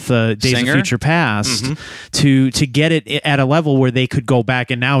with Days Singer? of Future Past to get it at a level where they could go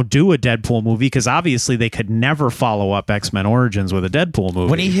back and now do a Deadpool movie, because obviously they could never follow up X-Men Origins with a Deadpool movie.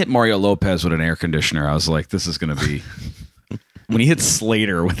 When he hit Mario Lopez with an air conditioner, I was like, this is going to be... When he hit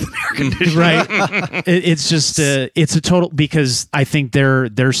Slater with an air conditioner. Right. It's just it's a total, because I think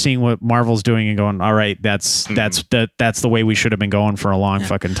they're seeing what Marvel's doing and going, all right, that's the way we should have been going for a long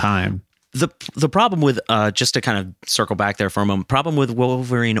fucking time. The problem with just to kind of circle back there for a moment, problem with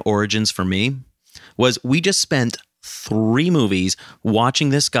Wolverine Origins for me was we just spent 3 movies watching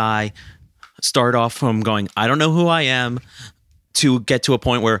this guy start off from going, I don't know who I am, to get to a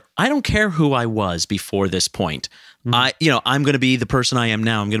point where I don't care who I was before this point. I'm going to be the person I am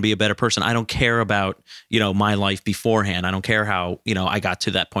now. I'm going to be a better person. I don't care about, my life beforehand. I don't care how, I got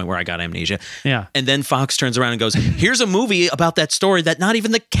to that point where I got amnesia. Yeah. And then Fox turns around and goes, here's a movie about that story that not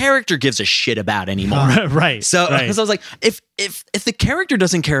even the character gives a shit about anymore. Right. So, right. so I was like, if the character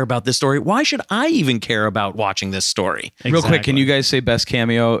doesn't care about this story, why should I even care about watching this story? Real quick, can Exactly. you guys say best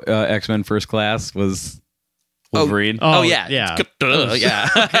cameo X-Men First Class was Wolverine? Oh, yeah. Yeah. Yeah.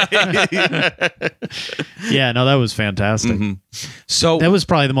 Yeah, no, that was fantastic. So That was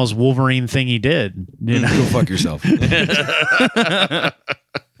probably the most Wolverine thing he did. You know? go fuck yourself.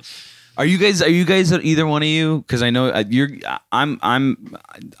 Are you guys either one of you? Because I know I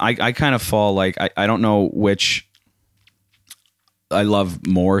kind of fall like I don't know which I love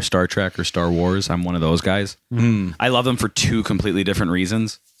more, Star Trek or Star Wars. I'm one of those guys. I love them for 2 completely different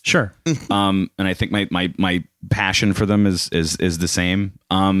reasons. Sure. And I think my passion for them is the same.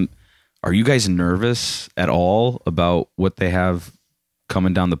 Are you guys nervous at all about what they have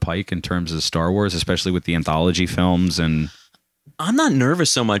coming down the pike in terms of Star Wars, especially with the anthology films? And I'm not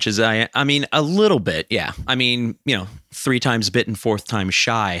nervous so much as I mean, a little bit. Yeah. I mean, 3 times bitten, 4th time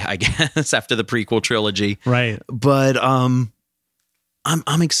shy, I guess, after the prequel trilogy. Right. But I'm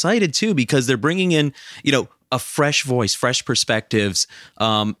excited too, because they're bringing in, a fresh voice, fresh perspectives,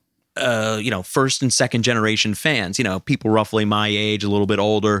 first and second generation fans, people roughly my age, a little bit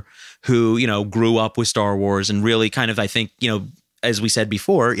older, who, grew up with Star Wars and really kind of, I think, as we said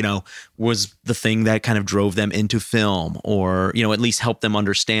before, was the thing that kind of drove them into film, or, at least helped them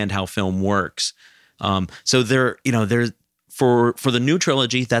understand how film works. So they're for the new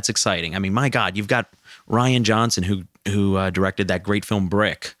trilogy, that's exciting. I mean, my God, you've got Rian Johnson who directed that great film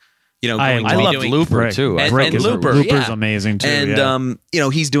Brick. I love Looper Brick. too. And Looper, Looper's yeah. amazing too. And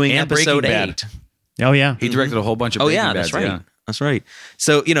he's doing And episode Breaking Bad. 8. Oh yeah. he directed a whole bunch of Oh Breaking yeah, Bads, that's right. That's right.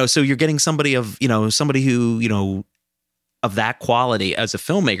 So so you're getting somebody who of that quality as a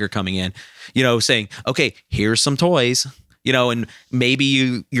filmmaker coming in, saying, okay, here's some toys, and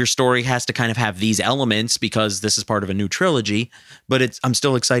maybe your story has to kind of have these elements because this is part of a new trilogy, but I'm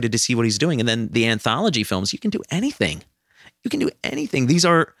still excited to see what he's doing. And then the anthology films, you can do anything. You can do anything. These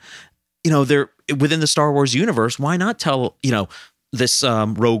are, they're within the Star Wars universe. Why not tell, this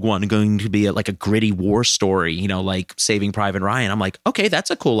Rogue One going to be like a gritty war story, like Saving Private Ryan. I'm like, okay,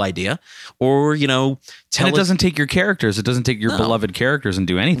 that's a cool idea. Or, And it doesn't take your characters. It doesn't take your beloved characters and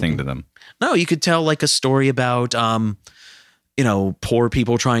do anything to them. No, you could tell like a story about, poor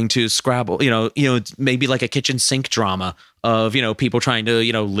people trying to scrabble, maybe like a kitchen sink drama of, people trying to,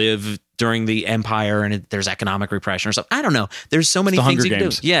 live during the Empire and there's economic repression or something. I don't know. There's so many the things Hunger you can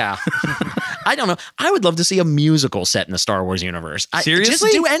Games. do. Yeah. I don't know. I would love to see a musical set in the Star Wars universe.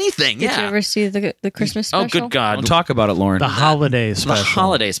 Seriously? Just do anything. Did yeah. you ever see the Christmas special? Oh, good God. Don't talk about it, Lauren. The holiday special. The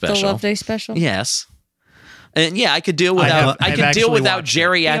holiday The special. Love Day special? Yes. And yeah, I could deal I without. have- I I've can deal actually without watched it.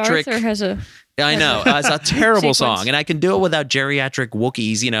 geriatric. Arthur has a... I know. It's a terrible Sequence. song. And I can do it without geriatric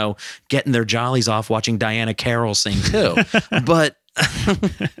Wookiees, getting their jollies off watching Diana Carroll sing too. But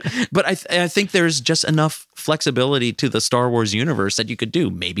I think there's just enough flexibility to the Star Wars universe that you could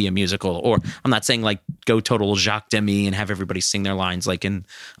do maybe a musical, or I'm not saying like go total Jacques Demy and have everybody sing their lines like in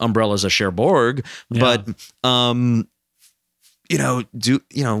Umbrellas of Cherbourg, but there's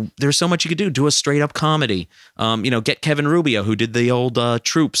so much you could do. Do a straight up comedy. Get Kevin Rubio, who did the old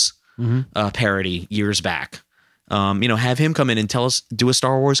Troops parody years back. Have him come in and do a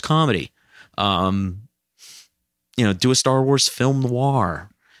Star Wars comedy. Do a Star Wars film noir.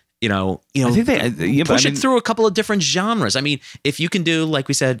 I think they push it through a couple of different genres. I mean, if you can do, like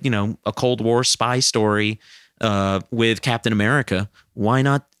we said, a Cold War spy story, with Captain America, why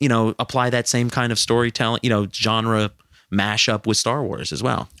not, apply that same kind of storytelling, genre mashup with Star Wars as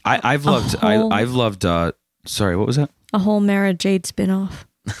well? I've loved. I've loved. Sorry, what was that? A whole Mara Jade spinoff.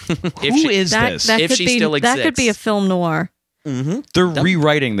 Who is this? That If could she be, still that could be a exists. film noir. They're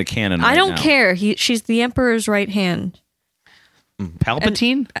rewriting the canon. I right don't now. care. She's the Emperor's right hand.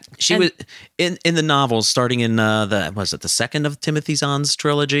 Palpatine. She was in the novels, starting in the second of Timothy Zahn's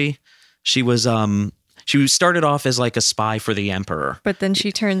trilogy. She started off as like a spy for the Emperor. But then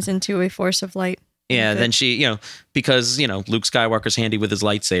she turns into a force of light. Yeah, then she, because Luke Skywalker's handy with his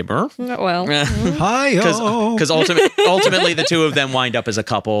lightsaber. Well, Hi-yo. Because ultimately the two of them wind up as a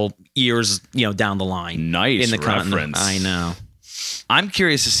couple years, down the line. Nice in the reference. I know. I'm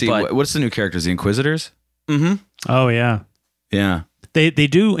curious to see But- what's the new characters. The Inquisitors. Oh yeah, Yeah. they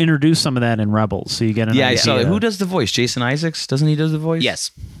do introduce some of that in Rebels, so you get an Yeah, I idea. saw that. Who does the voice? Jason Isaacs? Doesn't he do the voice?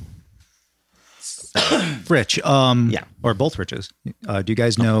 Yes. Rich, Yeah. or both Riches. Do you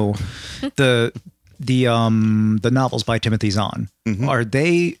guys know the novels by Timothy Zahn? Do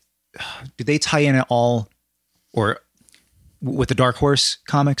they tie in at all, or with the Dark Horse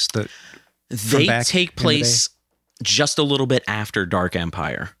comics? They back take in the place just a little bit after Dark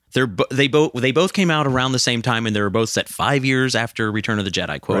Empire. They both came out around the same time, and they were both set 5 years after Return of the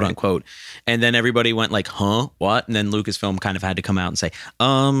Jedi, quote unquote. And then everybody went like, "Huh, what?" And then Lucasfilm kind of had to come out and say,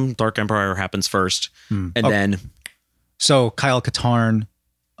 Dark Empire happens first, and then So Kyle Katarn,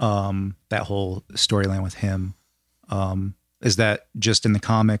 that whole storyline with him, is that just in the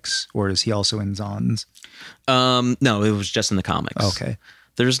comics, or is he also in Zahn's? no, it was just in the comics. Okay.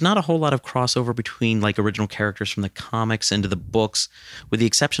 There's not a whole lot of crossover between like original characters from the comics into the books, with the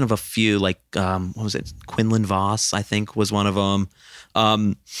exception of a few, like what was it? Quinlan Voss, I think, was one of them.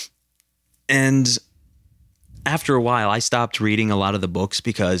 And after a while, I stopped reading a lot of the books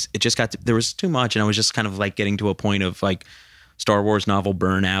because it just there was too much, and I was just kind of like getting to a point of like Star Wars novel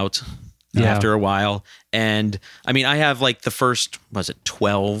burnout after a while. And I mean, I have like the first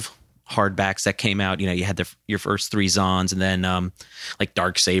 12 hardbacks that came out. You had your first 3 Zahns, and then like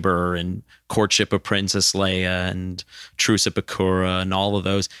Darksaber and Courtship of Princess Leia and Truce at Bakura and all of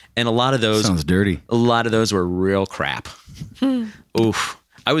those. And a lot of those Sounds dirty. A lot of those were real crap. Oof.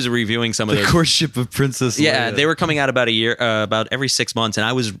 I was reviewing some of those. Courtship of Princess Leia. Yeah, they were coming out about a year, about every 6 months, and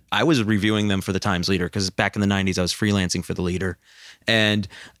I was reviewing them for the Times Leader, because back in the 90s I was freelancing for the Leader, and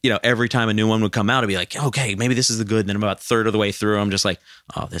every time a new one would come out, I'd be like, okay, maybe this is the good. And then about a third of the way through, I'm just like,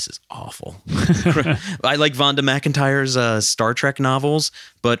 oh, this is awful. I like Vonda McIntyre's Star Trek novels,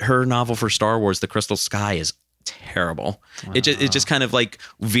 but her novel for Star Wars, The Crystal Sky, is terrible. It just kind of like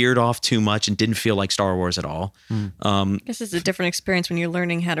veered off too much and didn't feel like Star Wars at all. I guess it's a different experience when you're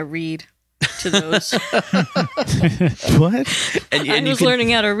learning how to read to those. What? And I was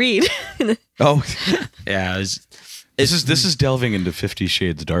learning how to read. Oh, Yeah, this is delving into 50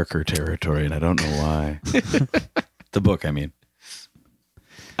 Shades Darker territory, and I don't know why. The book, I mean.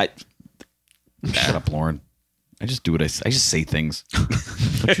 Shut up, Lauren. I just do what I just say things.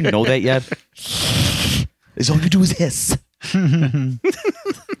 Don't you know that yet? All you do is hiss.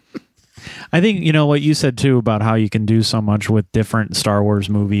 I think, what you said too about how you can do so much with different Star Wars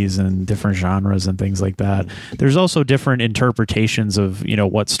movies and different genres and things like that. There's also different interpretations of,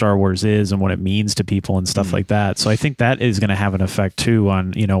 what Star Wars is and what it means to people and stuff like that. So I think that is going to have an effect too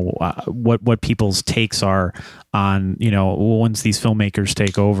on, what people's takes are on, once these filmmakers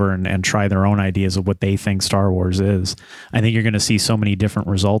take over and try their own ideas of what they think Star Wars is. I think you're going to see so many different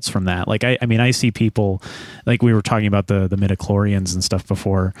results from that. Like, I see people, like we were talking about the midichlorians and stuff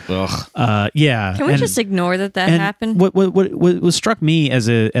before. Ugh. Yeah. Can we just ignore that happened? What struck me as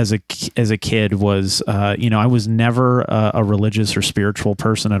a kid was, I was never a religious or spiritual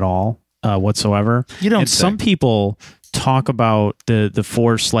person at all whatsoever. You don't And say. some people talk about the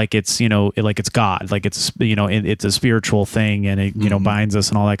Force like it's like it's God, like it's it's a spiritual thing, and it binds us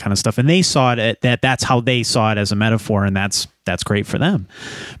and all that kind of stuff. And they saw it that's how they saw it as a metaphor, and that's great for them.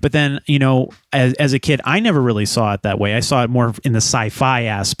 But then, as a kid, I never really saw it that way. I saw it more in the sci-fi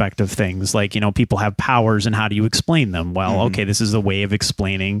aspect of things. Like, people have powers, and how do you explain them? Well, okay, this is a way of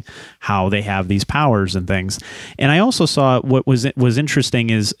explaining how they have these powers and things. And I also saw what was interesting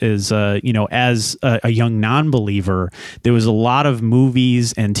is as a young non-believer, there was a lot of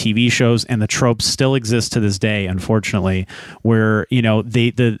movies and TV shows, and the tropes still exist to this day, unfortunately, where,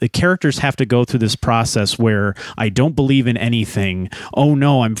 the characters have to go through this process where I don't believe in anything. Oh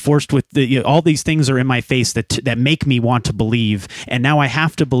no, I'm forced with all these things are in my face that make me want to believe, and now I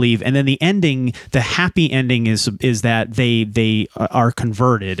have to believe. And then the ending, the happy ending is that they are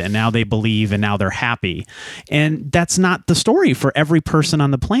converted, and now they believe, and now they're happy. And that's not the story for every person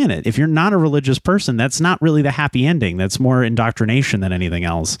on the planet. If you're not a religious person, that's not really the happy ending. That's more indoctrination than anything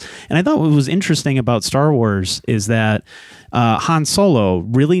else. And I thought what was interesting about Star Wars is that Han Solo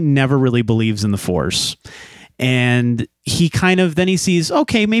really never really believes in the Force. And he kind of then he sees,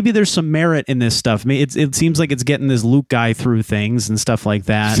 okay, maybe there's some merit in this stuff. It seems like it's getting this Luke guy through things and stuff like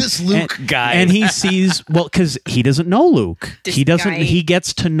that. This Luke guy. And he sees, well, because he doesn't know Luke. He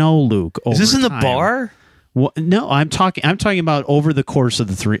gets to know Luke over Is this in the time. bar? Well, no, I'm talking about over the course of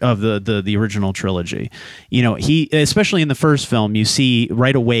the original trilogy. You know, he, especially in the first film, you see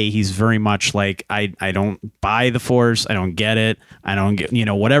right away he's very much like, I don't buy the Force, I don't get it, I don't get,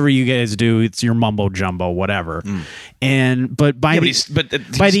 whatever you guys do, it's your mumbo jumbo, whatever. And but by he's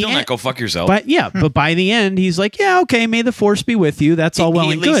still not go fuck yourself. But by the end, he's like, yeah, okay, may the Force be with you. That's all well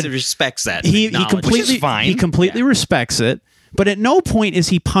and good. He at least respects that. He which is fine. He completely respects it. But at no point is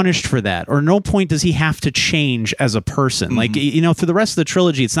he punished for that, or no point does he have to change as a person. Like, through the rest of the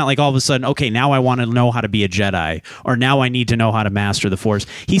trilogy, it's not like all of a sudden, okay, now I want to know how to be a Jedi, or now I need to know how to master the Force.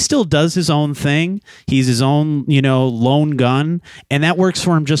 He still does his own thing. He's his own, lone gun, and that works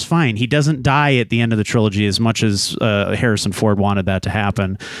for him just fine. He doesn't die at the end of the trilogy as much as Harrison Ford wanted that to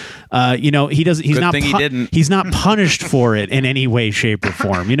happen. He doesn't. He's Good not. thing he didn't. He's not punished for it in any way, shape, or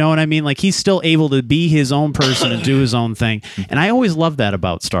form. You know what I mean? Like, he's still able to be his own person and do his own thing. And I always loved that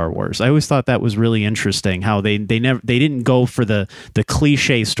about Star Wars. I always thought that was really interesting how they didn't go for the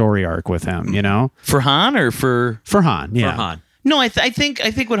cliche story arc with him. For Han or for Han? Yeah. For Han. No, I think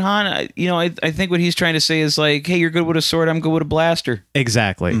what Han, I think what he's trying to say is like, hey, you're good with a sword, I'm good with a blaster.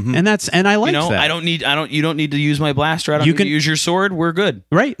 Exactly, and I like that. You don't need to use my blaster. I don't need to use your sword. We're good.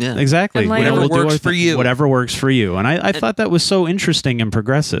 Right. Yeah. Exactly. And whatever works for you. Whatever works for you. And I thought that was so interesting and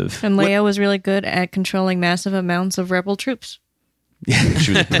progressive. And Leia was really good at controlling massive amounts of rebel troops.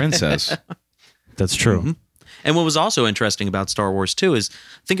 She was a princess. That's true. And what was also interesting about Star Wars too is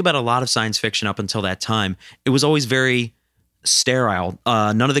think about a lot of science fiction up until that time. It was always very sterile.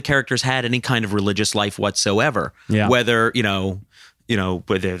 None of the characters had any kind of religious life whatsoever. Yeah. Whether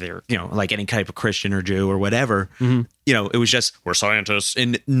whether they're like any type of Christian or Jew or whatever. It was just we're scientists,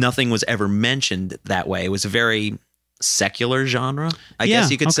 and nothing was ever mentioned that way. It was a very secular genre, I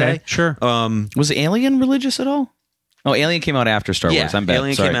guess you could say. Sure. Was Alien religious at all? Oh, Alien came out after Star Wars. I'm bad.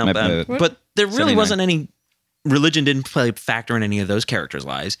 Alien Sorry, came out, but there really 79. wasn't any. Religion didn't play a factor in any of those characters'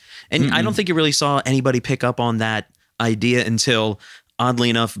 lives, and I don't think you really saw anybody pick up on that idea until, oddly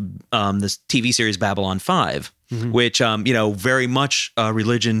enough, this TV series Babylon 5, which very much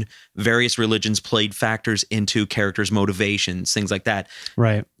various religions played factors into characters' motivations, things like that.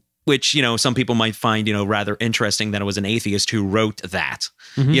 Right. Which some people might find rather interesting that it was an atheist who wrote that.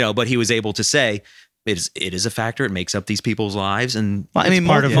 But he was able to say it is a factor. It makes up these people's lives, and it's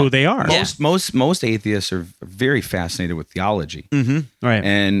part of who they are. Most atheists are very fascinated with theology, right?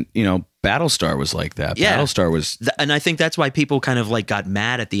 And Battlestar was like that. Yeah. Battlestar was, and I think that's why people kind of like got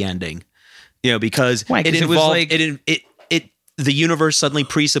mad at the ending, because Why? 'Cause it it was involved like- the universe suddenly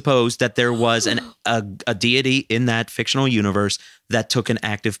presupposed that there was a deity in that fictional universe that took an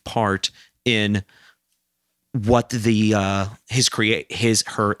active part in what his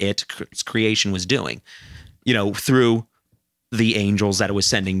creation was doing, through the angels that it was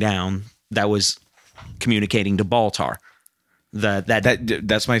sending down, that was communicating to Baltar.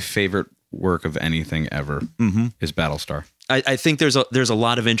 That's my favorite work of anything ever. Is Battlestar. I think there's a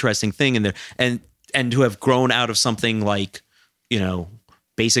lot of interesting thing in there, and to have grown out of something like,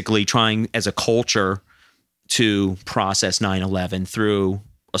 basically trying as a culture to process 9/11 through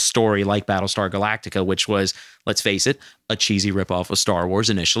a story like Battlestar Galactica, which was, let's face it, a cheesy ripoff of Star Wars.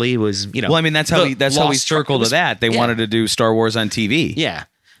 Initially, it was, Well, I mean, that's how we circled to that. They wanted to do Star Wars on TV. Yeah.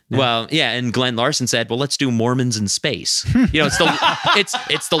 Well, yeah, and Glenn Larson said, "Well, let's do Mormons in space."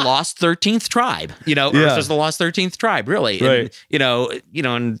 It's the lost 13th tribe. Earth is the lost 13th tribe, really. Right. And,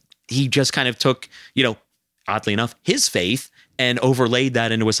 and he just kind of took, oddly enough, his faith and overlaid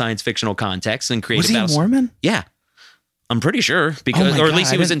that into a science fictional context and created. Was he Mormon? Yeah, I'm pretty sure because, or at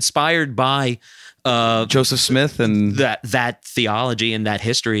least he was inspired by Joseph Smith and that theology and that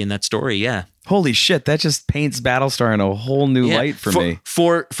history and that story. Yeah. Holy shit, that just paints Battlestar in a whole new light for me.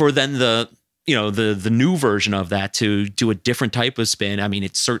 For then the the new version of that to do a different type of spin. I mean,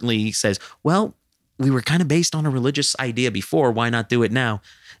 it certainly says, well, we were kind of based on a religious idea before. Why not do it now?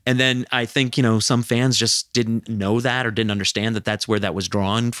 And then I think, some fans just didn't know that or didn't understand that that's where that was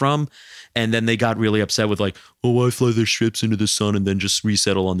drawn from. And then they got really upset with like, oh, why fly their ships into the sun and then just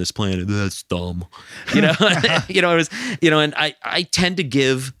resettle on this planet? That's dumb. It was, and I tend to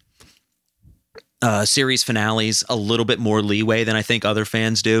give series finales a little bit more leeway than I think other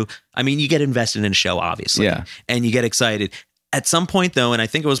fans do. I mean, you get invested in a show, obviously, and you get excited. At some point, though, and I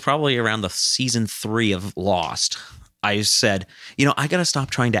think it was probably around the season 3 of Lost, I said, I got to stop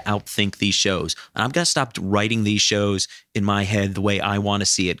trying to outthink these shows. And I've got to stop writing these shows in my head the way I want to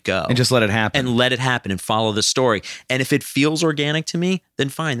see it go. And just let it happen. And let it happen and follow the story. And if it feels organic to me, then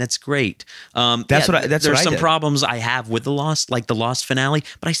fine, that's great. There's some problems I have with the Lost, like the Lost finale,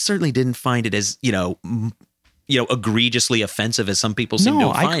 but I certainly didn't find it as, egregiously offensive as some people seem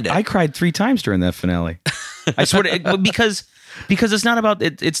to find it. I cried 3 times during that finale. I swear to, because it's not about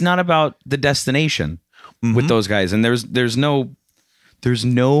it's not about the destination. With those guys, and there's no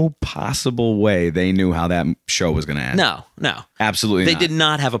possible way they knew how that show was going to end. No, absolutely. They did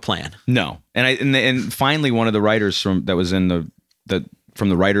not have a plan. No, and finally, one of the writers from the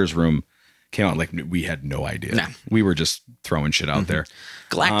writers' room came out like we had no idea. Nah. We were just throwing shit out there.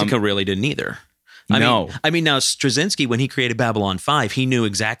 Galactica really didn't either. I mean, now Straczynski, when he created Babylon 5, he knew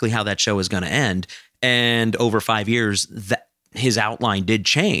exactly how that show was going to end, and over 5 years, that his outline did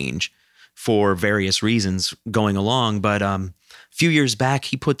change for various reasons going along. But a few years back,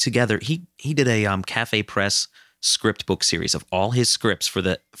 he put together, he did a Cafe Press script book series of all his scripts for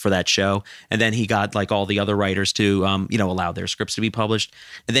that show. And then he got like all the other writers to, allow their scripts to be published.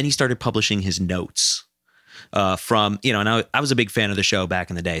 And then he started publishing his notes from, and I was a big fan of the show back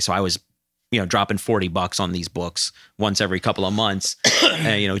in the day. So I was, dropping $40 on these books once every couple of months,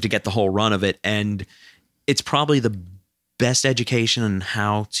 to get the whole run of it. And it's probably the best education on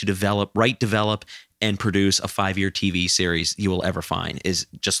how to write, develop, and produce a 5-year TV series you will ever find is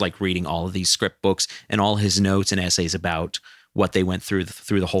just like reading all of these script books and all his notes and essays about what they went through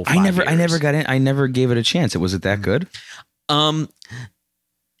the whole 5 years. I never got in. I never gave it a chance. Was it that good?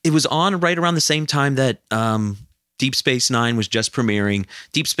 It was on right around the same time that Deep Space Nine was just premiering.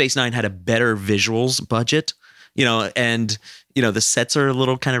 Deep Space Nine had a better visuals budget, and the sets are a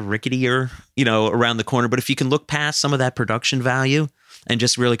little kind of ricketier, around the corner. But if you can look past some of that production value and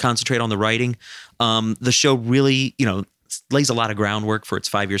just really concentrate on the writing, the show really, lays a lot of groundwork for its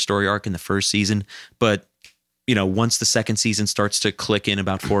 5-year story arc in the first season. But, once the second season starts to click in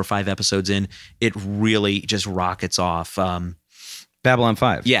about 4 or 5 episodes in, it really just rockets off. Babylon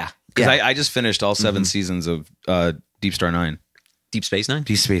 5. Yeah. Because I just finished all 7 seasons of Deep Star 9. Deep Space Nine?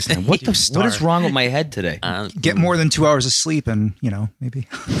 Deep Space Nine. What is wrong with my head today? Get more than 2 hours of sleep and, maybe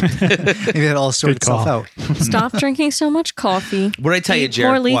it'll sort itself out. Stop drinking so much coffee. What did I tell you, Eat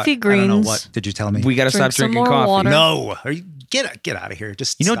Jared? more leafy greens. I don't know. What did you tell me? We got to stop Drink some drinking more coffee. water. No. Are you get out of here.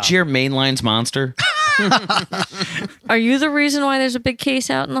 Just stop. Jared mainlines Monster? Are you the reason why there's a big case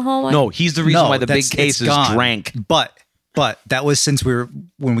out in the hallway? No, he's the reason why the big case is drank. But that was since when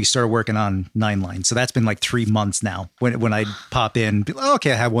we started working on 9 Line. So that's been like 3 months now. When I pop in,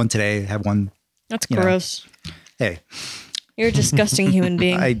 okay, I have one today. I have one. That's gross. Hey, you're a disgusting human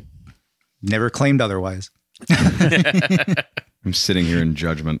being. I never claimed otherwise. I'm sitting here in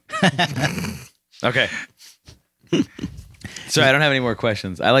judgment. Okay. Sorry, I don't have any more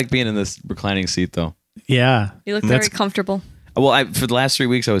questions. I like being in this reclining seat, though. Yeah. You look very comfortable. Well, for the last 3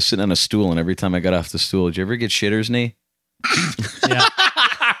 weeks, I was sitting on a stool, and every time I got off the stool, did you ever get shitter's knee? Yeah.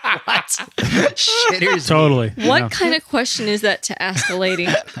 What? Shitter's Totally. What kind of question is that to ask a lady?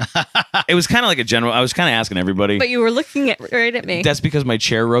 It was kind of like a general. I was kind of asking everybody. But you were looking right at me. That's because my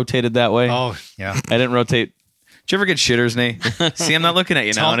chair rotated that way. Oh, yeah. I didn't rotate. Did you ever get shitter's kney? See, I'm not looking at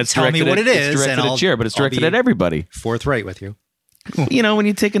you now, and it's tell directed me what at, it is, it's directed and at Jared, but it's directed at everybody. Forthright with you. When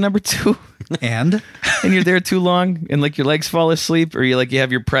you take a number 2 and you're there too long, and like your legs fall asleep, or you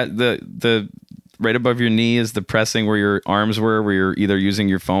have your the right above your knee is the pressing where your arms were, where you're either using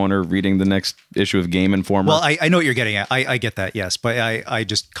your phone or reading the next issue of Game Informer. Well, I know what you're getting at. I get that, yes, but I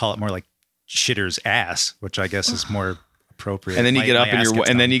just call it more like shitter's ass, which I guess is more appropriate. And then you get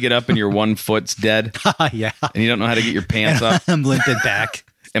up and your 1 foot's dead. Yeah, and you don't know how to get your pants up. I'm limping back.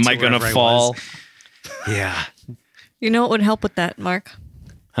 Am I gonna fall? Yeah. You know what would help with that, Mark?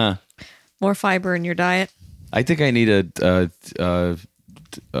 Huh? More fiber in your diet. I think I need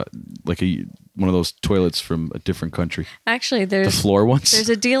one of those toilets from a different country. Actually, The floor ones. there's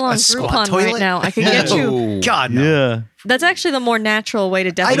a deal on squat Groupon toilet? right now. I can get you. God, no. Yeah. That's actually the more natural way to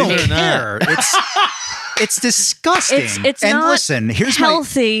I defecate. don't care. It's disgusting. It's and not listen, here's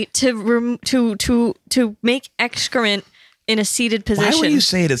healthy to make excrement in a seated position. Why would you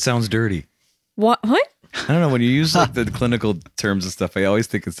say it? It sounds dirty. What? I don't know. When you use like the clinical terms and stuff, I always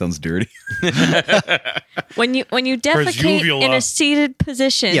think it sounds dirty. When you defecate in a seated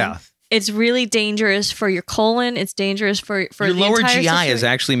position, Yeah. it's really dangerous for your colon. It's dangerous for Your the lower entire GI is situation.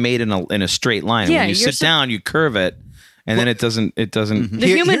 actually made in a straight line. Yeah, When you you're sit down, you curve it, and then it doesn't. The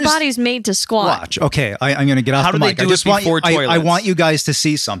human here's- body's made to squat. Watch. Okay, I'm going to get off How the do they mic. I do just it want before I toilets? want you guys to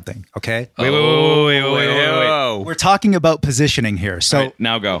see something. Okay. Wait. We're talking about positioning here. So All right,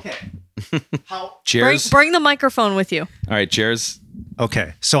 now go. how? Cheers. Bring the microphone with you. All right, cheers.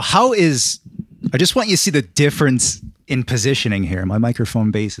 Okay. So how is? I just want you to see the difference in positioning here. My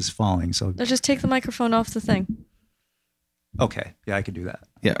microphone base is falling. So No, just take the microphone off the thing. okay, yeah, I could do that.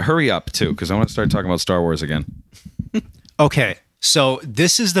 Yeah, hurry up too, because I want to start talking about Star Wars again. Okay. So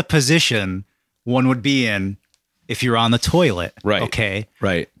this is the position one would be in if you're on the toilet. Right. Okay.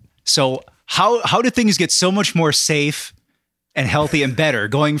 Right. So how do things get so much more safe and healthy and better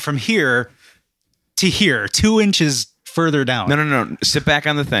going from here to here, 2 inches further down? No. Sit back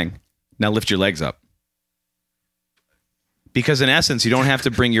on the thing. Now lift your legs up. Because in essence, you don't have to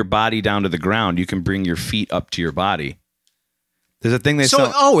bring your body down to the ground. You can bring your feet up to your body. There's a thing they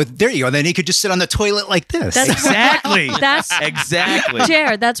So, sell. there you go. Then he could just sit on the toilet like this. That's Exactly. That's Exactly.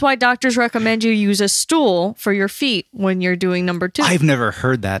 Jared. That's why doctors recommend you use a stool for your feet when you're doing number 2. I've never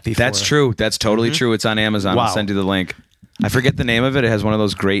heard that before. That's true. That's totally true. It's on Amazon. Wow. I'll send you the link. I forget the name of it. It has one of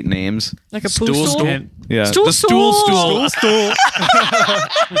those great names. Like a poo stool. Yeah. Stool, the stool stool. stool.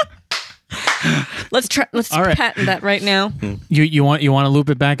 Let's All right. patent that right now. You want to loop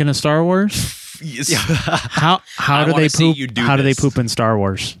it back into Star Wars? How I do wanna they see poop? you do How do they this. poop in Star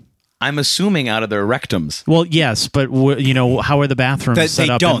Wars? I'm assuming out of their rectums. Well, yes, but how are the bathrooms That set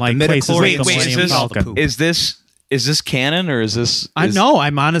they up don't. in like The places midichlorians like the Wait, Millennium is this- Falcon? Is this canon or is this? I know.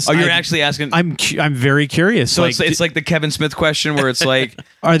 I'm honest. Oh, you're actually asking. I'm very curious. So it's like the Kevin Smith question where it's like,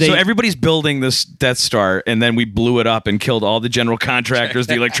 Are they- So everybody's building this Death Star, and then we blew it up and killed all the general contractors,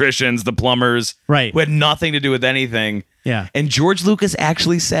 the electricians, the plumbers, Right. who had nothing to do with anything. Yeah. And George Lucas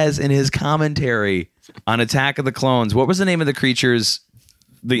actually says in his commentary on Attack of the Clones, what was the name of the creatures,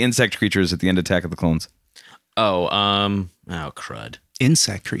 the insect creatures at the end of Attack of the Clones? Oh, crud.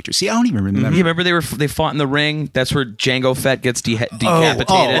 insect creatures. See, I don't even remember. You remember they fought in the ring? That's where Jango Fett gets decapitated. And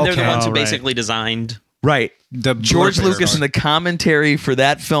they're the Okay. ones who Oh, right. basically designed. Right. The George Blur Lucas Bears. in the commentary for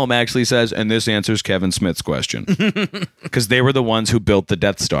that film actually says, and this answers Kevin Smith's question. Because they were the ones who built the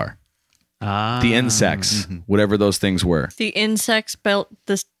Death Star. The insects, whatever those things were. The insects built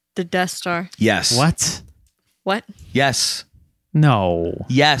the Death Star. Yes. What? What? Yes. No.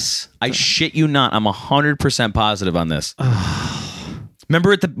 Yes. I shit you not. I'm 100% positive on this.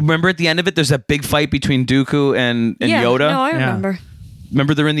 Remember at the end of it, there's that big fight between Dooku and yeah, Yoda? No, I remember.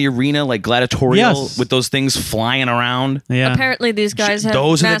 Remember they're in the arena like gladiatorial Yes. with those things flying around? Yeah. Apparently, these guys have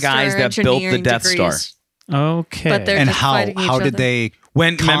Those are the master guys that built the engineering Death Star. degrees. Okay. But they're and just how fighting each did other. they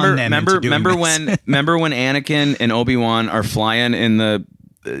When con them into doing remember this? when Anakin and Obi-Wan are flying in the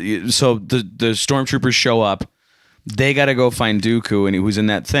so the stormtroopers show up, they got to go find Dooku and who's in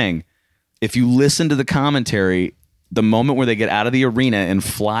that thing. If you listen to the commentary, the moment where they get out of the arena and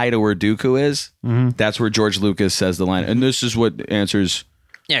fly to where Dooku is, that's where George Lucas says the line, and this is what answers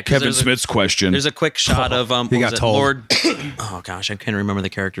Yeah, 'cause Kevin there's Smith's question. There's a quick shot of what He was got it? told. Lord. Oh gosh, I can't remember the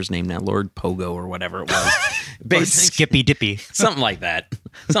character's name now. Lord Pogo or whatever it was. Basically, Skippy Dippy? something like that.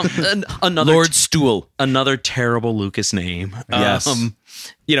 Another Lord Stool. another terrible Lucas name. Yes. And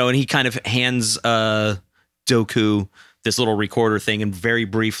he kind of hands Dooku this little recorder thing, and very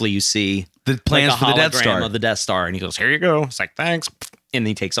briefly you see The plans like a for the Death hologram Star. of the Death Star, and he goes, "Here you go." It's like, "Thanks," and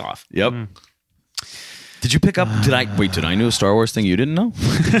he takes off. Yep. Did you pick up? Did I know a Star Wars thing you didn't know?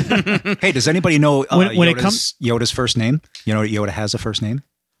 Hey, does anybody know When it comes- Yoda's first name? You know Yoda has a first name?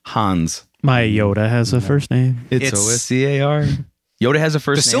 Hans. My Yoda has a first name. It's O-S-C-A-R. Yoda has a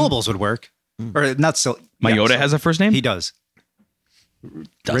first The name. syllables would work. Or not so. My Yoda has a first name? He does.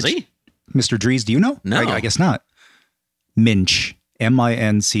 Does he? Mr. Dries, do you know? No. I guess not. Minch.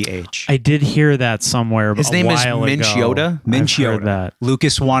 M-I-N-C-H. I did hear that somewhere. His a name is while Minch ago. Yoda? Minch I've heard Yoda. that.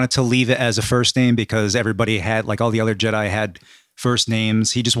 Lucas wanted to leave it as a first name because everybody had, like all the other Jedi had first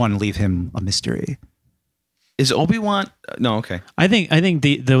names. He just wanted to leave him a mystery. Is Obi-Wan? No, okay. I think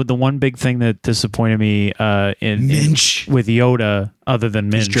the one big thing that disappointed me Minch. with Yoda, other than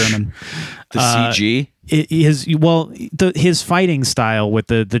Minch, He's German. The CG? his fighting style with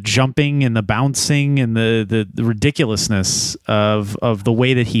the jumping and the bouncing and the ridiculousness of the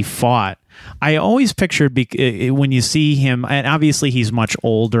way that he fought I always pictured when you see him, and obviously he's much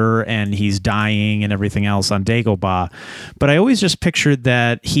older and he's dying and everything else on Dagobah, but I always just pictured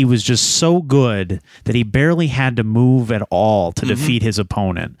that he was just so good that he barely had to move at all to defeat his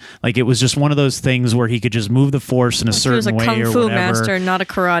opponent. Like it was just one of those things where he could just move the force in a certain way or whatever. He was a kung fu master, not a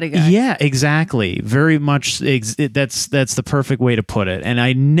karate guy. Yeah, exactly. Very much. That's the perfect way to put it. And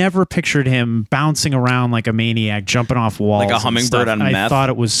I never pictured him bouncing around like a maniac, jumping off walls, like a hummingbird on I meth. thought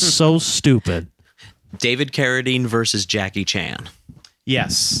it was so stupid. David Carradine versus Jackie Chan.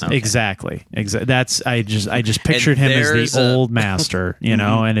 Yes, exactly. That's I just pictured him as the old master, you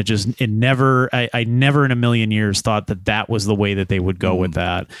know, and it never I never in a million years thought that was the way that they would go with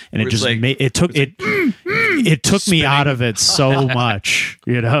that, and it took me out of it so much,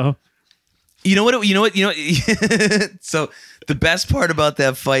 you know. You know what? So the best part about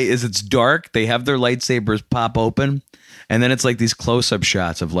that fight is it's dark. They have their lightsabers pop open, and then it's like these close-up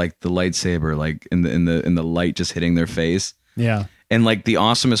shots of like the lightsaber, like in the light just hitting their face. Yeah. And like the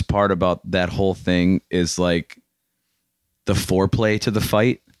awesomest part about that whole thing is like the foreplay to the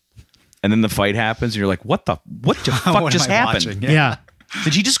fight, and then the fight happens, and you're like, "What the fuck just happened?" Yeah.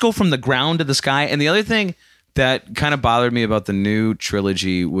 Did he just go from the ground to the sky? And the other thing that kind of bothered me about the new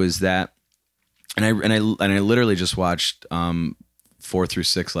trilogy was that, and I literally just watched 4 through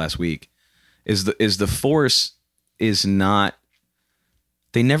 6 last week. Is the Force is not?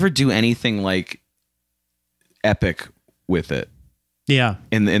 They never do anything like epic with it. Yeah.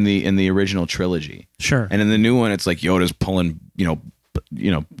 In the original trilogy. Sure. And in the new one, it's like Yoda's pulling,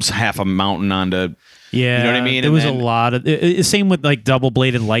 half a mountain onto. Yeah, you know what I mean. There was a lot of same with like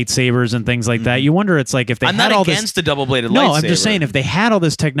double-bladed lightsabers and things like that. You wonder, it's like if they I'm had not all against the double-bladed lightsaber. No, I'm just saying if they had all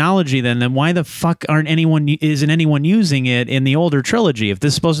this technology, then why the fuck isn't anyone using it in the older trilogy? If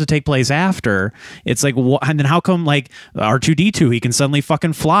this is supposed to take place after, it's like, and then how come like R2D2 he can suddenly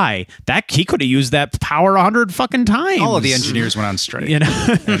fucking fly? That he could have used that power 100 fucking times. All of the engineers went on strike. You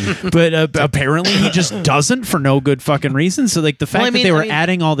know, but apparently he just doesn't for no good fucking reason. So like the fact that they were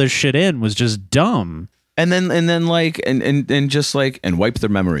adding all this shit in was just dumb. And then like and just like and wipe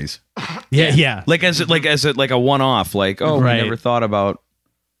their memories. Yeah. Like as a one-off. Like we never thought about.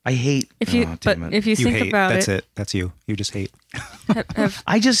 I hate. If you think hate. about That's it. That's you. You just hate.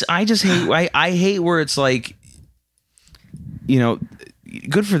 I just hate. I hate where it's like,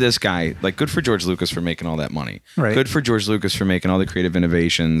 good for this guy. Like, good for George Lucas for making all that money. Right. Good for George Lucas for making all the creative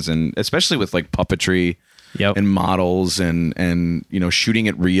innovations, and especially with like puppetry, and models, and shooting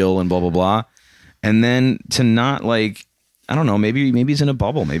it real and blah blah blah. And then to not like, I don't know, maybe he's in a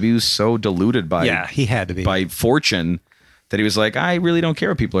bubble. Maybe he was so deluded by he had to be by fortune that he was like, I really don't care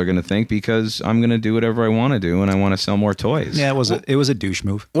what people are going to think because I'm going to do whatever I want to do and I want to sell more toys. Yeah, it was a douche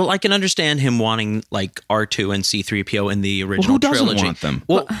move. Well, I can understand him wanting like R2 and C-3PO in the original who doesn't trilogy. want them?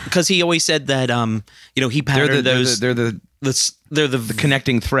 Well, because he always said that he patterned they're the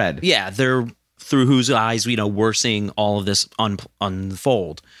connecting thread. Yeah, they're through whose eyes we're seeing all of this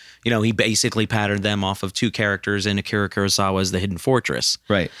unfold. He basically patterned them off of 2 characters in Akira Kurosawa's The Hidden Fortress.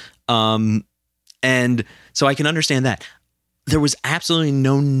 Right. And so I can understand that. There was absolutely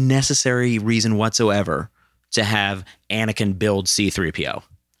no necessary reason whatsoever to have Anakin build C-3PO.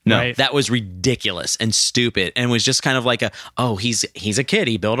 No. Right. That was ridiculous and stupid, and was just kind of like he's a kid,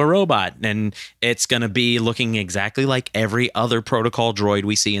 he built a robot, and it's going to be looking exactly like every other protocol droid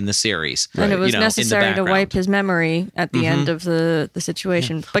we see in the series. And it was in the necessary to background. wipe his memory at the end of the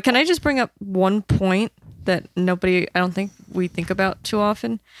situation. Yeah. But can I just bring up one point that I don't think we think about too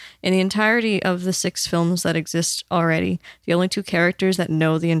often? In the entirety of the 6 films that exist already, the only 2 characters that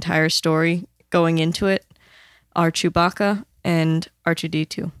know the entire story going into it are Chewbacca and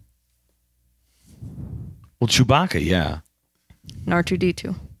R2D2. Well, Chewbacca, yeah. And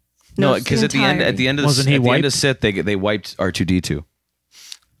R2D2. No, because at the end of Sith, they wiped R2D2.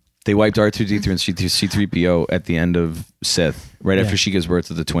 They wiped R2D2 and C3PO at the end of Sith, right after she gives birth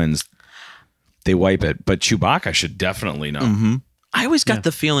to the twins. They wipe it, but Chewbacca should definitely know. Mm-hmm. I always got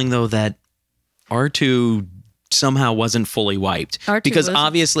the feeling though that R2 somehow wasn't fully wiped because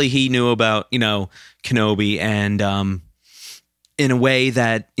obviously he knew about Kenobi and in a way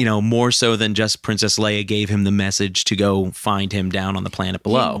that more so than just Princess Leia gave him the message to go find him down on the planet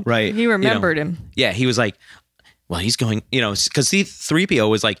below. Right. He remembered him. Yeah, he was like, well, he's going, because C-3PO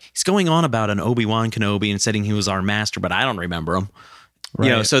was like, he's going on about an Obi-Wan Kenobi and saying he was our master, but I don't remember him.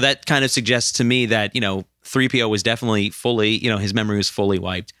 Right. So that kind of suggests to me that 3PO was definitely fully, his memory was fully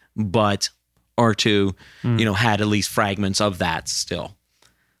wiped, but R2 had at least fragments of that still.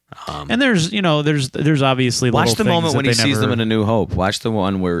 And there's obviously watch little the things moment when he sees never... them in A New Hope. Watch the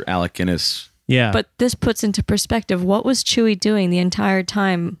one where Alec Guinness. Yeah. But this puts into perspective, what was Chewie doing the entire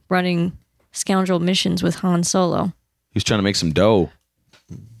time running scoundrel missions with Han Solo. He was trying to make some dough.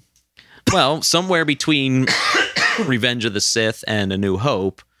 Well, somewhere between Revenge of the Sith and A New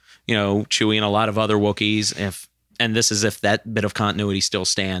Hope, Chewie and a lot of other Wookiees, and this is if that bit of continuity still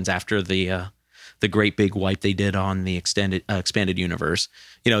stands after the great big wipe they did on the expanded universe.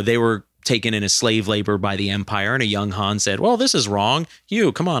 They were taken in as slave labor by the Empire, and a young Han said, well, this is wrong.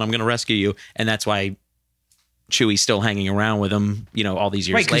 Come on, I'm going to rescue you. And that's why Chewie's still hanging around with him, all these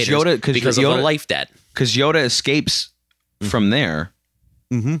years later. Because of the life debt. Because Yoda escapes from there.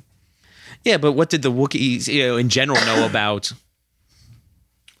 Mm-hmm. Yeah, but what did the Wookiees, in general know about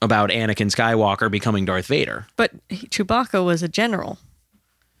Anakin Skywalker becoming Darth Vader? But Chewbacca was a general.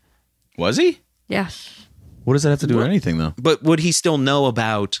 Was he? Yes. What does that have to do with anything, though? But would he still know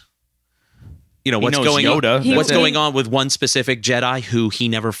about, what's going Yoda. on? What's going on with one specific Jedi who he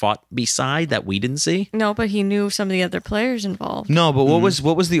never fought beside that we didn't see? No, but he knew some of the other players involved. No, but what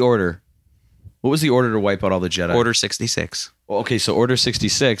was the order? What was the order to wipe out all the Jedi? Order 66. Well, okay, so Order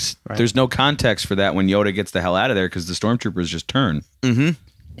 66. Right. There's no context for that when Yoda gets the hell out of there because the stormtroopers just turn. Mm-hmm.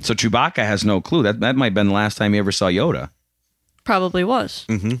 So Chewbacca has no clue. That might have been the last time he ever saw Yoda. Probably was.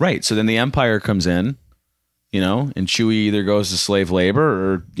 Mm-hmm. Right. So then the Empire comes in, and Chewie either goes to slave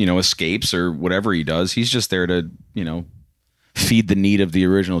labor or, escapes or whatever he does. He's just there to, feed the need of the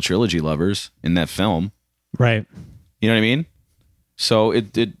original trilogy lovers in that film. Right. You know what I mean? So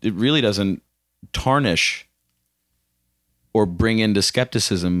it really doesn't tarnish or bring into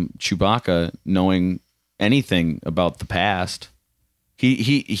skepticism Chewbacca knowing anything about the past.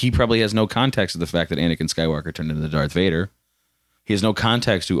 He probably has no context of the fact that Anakin Skywalker turned into Darth Vader. He has no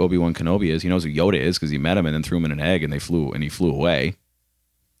context who Obi-Wan Kenobi is. He knows who Yoda is because he met him and then threw him in an egg and he flew away.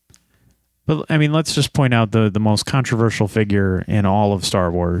 But I mean, let's just point out the most controversial figure in all of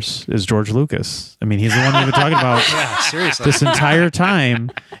Star Wars is George Lucas. I mean, he's the one we've been talking about seriously this entire time,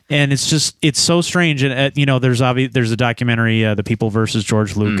 and it's so strange. And there's a documentary, The People versus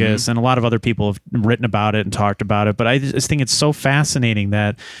George Lucas, and a lot of other people have written about it and talked about it. But I just think it's so fascinating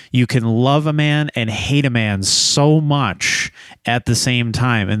that you can love a man and hate a man so much at the same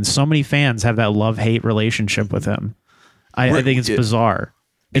time, and so many fans have that love-hate relationship with him. I think it's bizarre.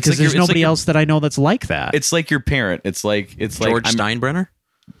 Because there's nobody else that I know that's like that. It's like your parent. It's like George Steinbrenner?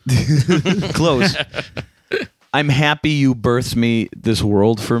 Close. I'm happy you birthed me this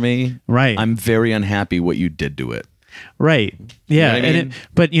world for me. Right. I'm very unhappy what you did to it. Right. Yeah. You know what I mean?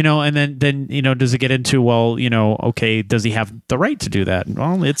 But and then does it get into, well, okay, does he have the right to do that?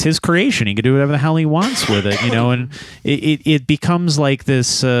 Well, it's his creation. He can do whatever the hell he wants with it, and it becomes like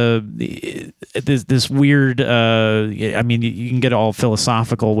this this weird. I mean, you can get all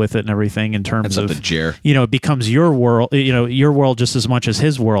philosophical with it and everything in terms of it becomes your world. Your world just as much as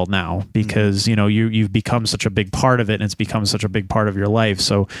his world now because you've become such a big part of it and it's become such a big part of your life.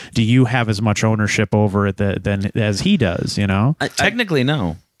 So do you have as much ownership over it than as he does? Technically,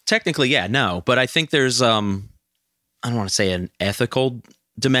 no. Technically, yeah, no. But I think there's, I don't want to say an ethical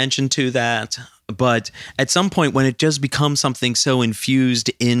dimension to that. But at some point when it just becomes something so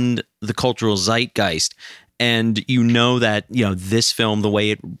infused in the cultural zeitgeist, and that, this film, the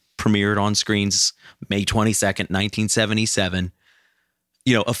way it premiered on screens May 22nd, 1977,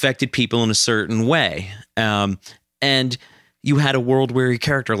 affected people in a certain way. And you had a world-weary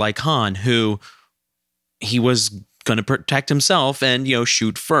character like Han who he was going to protect himself and,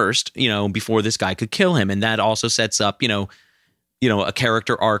 shoot first, before this guy could kill him. And that also sets up, a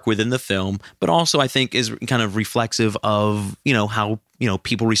character arc within the film, but also I think is kind of reflexive of, how,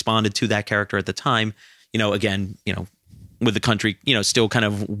 people responded to that character at the time, again, with the country, still kind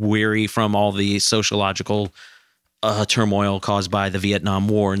of weary from all the sociological turmoil caused by the Vietnam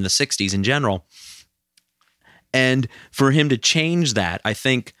War in the 60s in general. And for him to change that, I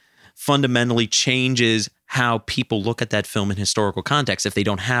think fundamentally changes how people look at that film in historical context if they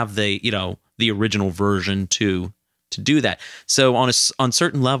don't have the original version to do that. So on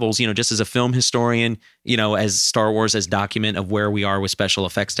certain levels, just as a film historian, as Star Wars as document of where we are with special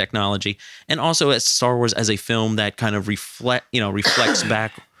effects technology, and also as Star Wars as a film that kind of reflects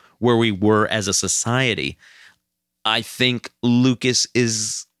back where we were as a society, I think Lucas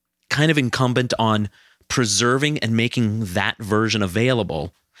is kind of incumbent on preserving and making that version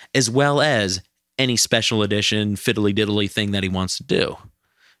available, as well as any special edition fiddly diddly thing that he wants to do.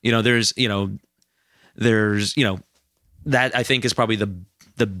 There's that I think is probably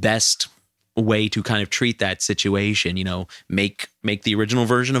the best way to kind of treat that situation, make the original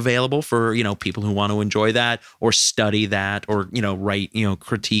version available for, people who want to enjoy that or study that or, write,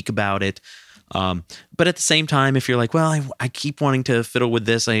 critique about it. But at the same time, if you're like, well, I keep wanting to fiddle with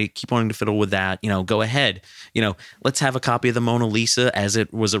this, I keep wanting to fiddle with that, go ahead. Let's have a copy of the Mona Lisa as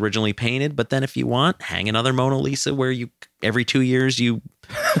it was originally painted. But then if you want, hang another Mona Lisa where every 2 years you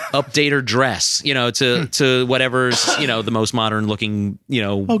update her dress, to whatever's, the most modern looking,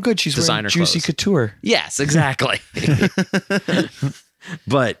 Oh, good. She's designer wearing Juicy clothes. Couture. Yes, exactly.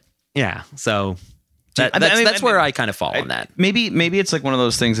 But yeah, so that's where I kind of fall on that. Maybe it's like one of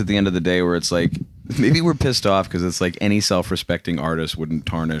those things at the end of the day where it's like, maybe we're pissed off because it's like any self-respecting artist wouldn't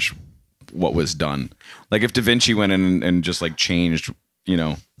tarnish what was done. Like if Da Vinci went in and just like changed,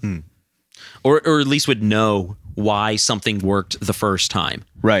 Or at least would know why something worked the first time.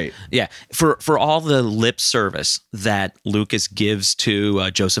 Right. Yeah. For all the lip service that Lucas gives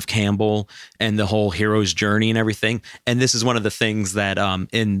to Joseph Campbell and the whole hero's journey and everything. And this is one of the things that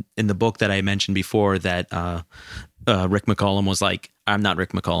in the book that I mentioned before that Rick McCollum was like, I'm not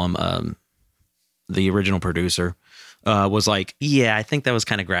Rick McCollum, the original producer, was like, yeah, I think that was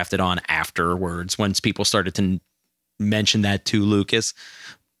kind of grafted on afterwards once people started to mention that to Lucas.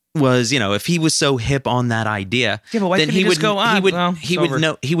 Was, if he was so hip on that idea, yeah, but why then couldn't he just go on?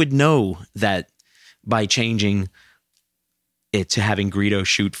 He would know that by changing it to having Greedo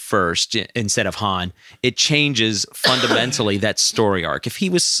shoot first instead of Han, it changes fundamentally that story arc. If he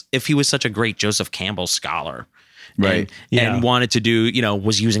was such a great Joseph Campbell scholar, right, and wanted to do,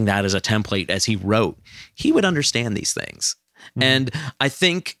 was using that as a template as he wrote, he would understand these things. Mm-hmm. And I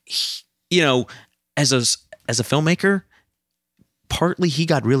think, as a filmmaker, partly he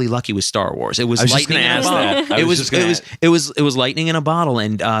got really lucky with Star Wars. It was lightning in a bottle. It was lightning in a bottle,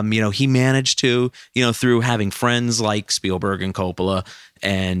 and he managed to, through having friends like Spielberg and Coppola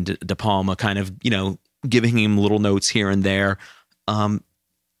and De Palma, kind of giving him little notes here and there.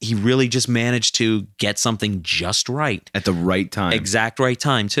 He really just managed to get something just right at the right time, exact right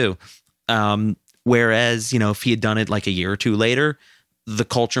time too. Whereas if he had done it like a year or two later, the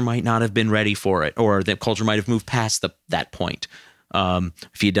culture might not have been ready for it, or the culture might have moved past that point.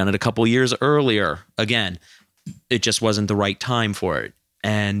 If he had done it a couple years earlier, again, it just wasn't the right time for it.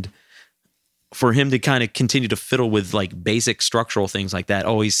 And for him to kind of continue to fiddle with like basic structural things like that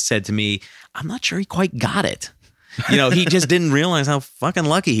always said to me, I'm not sure he quite got it. He just didn't realize how fucking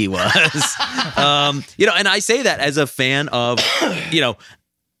lucky he was. And I say that as a fan of,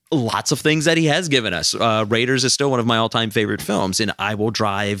 lots of things that he has given us. Raiders is still one of my all-time favorite films, and I will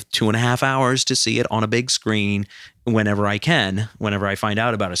drive 2.5 hours to see it on a big screen whenever I can, whenever I find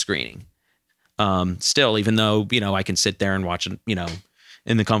out about a screening. Still, even though, I can sit there and watch it,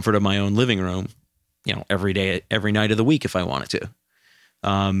 in the comfort of my own living room, every day, every night of the week if I wanted to.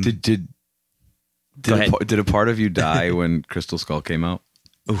 Did a part of you die when Crystal Skull came out?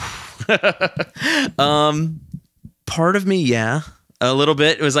 Part of me, yeah. A little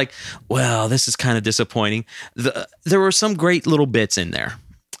bit. It was like, well, this is kind of disappointing. There were some great little bits in there.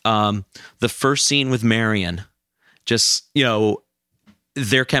 The first scene with Marion, just,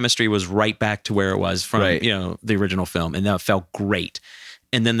 their chemistry was right back to where it was from, the original film. And that felt great.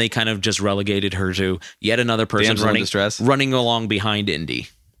 And then they kind of just relegated her to yet another person running along behind Indy.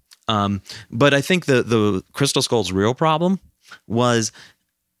 But I think the Crystal Skull's real problem was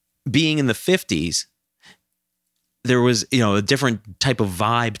being in the 50s. There was, a different type of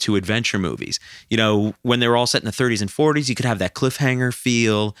vibe to adventure movies. When they were all set in the 30s and 40s, you could have that cliffhanger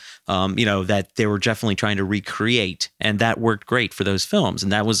feel, that they were definitely trying to recreate. And that worked great for those films.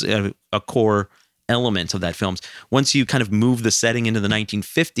 And that was a core element of that films. Once you kind of move the setting into the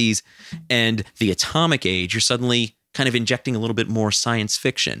 1950s and the atomic age, you're suddenly kind of injecting a little bit more science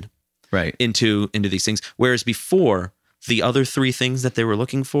fiction into these things. Whereas before, the other three things that they were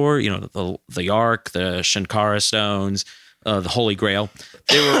looking for, the Ark, the Shankara stones, the Holy Grail,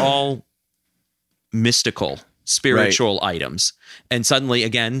 they were all mystical, spiritual items. And suddenly,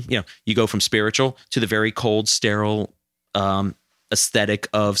 again, you go from spiritual to the very cold, sterile aesthetic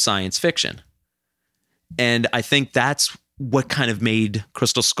of science fiction. And I think that's what kind of made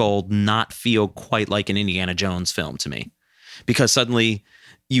Crystal Skull not feel quite like an Indiana Jones film to me. Because suddenly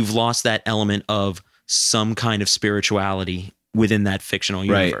you've lost that element of some kind of spirituality within that fictional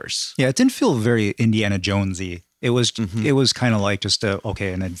universe. Yeah, it didn't feel very Indiana Jonesy. It was it was kind of like just an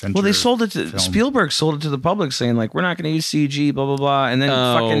adventure. Well, they sold it to film. Spielberg sold it to the public saying like, we're not going to use CG, blah blah blah, and then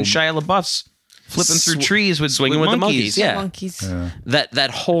fucking Shia LaBeouf's flipping through trees swinging with the monkeys. Yeah. Monkeys.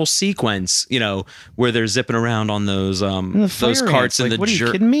 That whole sequence, where they're zipping around on those carts and like, the what are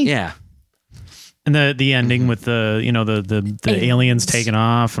you kidding me? Yeah. And the ending with the aliens taking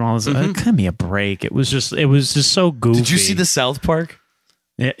off and all this, cut me a break. It was just so goofy. Did you see the South Park?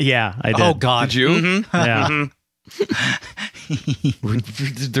 Yeah, I did. Oh God, did you? Yeah.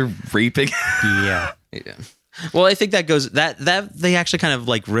 They're raping. Yeah. Yeah. Well, I think that goes that they actually kind of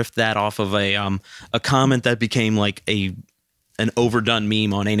like riffed that off of a comment that became like an overdone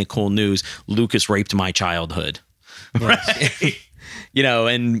meme on Ain't It Cool News. Lucas raped my childhood. Right.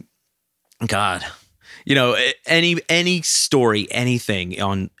 And God, any story, anything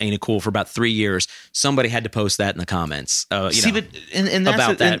on Ain't It Cool for about 3 years, somebody had to post that in the comments. See, but and that's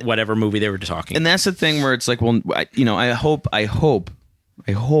about that whatever movie they were talking. And that's the thing where it's like, well, I hope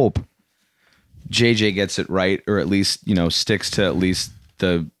JJ gets it right, or at least sticks to at least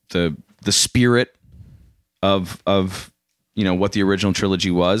the spirit of what the original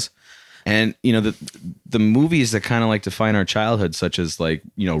trilogy was. And the movies that kind of like define our childhood, such as like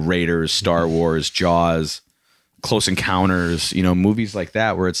Raiders, Star Wars, Jaws, Close Encounters, movies like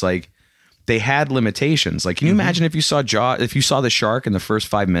that, where it's like they had limitations. Like, can you imagine if you saw the shark in the first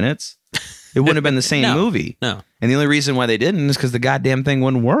 5 minutes? It wouldn't have been the same movie. No. And the only reason why they didn't is because the goddamn thing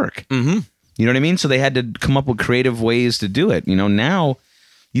wouldn't work. Mm-hmm. You know what I mean? So they had to come up with creative ways to do it. Now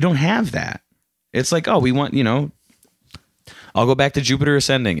you don't have that. It's like, oh, we want, I'll go back to Jupiter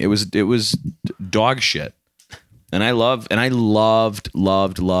Ascending. It was dog shit. And I loved, I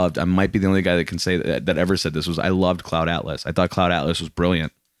might be the only guy that can say that ever said this, I loved Cloud Atlas. I thought Cloud Atlas was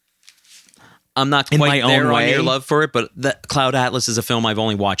brilliant. I'm not quite there on your love for it, but Cloud Atlas is a film I've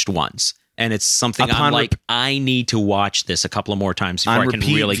only watched once. And it's something I'm like, I need to watch this a couple of more times before I can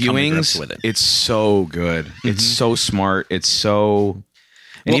really come to grips with it. It's so good. It's so smart. It's so...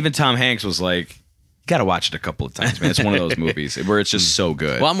 And even Tom Hanks was like, got to watch it a couple of times, man. It's one of those movies where it's just so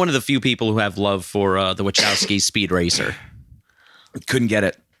good. Well, I'm one of the few people who have love for the Wachowski Speed Racer. Couldn't get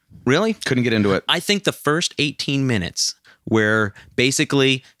it. Really? Couldn't get into it. I think the first 18 minutes where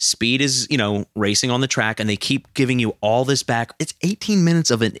basically Speed is, racing on the track and they keep giving you all this back. It's 18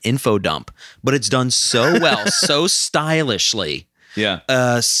 minutes of an info dump, but it's done so well, so stylishly. Yeah.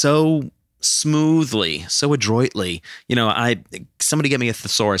 So smoothly, so adroitly. Somebody get me a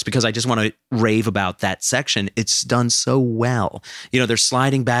thesaurus because I just want to rave about that section. It's done so well. They're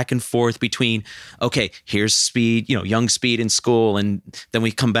sliding back and forth between, okay, here's Speed, young Speed in school, and then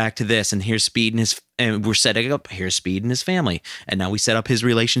we come back to this, and here's Speed and we're setting up, here's Speed and his family, and now we set up his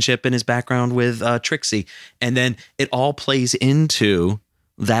relationship and his background with Trixie, and then it all plays into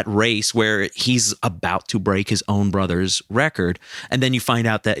that race where he's about to break his own brother's record. And then you find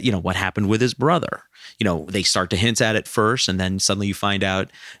out that, what happened with his brother. They start to hint at it first, and then suddenly you find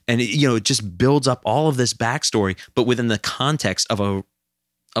out, and it just builds up all of this backstory, but within the context of a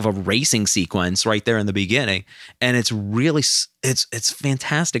racing sequence right there in the beginning. And it's really, it's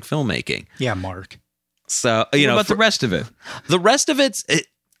fantastic filmmaking. Yeah, Mark. So, what about the rest of it? The rest of it's...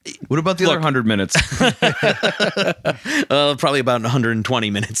 What about the other 100 minutes? Probably about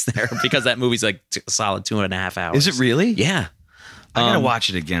 120 minutes there because that movie's like a solid 2.5 hours. Is it really? Yeah. I gotta watch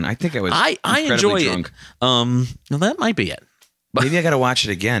it again. I think I was I enjoy drunk. it. Well, that might be it. But maybe I gotta watch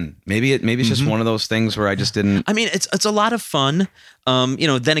it again. Maybe it's just one of those things where I just didn't. I mean, it's a lot of fun.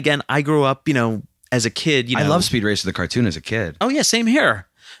 Then again, I grew up, as a kid. I love Speed Racer the cartoon as a kid. Oh yeah, same here.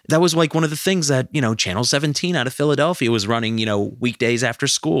 That was like one of the things that, Channel 17 out of Philadelphia was running, weekdays after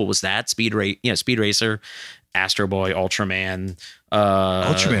school was that Speed Racer, Astro Boy, Ultraman.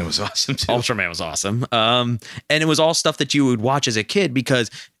 Ultraman was awesome too. Ultraman was awesome. And it was all stuff that you would watch as a kid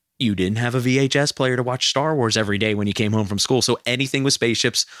because you didn't have a VHS player to watch Star Wars every day when you came home from school. So anything with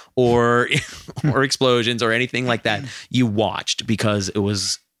spaceships or explosions or anything like that, you watched because it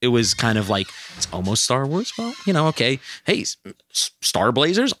was kind of like, it's almost Star Wars. Well, okay. Hey, Star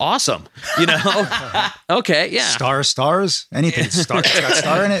Blazers, awesome. Okay, yeah. Stars, anything. It's got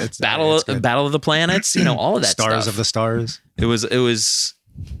star in it. It's Battle of the Planets, all of that Stars stuff. of the Stars. It was,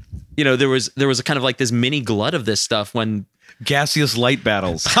 there was a kind of like this mini glut of this stuff when gaseous light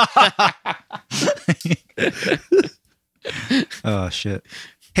battles. Oh, shit.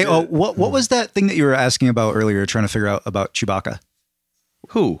 Hey, what was that thing that you were asking about earlier, trying to figure out about Chewbacca?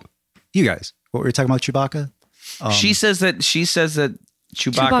 Who? You guys. What were you talking about, Chewbacca? She says that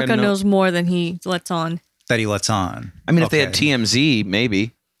Chewbacca knows more than he lets on. That he lets on. I mean, if they had TMZ,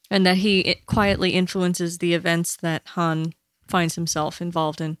 maybe. And that he quietly influences the events that Han finds himself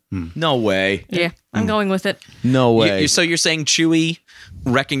involved in. No way. Yeah, I'm going with it. No way. So you're saying Chewie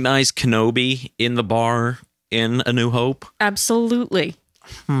recognized Kenobi in the bar in A New Hope? Absolutely.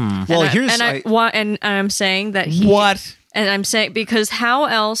 Well, I'm saying that he... What? And I'm saying, because how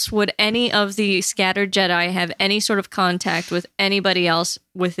else would any of the scattered Jedi have any sort of contact with anybody else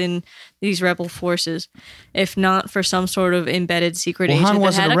within these rebel forces, if not for some sort of embedded secret agent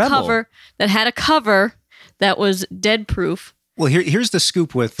that had a cover that was dead proof? Well, here's the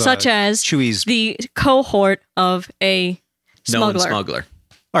scoop with such as Chewie's. the cohort of a Known smuggler. smuggler.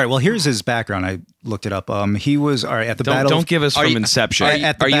 All right. Well, here's his background. I looked it up. He was at the battle. Don't give us from Inception.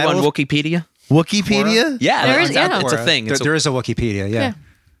 At the Are you on battle of- Wikipedia? Wikipedia? Yeah, There is- it's a thing. There is a Wikipedia. Yeah.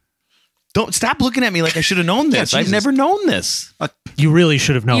 Don't stop looking at me like I should have known this. I've Jesus. never known this. You really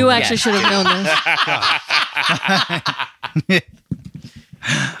should have known. You that. actually should have known this.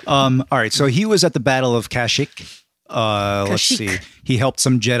 All right. So he was at the Battle of Kashyyyk. Let's Kashyyyk. see. He helped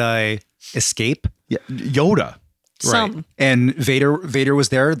some Jedi escape. Yeah, Yoda. Some. And Vader was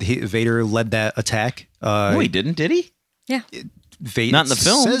there. Vader led that attack. No, he didn't, did he? Yeah. Vader Not in the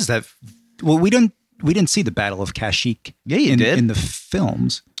film. says that. Well, we didn't see the Battle of Kashyyyk. Yeah, you did. In the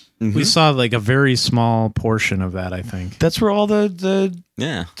films. We saw like a very small portion of that, I think. That's where all the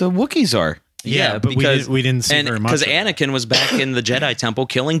Wookiees are. Yeah, but we didn't see very much because of that. Anakin was back in the Jedi Temple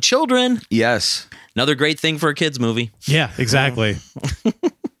killing children. Yes. Another great thing for a kids movie. Yeah, exactly.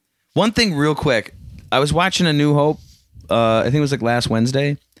 One thing real quick. I was watching A New Hope. I think it was like last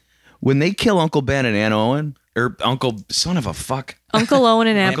Wednesday. When they kill Uncle Ben and Aunt Owen, or Uncle son of a fuck. Uncle Owen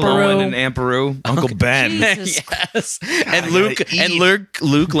and Aunt Uncle Owen and Beru. Aunt Beru. Uncle Ben. Jesus. Yes, and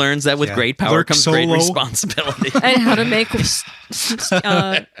Luke learns that with great power Lurk comes great Solo. responsibility. And how to make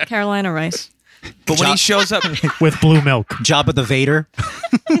Carolina rice. But when he shows up, With blue milk. Jabba the Vader.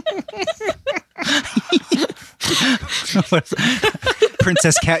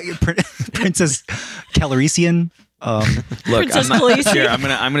 Princess Calrissian. look, Princess I'm not, Khaleesi. here, I'm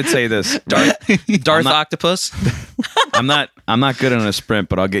gonna tell you this. Darth Octopus. I'm not good on a sprint,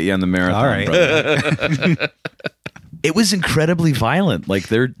 but I'll get you on the marathon. All right. brother. It was incredibly violent. Like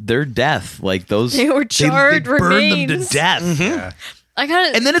their death. Like those They were charred they burned them to remains. death. Yeah. I kind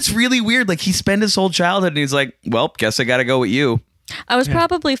of. And then it's really weird. Like he spent his whole childhood and he's like, well, guess I gotta go with you. I was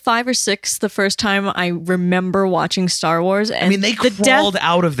probably 5 or 6 the first time I remember watching Star Wars. And I mean, they the crawled death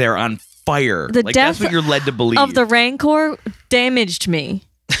out of there on fire. The Like death that's what you're led to believe. of the Rancor damaged me.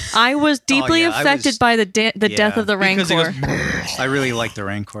 I was deeply yeah, I affected was- by the death of the Because he Rancor. goes, I really like the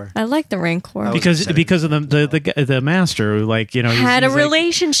Rancor. I like the Rancor. was Because upsetting. of the master who, like, you know, Had a he's like-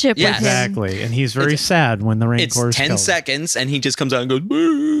 relationship Yes. with him. exactly, and he's very sad when the It's Rancor is 10 killed. seconds, and he just comes out and goes.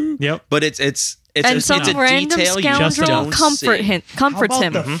 "Boo." Yep. But it's And a, some it's a random detail you just scoundrel don't comforts see.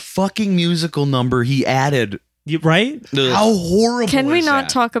 him. the fucking musical number he added. Right? Ugh. How horrible! Can we is not that?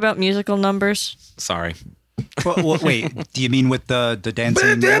 talk about musical numbers? Sorry. Wait, do you mean with the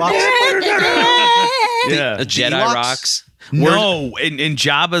dancing Ewoks? Yeah, Jedi Ewoks? rocks. no. In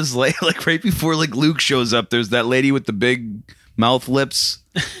Jabba's like right before like Luke shows up, there's that lady with the big mouth lips.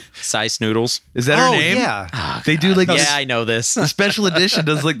 Size noodles. Is that her Oh, name? yeah. They do like Yeah, this. I know this. The special edition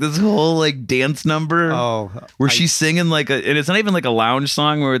does like this whole like dance number. Oh, where she's singing like and it's not even like a lounge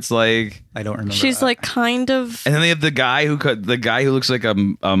song where it's like, I don't remember. She's that. like kind of. and then they have the guy who looks like a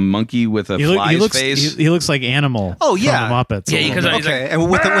monkey with a fly's face. He looks like Animal. Oh, yeah. from the Muppets. Yeah, a he little comes bit. out,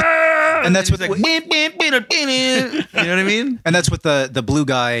 okay, and that's with He's like, you know what I mean? and that's with the blue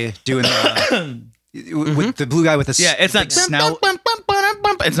guy doing with the blue guy with the Yeah, it's not big snout.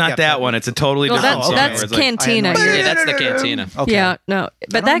 It's not Yeah, that but- one. It's a totally Well, different that's song. that's where it's like- Cantina. I You're- Yeah, that's the cantina. Okay. Yeah, no,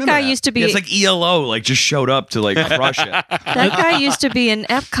 but don't that remember guy that. used to be. Yeah, it's like ELO, like just showed up to like crush it. that guy used to be in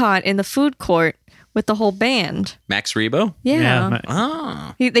Epcot in the food court with the whole band. Max Rebo. Yeah,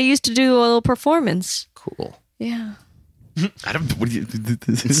 Ah, they used to do a little performance. cool. Yeah, I don't. What do you?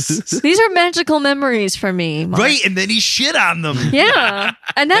 these are magical memories for me. Mark. Right, and then he shit on them. Yeah,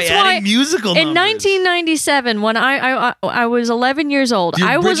 and By that's adding why musical in numbers. 1997, when I was 11 years old, The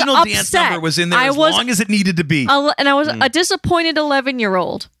I was original upset. dance number was in there I as was long as it needed to be. and I was a disappointed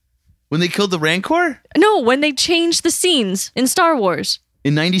 11-year-old. When they killed the Rancor No, when they changed the scenes in Star Wars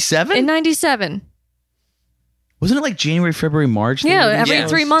in '97, in 97. wasn't it like January, February, March? Yeah, They- every Yeah,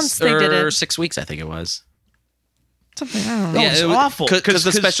 3 months they did Or it. 6 weeks, I think it was. Something, I don't know. it was awful, because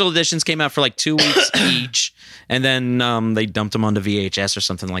the 'cause- special editions came out for like 2 weeks each, and then they dumped them onto VHS or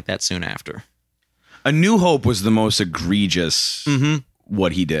something like that soon after. A New Hope was the most egregious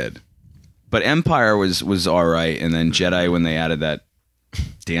what he did, but Empire was all right, and then Jedi when they added that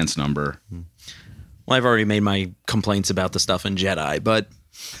dance number. Well, I've already made my complaints about the stuff in Jedi, but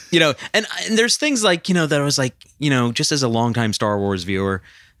you know, and there's things like, you know, that I was like, you know, just as a longtime Star Wars viewer,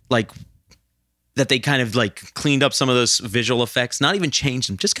 like that they kind of like cleaned up some of those visual effects, not even changed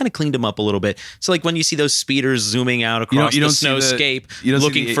them, just kind of cleaned them up a little bit. So like when you see those speeders zooming out across you the don't see snowscape, you don't see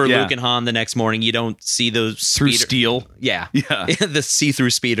looking the- for yeah. Luke and Han the next morning, you don't see those Through speeder- steel. Yeah. Yeah. The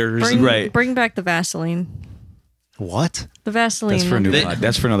see-through speeders. Right. Bring back the Vaseline. What? The Vaseline. That's for a new. number.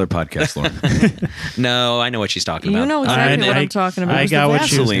 That's for another podcast, Lauren. No, I know what she's talking about. You know exactly what I'm talking about. I got what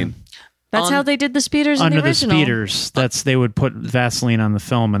she was Vaseline. That's how they did the speeders in under the the original. speeders. They would put Vaseline on the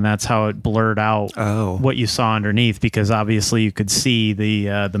film, and that's how it blurred out what you saw underneath, because obviously you could see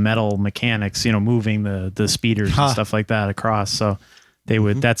the metal mechanics, moving the speeders and stuff like that across. So they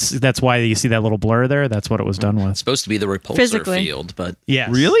would. That's why you see that little blur there. That's what it was done with. It's supposed to be the repulsor Physically. field, but Yes.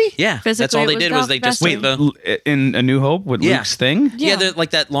 Really? yeah, that's Physically, all it they was did was they just took Vaseline. the In A New Hope with Yeah. Luke's thing? yeah,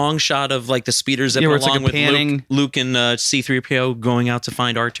 like that long shot of like the speeders that Yeah, were where it's like along a with panning- Luke and C-3PO going out to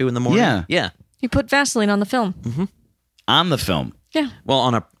find R2 in the morning. Yeah. You put Vaseline on the film. On the film. Yeah. Well,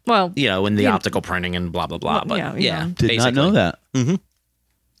 on a Well, in the Yeah. optical printing and blah blah blah. Well, But yeah, yeah, you know. Did not know that.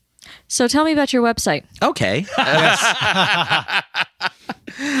 so tell me about your website. Okay.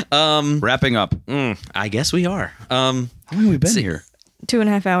 Wrapping up. I guess we are. How long have we been here?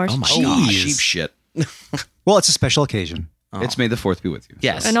 2.5 hours. Oh my Oh, gosh. cheap shit. Well, it's a special occasion. It's May the 4th be with you.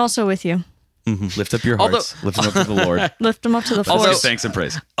 Yes. And also with you. Lift up your hearts. Lift them up to the Lord. Lift them up to the Although- force. Thanks and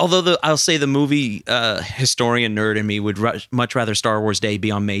praise. Although I'll say the movie historian nerd in me would much rather Star Wars Day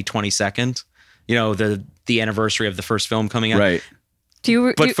be on May 22nd. The anniversary of the first film coming out. Right.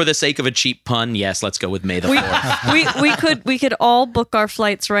 But for the sake of a cheap pun, yes, let's go with May the 4th. we could all book our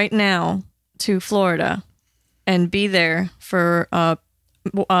flights right now to Florida and be there for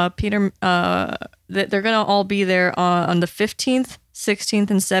Peter. They're gonna all be there on the 15th, 16th,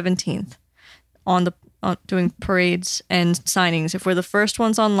 and 17th on the doing parades and signings. If we're the first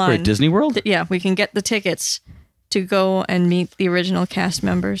ones online, Wait, Disney World? yeah, we can get the tickets to go and meet the original cast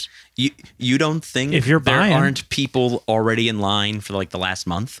members. You don't think If you're there buying. aren't people already in line for like the last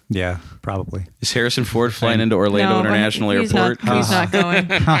month? Yeah, probably. Is Harrison Ford flying into Orlando International he's Airport? Not, he's not going.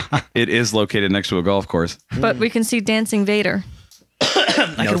 It is located next to a golf course. But we can see Dancing Vader.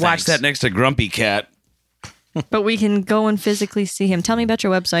 I could watch thanks. that next to Grumpy Cat. But we can go and physically see him. Tell me about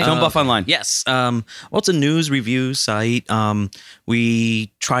your website. Film Buff Online. Yes. Well, it's a news review site.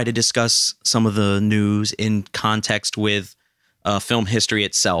 We try to discuss some of the news in context with film history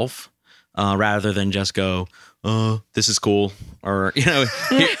itself, rather than just go, this is cool, or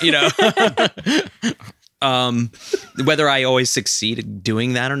whether I always succeed at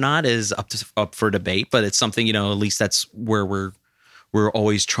doing that or not is up for debate. But it's something, at least that's where we're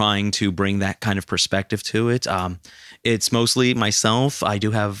always trying to bring that kind of perspective to it. It's mostly myself. I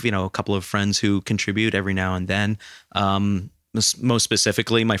do have, a couple of friends who contribute every now and then. Most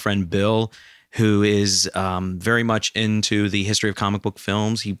specifically, my friend Bill, who is very much into the history of comic book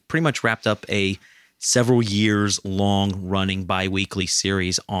films. He pretty much wrapped up a several years long running bi-weekly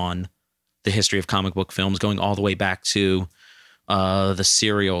series on the history of comic book films, going all the way back to the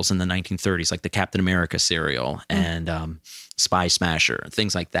serials in the 1930s, like the Captain America serial and Spy Smasher,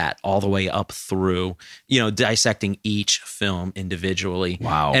 things like that, all the way up through, dissecting each film individually.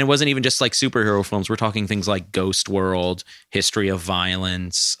 Wow. And it wasn't even just like superhero films. We're talking things like Ghost World, History of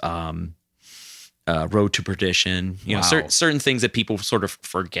Violence, Road to Perdition, Wow. certain things that people sort of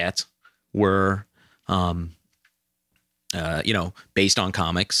forget were, based on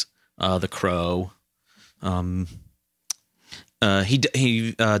comics. The Crow. He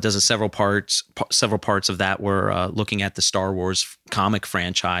does several parts of that were looking at the Star Wars comic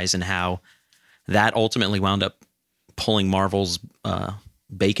franchise and how that ultimately wound up pulling Marvel's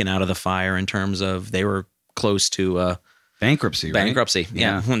bacon out of the fire in terms of they were close to Bankruptcy, right? bankruptcy.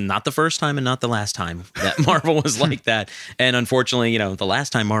 Yeah. Not the first time and not the last time that Marvel was like that. And unfortunately, the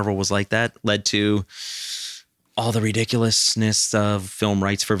last time Marvel was like that led to all the ridiculousness of film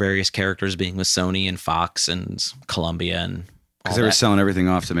rights for various characters being with Sony and Fox and Columbia and Because they were selling everything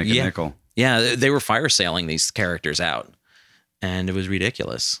off to make a nickel. Yeah, they were fire sailing these characters out, and it was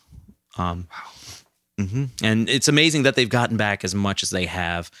ridiculous. Wow. And it's amazing that they've gotten back as much as they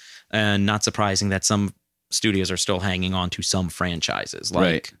have, and not surprising that some studios are still hanging on to some franchises,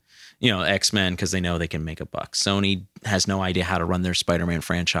 like X-Men, because they know they can make a buck. Sony has no idea how to run their Spider-Man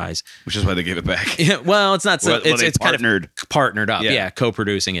franchise, Which is why they gave it back. Yeah, well, it's not so. Well, they it's kind partnered. of partnered up. Yeah. Yeah,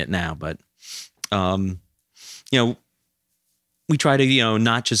 co-producing it now, but we try to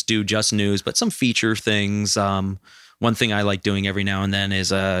not just do just news, but some feature things. One thing I like doing every now and then is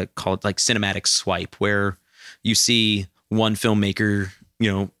called like cinematic swipe, where you see one filmmaker,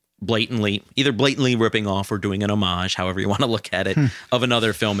 either blatantly ripping off or doing an homage, however you want to look at it, of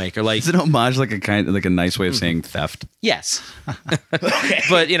another filmmaker. Like, Is an homage like a nice way of saying theft? yes.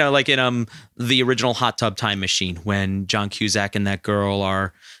 But, like in the original Hot Tub Time Machine, when John Cusack and that girl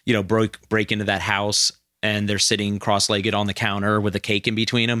are, break into that house and they're sitting cross-legged on the counter with a cake in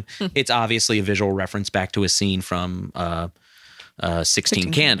between them. It's obviously a visual reference back to a scene from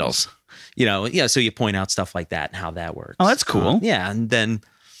 16 Candles. So you point out stuff like that and how that works. Oh, that's cool. Yeah, and then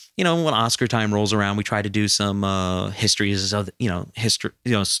when Oscar time rolls around, we try to do some histories of history,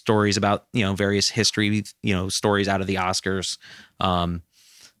 stories about various history, stories out of the Oscars.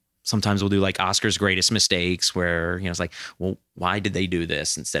 Sometimes we'll do like Oscar's greatest mistakes, where it's like, well, why did they do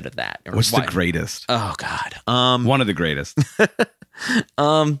this instead of that? Or What's the greatest? Oh God, one of the greatest.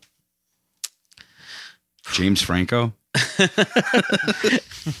 James Franco,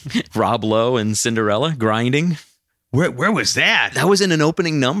 Rob Lowe and Cinderella grinding. Where was that? That was in an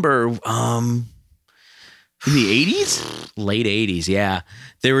opening number. In the 80s? Late 80s, yeah.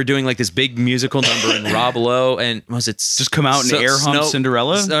 They were doing like this big musical number, and Rob Lowe, and was it Just come out and air hump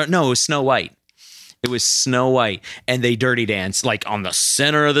Cinderella? No, it was Snow White. It was Snow White, and they dirty dance like on the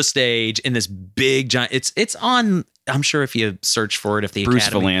center of the stage in this big giant. It's on. I'm sure if you search for it, if the Bruce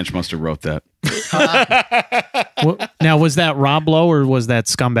Academy, Valanche must have wrote that. Now, was that Rob Lowe or was that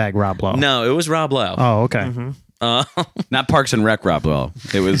scumbag Rob Lowe? No, it was Rob Lowe. Oh, okay. Not Parks and Rec Rob Lowe.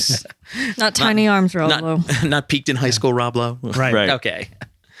 It was Not Tiny Arms, Rolo. Not peaked in high school, Rob Lowe. Right. Right. Okay.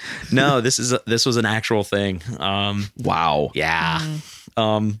 No, this was an actual thing. wow. Yeah.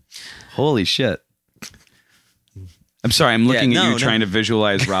 Holy shit. I'm sorry. I'm looking at you no. trying to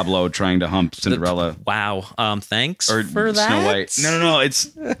visualize Rob Lowe trying to hump Cinderella Wow. Thanks or for that. Snow White. No. It's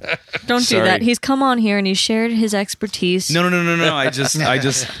Don't do Sorry. that. He's come on here and he shared his expertise. no.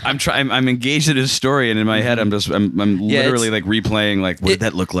 I'm engaged in his story, and in my head, I'm literally like replaying like, what did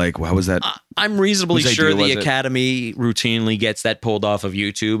that look like? How was that? I'm reasonably Whose sure idea was the it? Academy routinely gets that pulled off of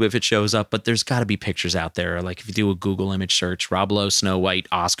YouTube if it shows up, but there's got to be pictures out there. Like if you do a Google image search, Rob Lowe, Snow White,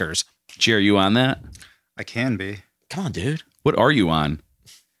 Oscars. Jer, are you on that? I can be. Come on, dude. What are you on?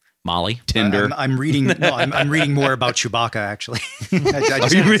 Molly. Tinder. I'm reading. No, I'm reading more about Chewbacca actually. I Are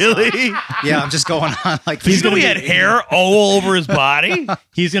just you haven't stopped. really? Yeah, I'm just going on like He's gonna had hair all over his body.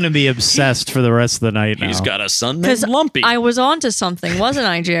 He's going to be obsessed for the rest of the night now. He's got a son named Because Lumpy. I was onto something, wasn't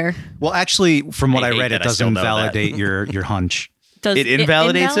I, Jer? Well, actually, from what I I hate read, that it I still doesn't know that. validate your hunch. Does It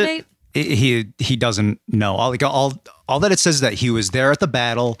invalidates it? He doesn't know. All that it says is that he was there at the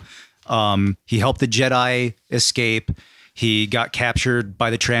battle. He helped the Jedi escape. He got captured by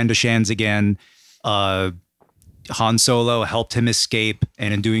the Trandoshans again. Han Solo helped him escape,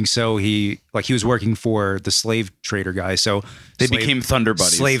 and in doing so, he was working for the slave trader guy. So They became Thunder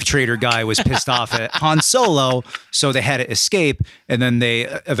Buddies. Slave trader guy was pissed off at Han Solo, so they had to escape, and then they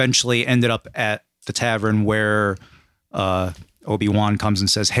eventually ended up at the tavern where Obi-Wan comes and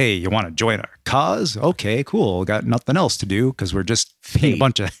says, "Hey, you want to join our cause? Okay, cool. Got nothing else to do because we're just being a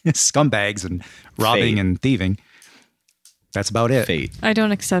bunch of scumbags and robbing Fate. and thieving." That's about it. Fate. I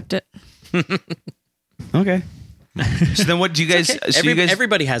don't accept it. Okay. So then, what do you guys? So you guys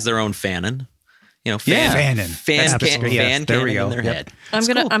Everybody has their own fanon. Yeah. Fanon. Fan That's the- canon yes, there we in go. their Yep. head.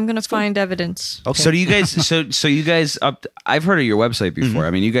 I'm gonna find evidence. Okay. So do you guys? So you guys up? I've heard of your website before.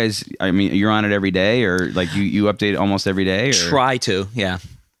 I mean, you guys. I mean, you're on it every day, or like you update almost every day. Or Try to, yeah.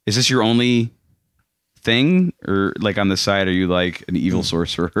 is this your only thing, or like on the side, are you like an evil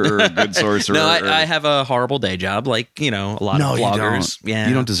sorcerer or a good sorcerer? No, or- I have a horrible day job, like a lot No, of you bloggers. don't. Yeah,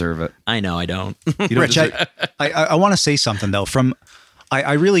 You don't deserve it. I know I don't. You don't Rich, deserve- I want to say something though.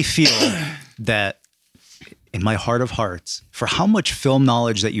 I really feel that in my heart of hearts, for how much film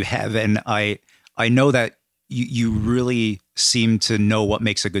knowledge that you have, and I know that you really seem to know what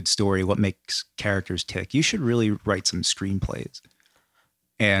makes a good story, what makes characters tick. You should really write some screenplays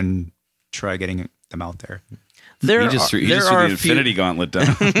and try getting them out there. There you just threw there the are a Infinity few. Gauntlet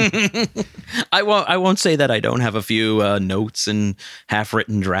down. I won't say that I don't have a few notes and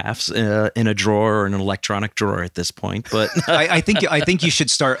half-written drafts in a drawer or an electronic drawer at this point, but I think you should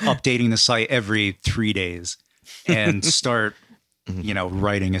start updating the site every 3 days and start,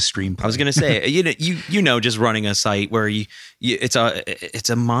 writing a screenplay. I was gonna say, just running a site where it's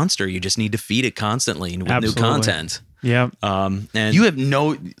a monster. You just need to feed it constantly with Absolutely. new content. Yeah. And You have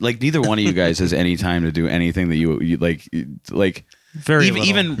neither one of you guys has any time to do anything that you like. Very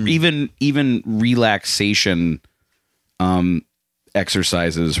even relaxation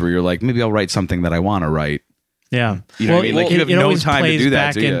exercises where you're like, maybe I'll write something that I want to write. Yeah. You know what I mean? Like, you have no always time to plays do that,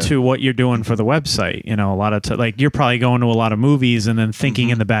 back do you? into what you're doing for the website. A lot of like you're probably going to a lot of movies and then thinking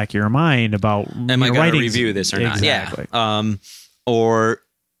in the back of your mind about am I going to writing review this or exactly. not? Yeah. Or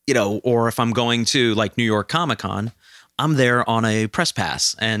if I'm going to like New York Comic Con, I'm there on a press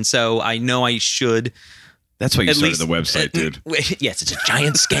pass, and so I know I should That's why you At started least- the website, dude. Yes, it's a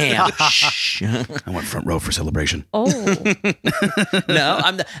giant scam. Shh. I went front row for celebration. Oh, No,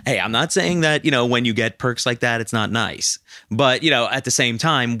 I'm not saying that, when you get perks like that, it's not nice. But, at the same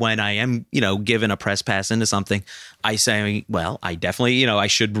time, when I am, given a press pass into something, I say, well, I definitely, I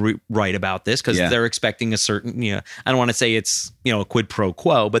should write about this because Yeah. they're expecting a certain, I don't want to say it's, a quid pro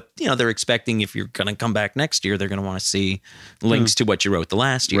quo, but, they're expecting if you're going to come back next year, they're going to want to see links to what you wrote the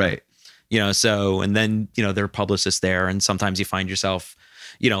last year. Right. So, and then, there are publicists there, and sometimes you find yourself,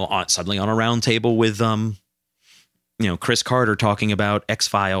 suddenly on a round table with, Chris Carter talking about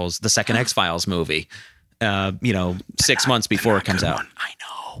X-Files, the second X-Files movie, 6 months before it comes out.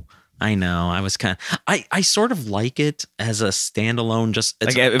 I know. I was I sort of like it as a standalone, just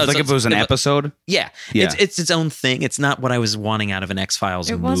Like if it was an episode. Yeah. Yeah. It's its own thing. It's not what I was wanting out of an X-Files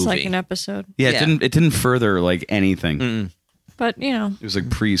it movie. was like an episode, Yeah, Yeah. it didn't further like anything. but It was like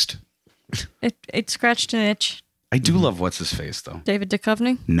Priest. it scratched an itch. I do love what's his face though. David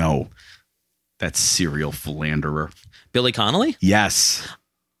Duchovny. No, that serial philanderer. Billy Connolly? Yes.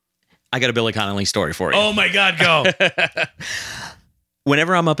 I got a Billy Connolly story for you. Oh my God, go.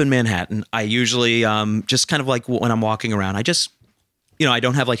 Whenever I'm up in Manhattan, I usually just kind of like when I'm walking around, I just, I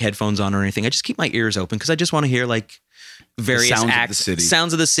don't have like headphones on or anything. I just keep my ears open because I just want to hear like various sounds of the city.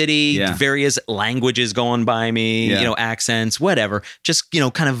 sounds of the city, Yeah. various languages going by me, Yeah. accents, whatever. Just,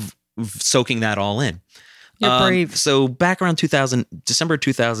 kind of soaking that all in. You're brave. So back around December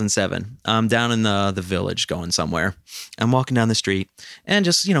 2007, I'm down in the village going somewhere. I'm walking down the street and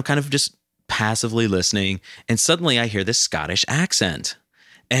just, kind of just passively listening. And suddenly I hear this Scottish accent.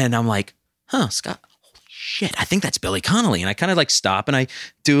 And I'm like, Scott, holy shit, I think that's Billy Connolly. And I kind of like stop and I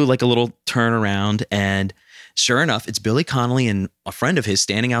do like a little turn around. And sure enough, it's Billy Connolly and a friend of his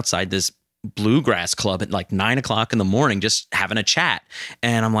standing outside this bluegrass club at like 9 o'clock in the morning, just having a chat.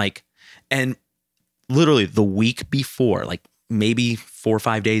 And I'm like, and literally the week before, like maybe 4 or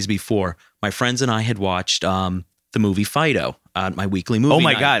 5 days before, my friends and I had watched the movie Fido, my weekly movie. Oh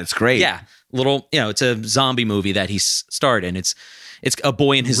my night. God, it's great. Yeah, little, it's a zombie movie that he starred in. It's a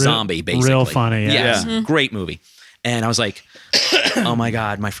boy and his zombie, basically. real funny, yeah. Yes, great movie. And I was like, oh my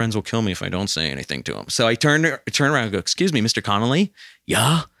God, my friends will kill me if I don't say anything to him. So I turn around and go, excuse me, Mr. Connolly?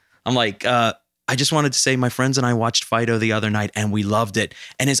 Yeah. I'm like, I just wanted to say my friends and I watched Fido the other night and we loved it.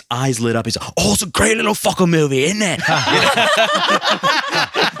 And his eyes lit up. He's like, oh, it's a great little fucking movie, isn't it?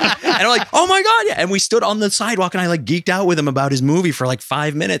 And I'm like, oh my God. Yeah. And we stood on the sidewalk and I like geeked out with him about his movie for like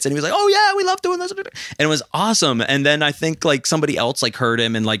 5 minutes. And he was like, oh yeah, we love doing this. And it was awesome. And then I think like somebody else like heard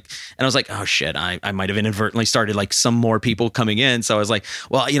him and I was like, oh shit, I might have inadvertently started like some more people coming in. So I was like,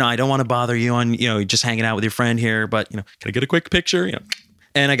 well, I don't want to bother you on, just hanging out with your friend here, but can I get a quick picture?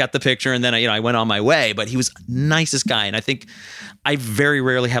 And I got the picture and then I went on my way, but he was nicest guy. And I think I very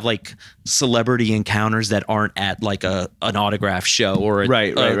rarely have like celebrity encounters that aren't at like an autograph show or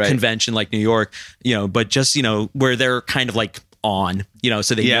a convention like New York, but just, where they're kind of like on,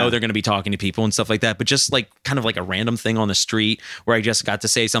 so they know they're going to be talking to people and stuff like that. But just like kind of like a random thing on the street where I just got to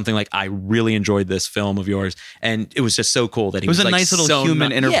say something like, I really enjoyed this film of yours. And it was just so cool that he was a like nice little so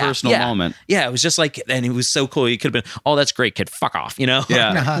human interpersonal moment. Yeah, it was just like, and it was so cool. He could have been, oh, that's great, kid. Fuck off,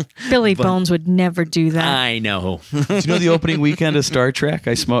 Yeah. Billy Bones would never do that. I know. Do you know the opening weekend of Star Trek?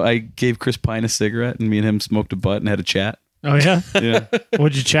 I gave Chris Pine a cigarette and me and him smoked a butt and had a chat. Oh yeah. Yeah.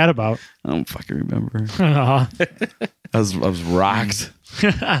 What'd you chat about? I don't fucking remember. Aw. I was rocked.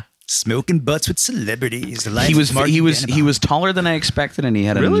 Smoking butts with celebrities. The life He was of Marky he was he Vanderbilt. was taller than I expected, and he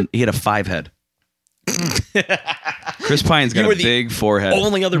had a 5 head. Chris Pine's got You were a the big forehead.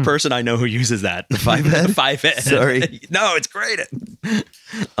 Only other person I know who uses that. The 5 head? 5 head. Sorry. No, it's great.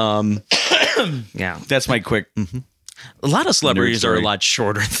 Yeah. That's my quick. A lot of celebrities are a story. lot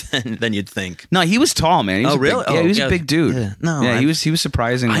shorter than you'd think. No, he was tall, man. He was Oh, a big- really? Yeah, Oh, he was yeah. a big dude. Yeah. No, he was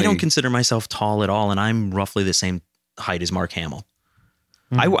surprisingly. I don't consider myself tall at all, and I'm roughly the same height as Mark Hamill.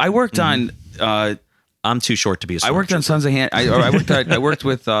 I worked on. I'm too short to be a I worked on Sons of I worked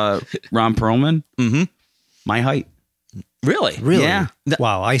with Ron Perlman. Mm-hmm. My height. Really? Really? Yeah.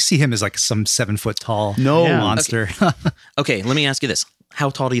 Wow, I see him as like some 7 foot tall Yeah. monster. Okay, let me ask you this.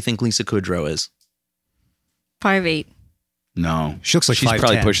 How tall do you think Lisa Kudrow is? 5'8". No, She looks like she's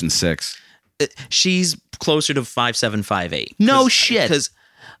probably 5'10". pushing 6. She's closer to 5'7", 5'8". No shit. Because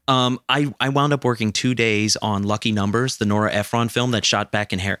I wound up working 2 days on Lucky Numbers, the Nora Ephron film that shot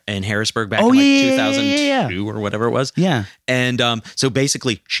back in Harrisburg back in like 2002 or whatever it was. Yeah. And so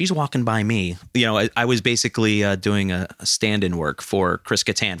basically, she's walking by me. You know, I was basically doing a stand-in work for Chris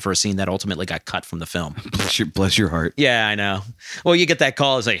Kattan for a scene that ultimately got cut from the film. Bless your heart. Yeah, I know. Well, you get that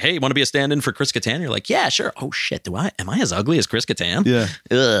call. It's like, hey, you want to be a stand-in for Chris Kattan? You're like, yeah, sure. Oh, shit. Am I as ugly as Chris Kattan? Yeah.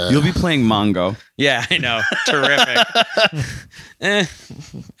 Ugh. You'll be playing Mongo. Yeah, I know. Terrific.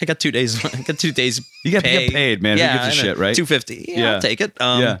 I got 2 days. I got 2 days. You got to get paid, man. Yeah, Who gives a shit, right? $250. Yeah, I'll take it.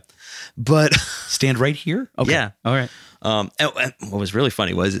 Yeah. But Stand right here? Okay. yeah. All right. And what was really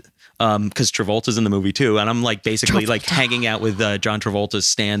funny was because Travolta's in the movie too, and I'm like basically like hanging out with John Travolta's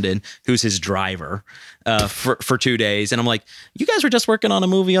stand-in, who's his driver, for 2 days, and I'm like, you guys were just working on a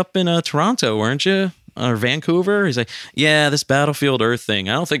movie up in Toronto, weren't you? Or Vancouver? He's like, yeah, this Battlefield Earth thing.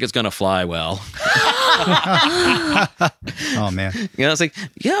 I don't think it's gonna fly well. Oh man. You know, I was like,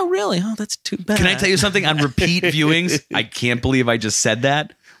 yeah, really? Oh, that's too bad. Can I tell you something? On repeat viewings, I can't believe I just said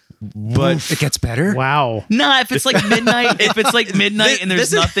that. But It gets better. Wow. nah, if it's like midnight, and there's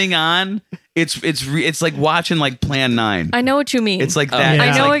This is- nothing on, it's like watching like Plan 9. I know what you mean. It's like that. yeah. I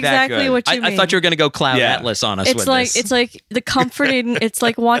it's know like that exactly good. what you mean. I thought you were gonna go Cloud Yeah. Atlas on us It's with like this. it's like the comforting. It's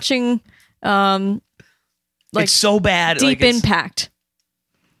like watching like it's so bad. Deep like it's- Impact.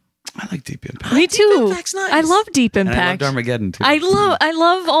 I like Deep Impact. Me too. Impact's nice. I love Deep And I Impact. loved Armageddon too. I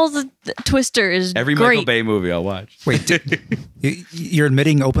love all the Twister is Every great. Michael Bay movie I'll watch. Wait, you're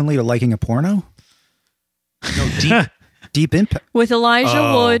admitting openly to liking a porno? No, deep impact. With Elijah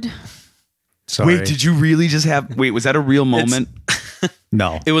Oh. Wood. Sorry. Wait, did you really just have? Wait, was that a real moment?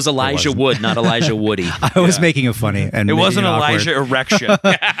 No, It was Elijah wasn't. Wood, not Elijah Woody. I was making it funny, and It making wasn't awkward. Elijah Erection.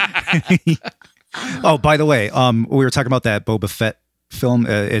 Oh, by the way, we were talking about that Boba Fett film.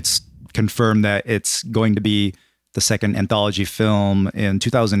 It's confirmed that it's going to be the second anthology film in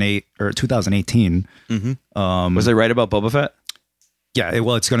 2008 or 2018. Was I right about Boba Fett? Yeah,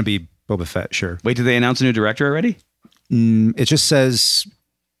 well, it's going to be Boba Fett, sure. Wait, did they announce a new director already? It just says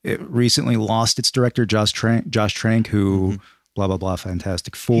it recently lost its director, Josh Trank, who blah blah blah,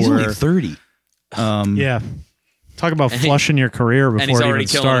 Fantastic Four. He's only 30. Yeah. Talk about flushing your career before And he's it already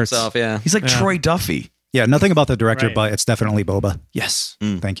even killing starts. himself, yeah. He's like Troy Duffy. Yeah, nothing about the director, Right. but it's definitely Boba. Yes,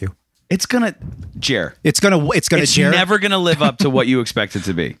 thank you. It's gonna, Jer. It's gonna It's Jared- never gonna live up to what you expect it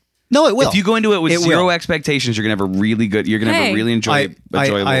to be. No, it will. If you go into it with It zero will. expectations, you're gonna have a really good. You're gonna have a Hey. really enjoyable.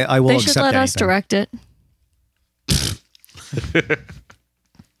 I will They should accept let us anything. direct it.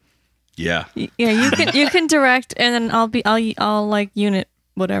 Yeah. Yeah, you can direct, and then I'll like unit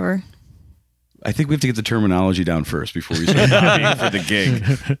whatever. I think we have to get the terminology down first before we start lobbying for the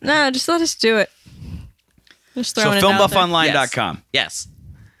gig. No, just let us do it. Just So throwing it out there. filmbuffonline.com. Yes.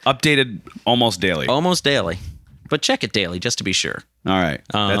 Updated almost daily. Almost daily. But check it daily just to be sure. All right.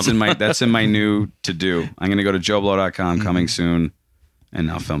 That's in my new to do. I'm gonna go to joeblow.com coming soon, and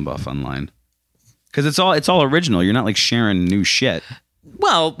now Film Buff Online. Because it's all original. You're not like sharing new shit.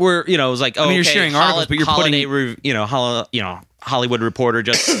 Well, we're it was like, mean, you're sharing articles, but you're holiday putting- Hollywood Reporter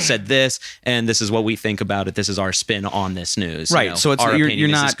just said this, and this is what we think about it. This is our spin on this news. Right, You know, so it's- our you're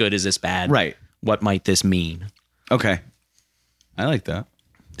opinion, is not- this good? Is this bad? Right. What might this mean? Okay. I like that.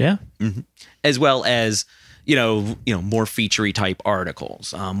 Yeah. As well as more featurey type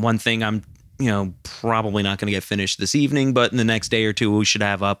articles. One thing I'm probably not going to get finished this evening, but in the next day or two we should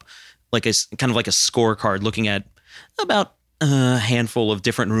have up like a kind of like a scorecard looking at about a handful of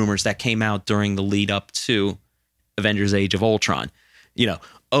different rumors that came out during the lead up to Avengers: Age of Ultron.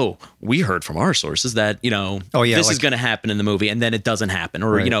 We heard from our sources that this is going to happen in the movie, and then it doesn't happen,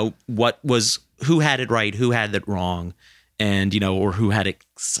 or Right. who had it right, who had it wrong, and or who had it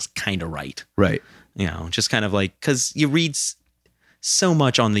kind of right. Right. Just kind of like, because you read so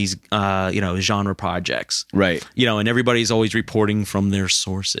much on these, genre projects. Right. And everybody's always reporting from their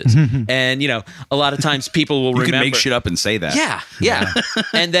sources. And, a lot of times people will You remember. can make shit up and say that. Yeah.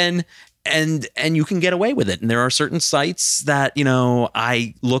 And then, and you can get away with it. And there are certain sites that,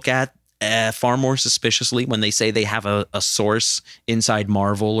 I look at far more suspiciously when they say they have a source inside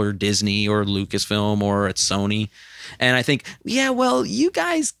Marvel or Disney or Lucasfilm or at Sony. And I think, yeah, well, you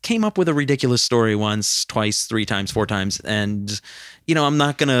guys came up with a ridiculous story once, twice, 3 times, 4 times. And, I'm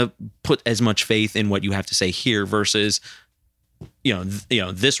not going to put as much faith in what you have to say here versus,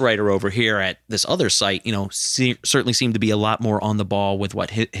 this writer over here at this other site, certainly seemed to be a lot more on the ball with what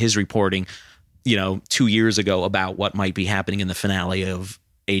his reporting, 2 years ago about what might be happening in the finale of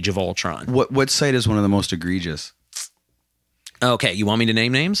Age of Ultron. What site is one of the most egregious? Okay, you want me to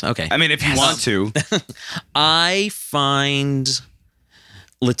name names? Okay. I mean, if you want to. I find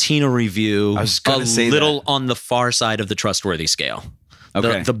Latino Review I was gonna a say little on the far side of the trustworthy scale.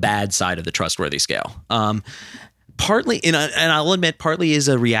 Okay. the bad side of the trustworthy scale. Partly, and I'll admit, partly is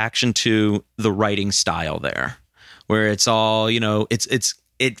a reaction to the writing style there, where it's all,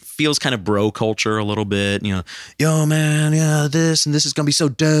 it feels kind of bro culture a little bit, yo man, yeah, this is gonna be so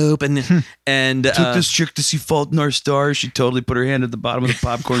dope, and Took this chick to see Fault in Our Stars. She totally put her hand at the bottom of the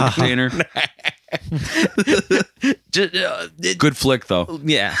popcorn container. Good flick though.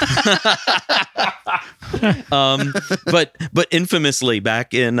 Yeah. But infamously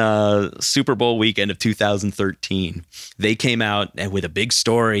back in Super Bowl weekend of 2013, they came out with a big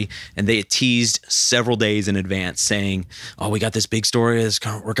story, and they had teased several days in advance saying, "Oh, we got this big story.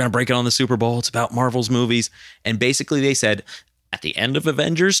 We're going to break it on the Super Bowl. It's about Marvel's movies." And basically they said at the end of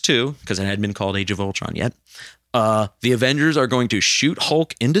Avengers 2, because it hadn't been called Age of Ultron yet, the Avengers are going to shoot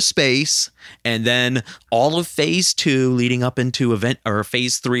Hulk into space, and then all of Phase 2 leading up into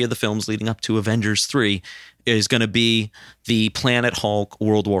Phase 3 of the films leading up to Avengers 3 is going to be the Planet Hulk,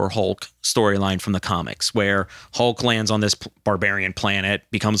 World War Hulk storyline from the comics, where Hulk lands on this barbarian planet,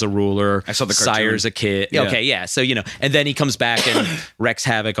 becomes a ruler, I saw the cartoon. sires a kid. Yeah. Okay, yeah. So, and then he comes back and wreaks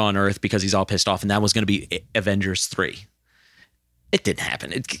havoc on Earth because he's all pissed off, and that was going to be Avengers 3. It didn't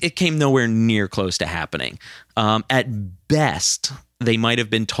happen. It came nowhere near close to happening. At best, they might have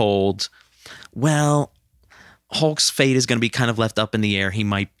been told, well, Hulk's fate is going to be kind of left up in the air. He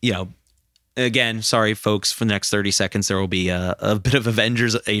might, again, sorry, folks, for the next 30 seconds, there will be a bit of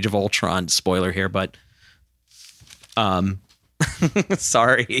Avengers Age of Ultron spoiler here, but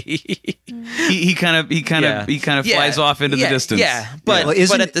sorry. He kind of flies off into the distance. Yeah, but Well,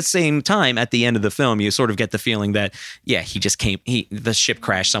 isn't but at it- the same time, at the end of the film, you sort of get the feeling that he just came. The ship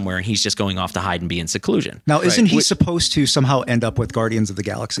crashed somewhere, and he's just going off to hide and be in seclusion. Now, isn't he supposed to somehow end up with Guardians of the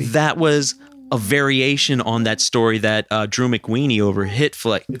Galaxy? That was a variation on that story that Drew McWeeny over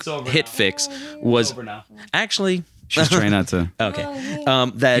Hitfix was actually. She's trying not to. Okay.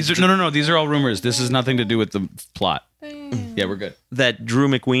 That No. These are all rumors. This has nothing to do with the plot. Yeah, we're good. that Drew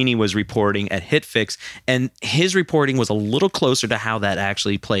McWeeny was reporting at Hitfix, and his reporting was a little closer to how that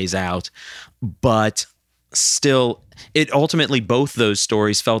actually plays out, but still, it ultimately, both those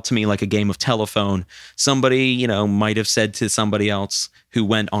stories felt to me like a game of telephone. Somebody, might have said to somebody else who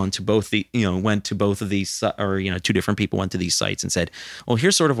went on to both of these, or two different people went to these sites and said, "Well,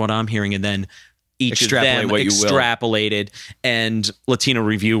 here's sort of what I'm hearing," and then each Extrapolate of them what you will. extrapolated, and Latino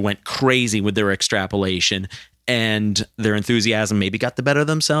Review went crazy with their extrapolation. And their enthusiasm maybe got the better of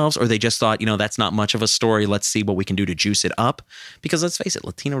themselves, or they just thought, that's not much of a story. Let's see what we can do to juice it up. Because let's face it,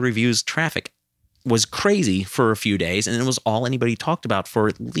 Latino Review's traffic was crazy for a few days, and it was all anybody talked about for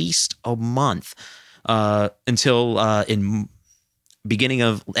at least a month until end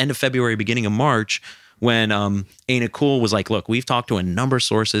of February, beginning of March, when Ain't It Cool was like, "Look, we've talked to a number of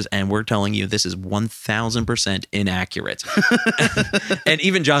sources, and we're telling you this is 1,000% inaccurate." And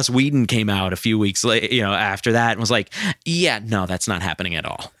even Joss Whedon came out a few weeks later, after that, and was like, "Yeah, no, that's not happening at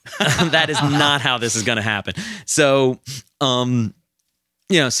all. That is not how this is going to happen." So,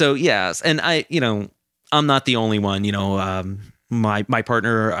 so yes, and I'm not the only one. My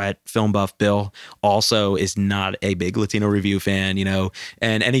partner at Film Buff, Bill, also is not a big Latino Review fan,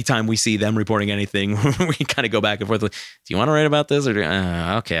 and anytime we see them reporting anything, we kind of go back and forth. Like, do you want to write about this? Or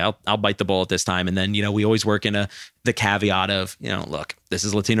okay, I'll bite the bullet this time. And then, we always work in the caveat of, look, this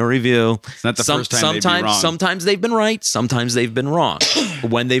is Latino Review. It's not the first time they'd be wrong. Sometimes they've been right. Sometimes they've been wrong.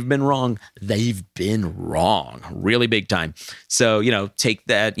 When they've been wrong, they've been wrong really big time. So, take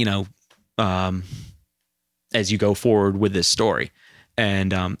that, as you go forward with this story.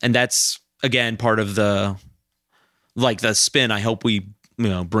 And that's, again, part of the spin I hope we,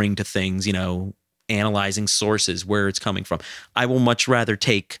 bring to things, analyzing sources, where it's coming from. I will much rather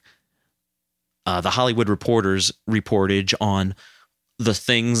take the Hollywood Reporter's reportage on the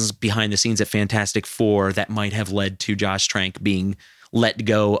things behind the scenes at Fantastic Four that might have led to Josh Trank being let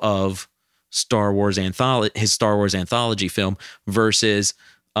go of his Star Wars anthology film versus,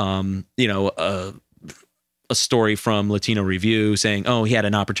 a story from Latino Review saying, "Oh, he had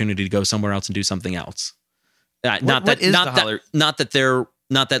an opportunity to go somewhere else and do something else." Not that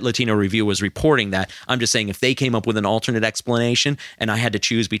Latino Review was reporting that. I'm just saying, if they came up with an alternate explanation and I had to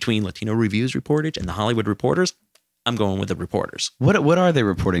choose between Latino Review's reportage and the Hollywood Reporters, I'm going with the reporters. What are they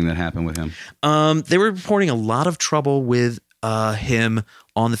reporting that happened with him? They were reporting a lot of trouble with him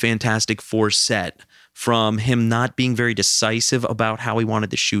on the Fantastic Four set, from him not being very decisive about how he wanted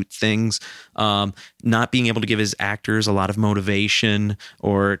to shoot things, not being able to give his actors a lot of motivation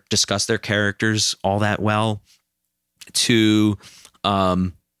or discuss their characters all that well, to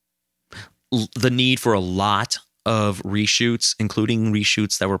the need for a lot of reshoots, including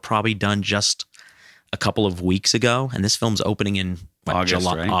reshoots that were probably done just a couple of weeks ago. And this film's opening in August,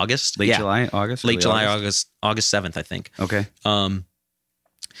 July, right? August, Late Yeah. July, August, late early July, August 7th, I think. Okay.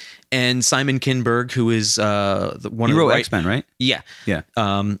 And Simon Kinberg, who is one He of wrote the X-Men, right? Yeah. Yeah.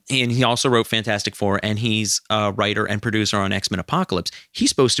 And he also wrote Fantastic Four, and he's a writer and producer on X-Men Apocalypse. He's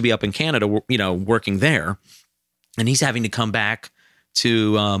supposed to be up in Canada, working there, and he's having to come back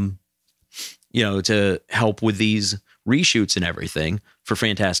to, to help with these reshoots and everything for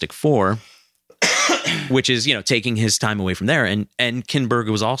Fantastic Four, which is, taking his time away from there. And Kinberg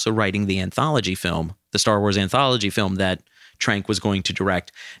was also writing the anthology film, the Star Wars anthology film that Trank was going to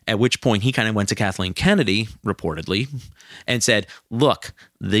direct, at which point he kind of went to Kathleen Kennedy, reportedly, and said, look,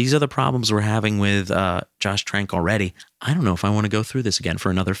 these are the problems we're having with Josh Trank already. I don't know if I want to go through this again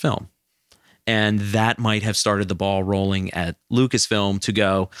for another film. And that might have started the ball rolling at Lucasfilm to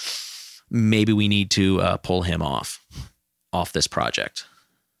go, maybe we need to pull him off this project.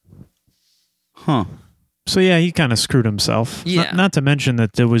 Huh. So yeah, he kind of screwed himself. Yeah. Not to mention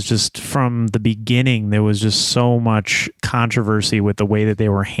that there was just from the beginning there was just so much controversy with the way that they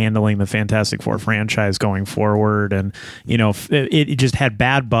were handling the Fantastic Four franchise going forward, and it just had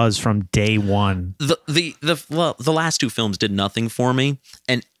bad buzz from day one. The last two films did nothing for me,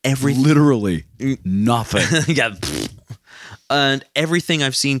 and Literally nothing. yeah, and everything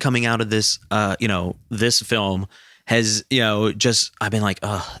I've seen coming out of this, this film has, just I've been like,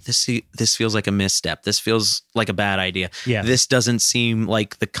 oh, this feels like a misstep. This feels like a bad idea. Yeah. This doesn't seem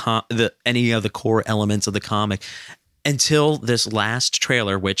like any of the core elements of the comic until this last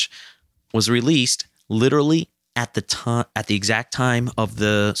trailer, which was released literally at the exact time of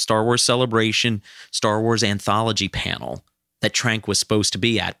the Star Wars Celebration, Star Wars Anthology panel that Trank was supposed to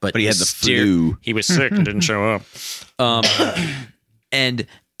be at, but he had the flu. He was sick and didn't show up. And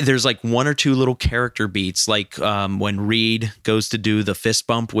there's like one or two little character beats, like when Reed goes to do the fist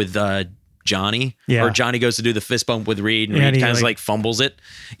bump with Johnny, Yeah. or Johnny goes to do the fist bump with Reed, and Yeah, Reed and he kind of like fumbles it.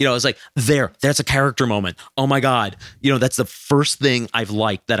 It's like, that's a character moment. Oh my God. That's the first thing I've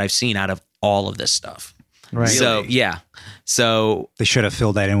liked that I've seen out of all of this stuff. Right. So, yeah. So They should have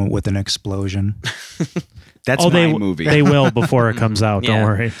filled that in with an explosion. That's my movie. They will before it comes out. Don't Yeah.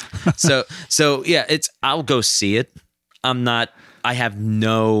 worry. so yeah, I'll go see it. I have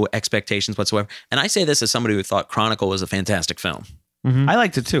no expectations whatsoever. And I say this as somebody who thought Chronicle was a fantastic film. I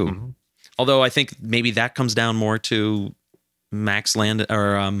liked it too. Mm-hmm. Although I think maybe that comes down more to Max Landis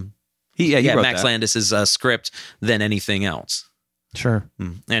or He wrote Max that. Landis's script than anything else. Sure.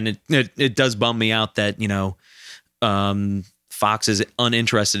 And it does bum me out that Fox is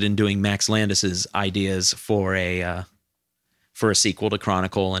uninterested in doing Max Landis's ideas for a sequel to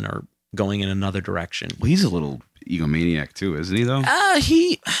Chronicle and are going in another direction. Well, he's a little egomaniac too, isn't he? Though. I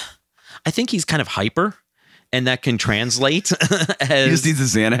think he's kind of hyper, and that can translate as He just needs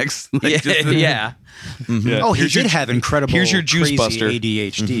a Xanax. yeah. Yeah. Oh, he did have incredible here's your juice crazy buster.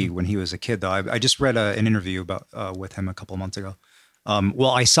 ADHD when he was a kid, though. I just read an interview with him a couple months ago.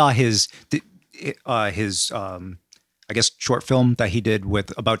 Well, I saw his I guess short film that he did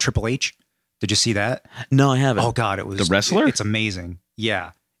about Triple H. Did you see that? No, I haven't. Oh God, it was The wrestler? It's amazing.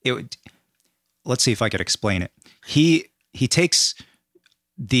 Yeah. Let's see if I could explain it. He takes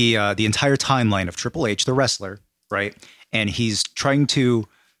the entire timeline of Triple H, the wrestler, right? And he's trying to.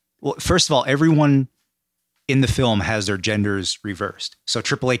 Well, first of all, everyone in the film has their genders reversed. So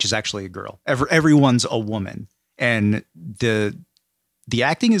Triple H is actually a girl. Everyone's a woman, and the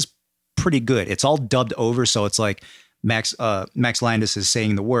acting is pretty good. It's all dubbed over, so it's like Max Landis is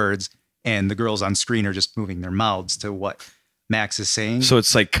saying the words, and the girls on screen are just moving their mouths to what Max is saying. So it's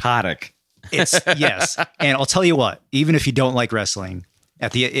psychotic. It's yes, and I'll tell you what. Even if you don't like wrestling,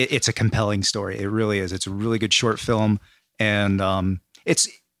 it's a compelling story. It really is. It's a really good short film, and it's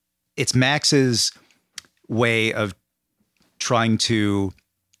Max's way of trying to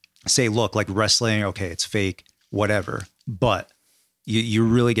say, look, like wrestling, okay, it's fake, whatever, but you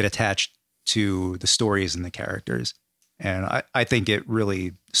really get attached to the stories and the characters, and I think it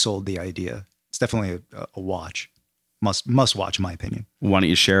really sold the idea. It's definitely a watch. Must watch, in my opinion. Why don't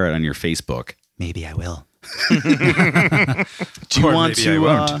you share it on your Facebook? Maybe I will. Do you Or want maybe I to?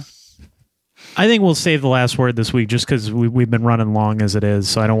 won't. I think we'll save the last word this week just because we've been running long as it is,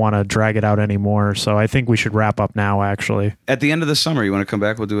 so I don't want to drag it out anymore. So I think we should wrap up now, actually. At the end of the summer, you want to come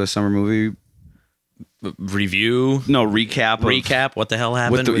back? We'll do a summer movie Review, recap. what the hell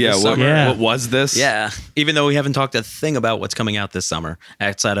happened with this what, summer? Yeah. what was this? Yeah, even though we haven't talked a thing about what's coming out this summer,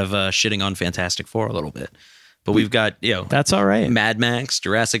 outside of shitting on Fantastic Four a little bit. But we've got, That's all right. Mad Max,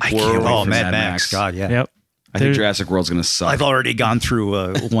 Jurassic can't World. wait Oh, for Mad Mad Max. Max. God, yeah. Yep. I think Jurassic World's gonna suck. I've already gone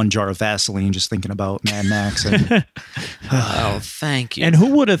through one jar of Vaseline just thinking about Mad Max. And, Oh, thank you. And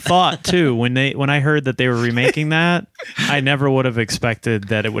who would have thought too when I heard that they were remaking that? I never would have expected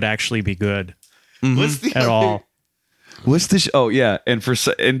that it would actually be good What's the at all. What's the? Oh yeah, and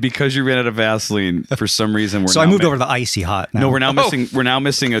because you ran out of Vaseline for some reason, so I moved over to the Icy Hot. Now. No, we're now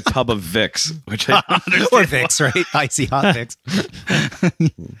missing a tub of Vicks, which I don't understand. or Vicks, right? Icy Hot Vicks.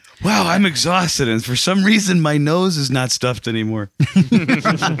 Wow, I'm exhausted, and for some reason, my nose is not stuffed anymore.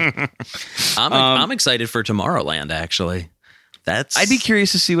 I'm excited for Tomorrowland. Actually, I'd be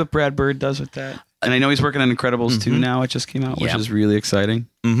curious to see what Brad Bird does with that. And I know he's working on Incredibles 2 now. It just came out, which is really exciting.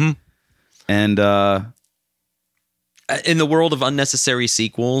 Mm-hmm. And in the world of unnecessary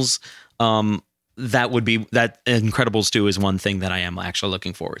sequels, that Incredibles 2 is one thing that I am actually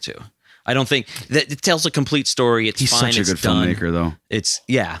looking forward to. I don't think that it tells a complete story. It's he's fine. such a good filmmaker, though.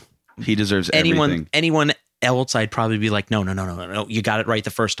 He deserves everything. Anyone else, I'd probably be like, no. You got it right the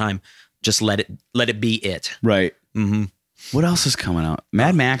first time. Just let it be it. Right. Mm-hmm. What else is coming out?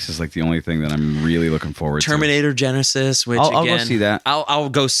 Mad Max is like the only thing that I'm really looking forward to. Terminator Genesis, which I'll go see that. I'll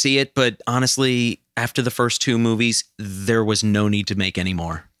go see it, but honestly, after the first 2 movies, there was no need to make any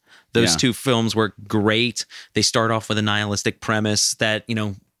more. Those 2 films were great. They start off with a nihilistic premise that,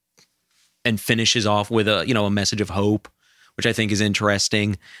 and finishes off with a message of hope, which I think is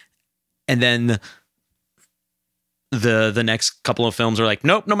interesting. And then the next couple of films are like,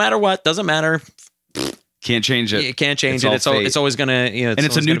 nope, no matter what, doesn't matter. Can't change it. You can't change it. It's always gonna, and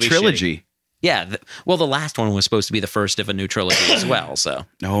it's a new trilogy. Yeah. The last one was supposed to be the first of a new trilogy as well. So.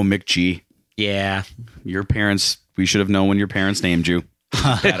 Oh, McG. Yeah. Your parents. We should have known when your parents named you.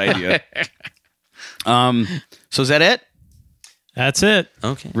 Bad idea. So is that it? That's it.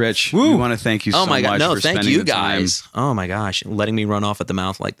 Okay. Rich, we want to thank you so much. Oh my God. No, for thank spending you the time. guys. Oh my gosh. Letting me run off at the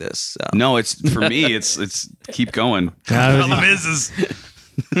mouth like this. So. No, it's for me. It's keep going. Problem is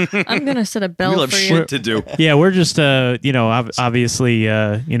I'm gonna set a bell we'll have for you. shit to do. Yeah, we're just obviously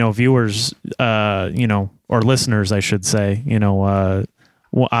viewers or listeners I should say,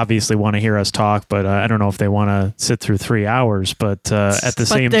 will obviously want to hear us talk, but I don't know if they want to sit through 3 hours, but at the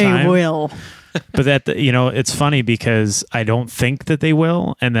same time they will. But it's funny because I don't think that they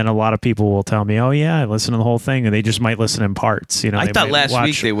will, and then a lot of people will tell me, "Oh yeah, I listened to the whole thing," and they just might listen in parts. I they thought might last watch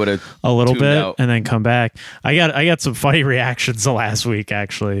week they would have a little bit out. and then come back. I got some funny reactions the last week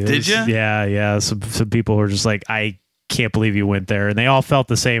actually. Did you? Yeah. Some people were just like, I can't believe you went there, and they all felt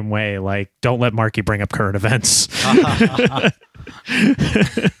the same way. Like, don't let Marky bring up current events.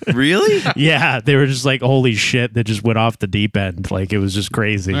 Really? Yeah, they were just like, holy shit, that just went off the deep end. Like, it was just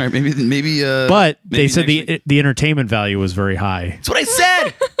crazy. All right, maybe. But maybe they said next the entertainment value was very high. That's what I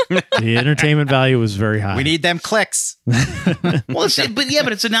said. The entertainment value was very high. We need them clicks. Well,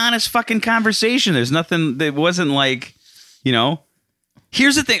 but it's an honest fucking conversation. There's nothing that wasn't like,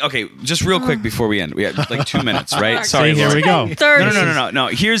 Here's the thing. Okay, just real quick before we end. We have like 2 minutes, right? Sorry, here we go. No.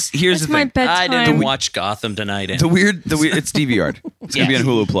 Here's It's the my thing. bedtime. I didn't watch Gotham tonight. The weird. It's DVR'd. It's gonna be on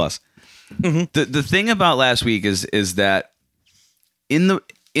Hulu Plus. The thing about last week is that in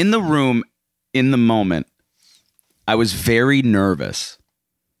the room in the moment, I was very nervous.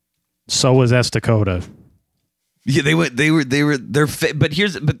 So was Estakota. Yeah, they were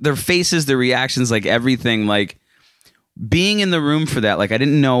but their faces, their reactions, like everything, like being in the room for that. Like I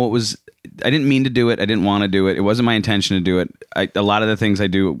didn't mean to do it. I didn't want to do it. It wasn't my intention to do it. A lot of the things I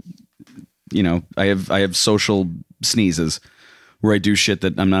do, I have social sneezes where I do shit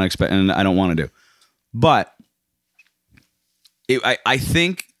that I'm not expecting and I don't want to do. But I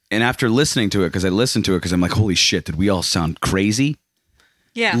think, and after listening to it, because I listened to it because I'm like, holy shit, did we all sound crazy?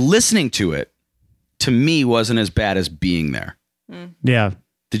 Yeah. Listening to it, to me, wasn't as bad as being there. Yeah.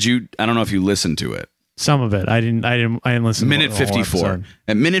 Did you? I don't know if you listened to it. Some of it. I didn't listen Minute to the whole 54. episode.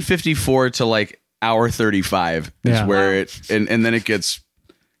 At minute 54 to like hour 35 is where it, and then it gets,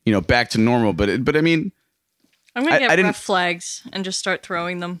 back to normal. But I mean, I'm gonna I get didn't- ref flags and just start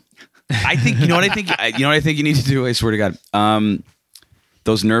throwing them. I think, what I think, what I think you need to do, I swear to God,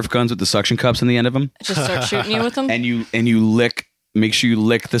 those Nerf guns with the suction cups on the end of them, Just start shooting you with them. and you lick, make sure you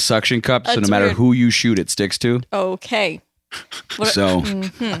lick the suction cup so no That's matter weird. who you shoot, it sticks to. Okay. So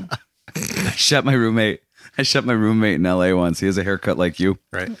I shot my roommate in LA once. He has a haircut like you.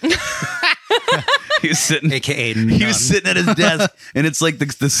 Right. He was sitting, AKA he was sitting at his desk, and it's like the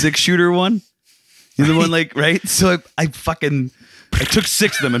 6-shooter one. You're the one, like, right? So I took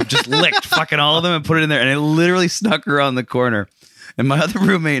 6 of them and just licked fucking all of them and put it in there, and I literally snuck around the corner. And my other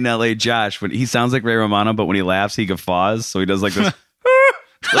roommate in LA, Josh, when he sounds like Ray Romano, but when he laughs, he guffaws. So he does like this. Like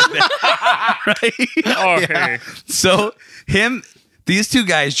that. Right? Okay. So him, These two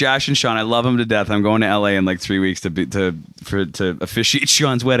guys, Josh and Sean, I love them to death. I'm going to LA in like 3 weeks to officiate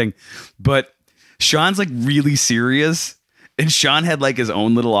Sean's wedding. But Sean's like really serious. And Sean had like his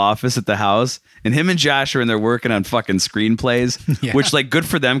own little office at the house. And him and Josh are in there working on fucking screenplays, which like good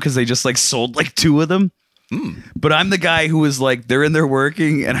for them because they just like sold like 2 of them. But I'm the guy who was like, they're in there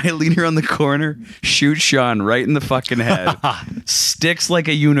working, and I lean around the corner, shoot Sean right in the fucking head. Sticks like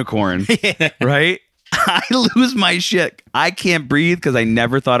a unicorn, right? I lose my shit. I can't breathe because I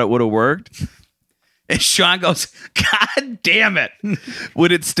never thought it would have worked. And Sean goes, God damn it.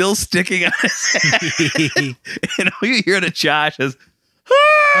 With it still sticking on his head. And all you hear to Josh is,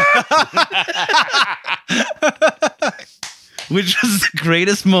 which was the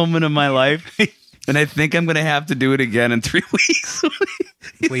greatest moment of my life. And I think I'm going to have to do it again in 3 weeks.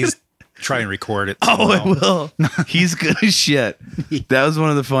 Please try and record it. Oh, I will. He's good as shit. That was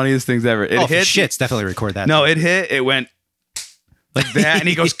one of the funniest things ever. It hit. Shits, definitely record that. No, it hit. It went like that. And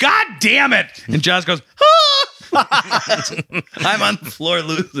he goes, God damn it. And Josh goes, I'm on the floor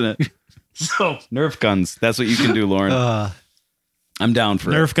losing it. So, Nerf guns. That's what you can do, Lauren. I'm down for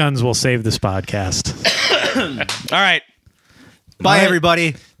Nerf guns will save this podcast. All right. Bye,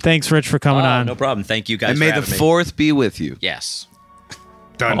 everybody. Thanks, Rich, for coming on. No problem. Thank you guys. And may for the having me. 4th be with you. Yes.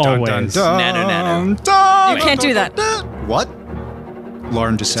 Dun, Always. Nano. You can't do that. What?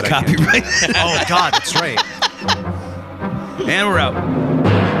 Lauren just said Copyright. Oh, God, that's right. And we're out.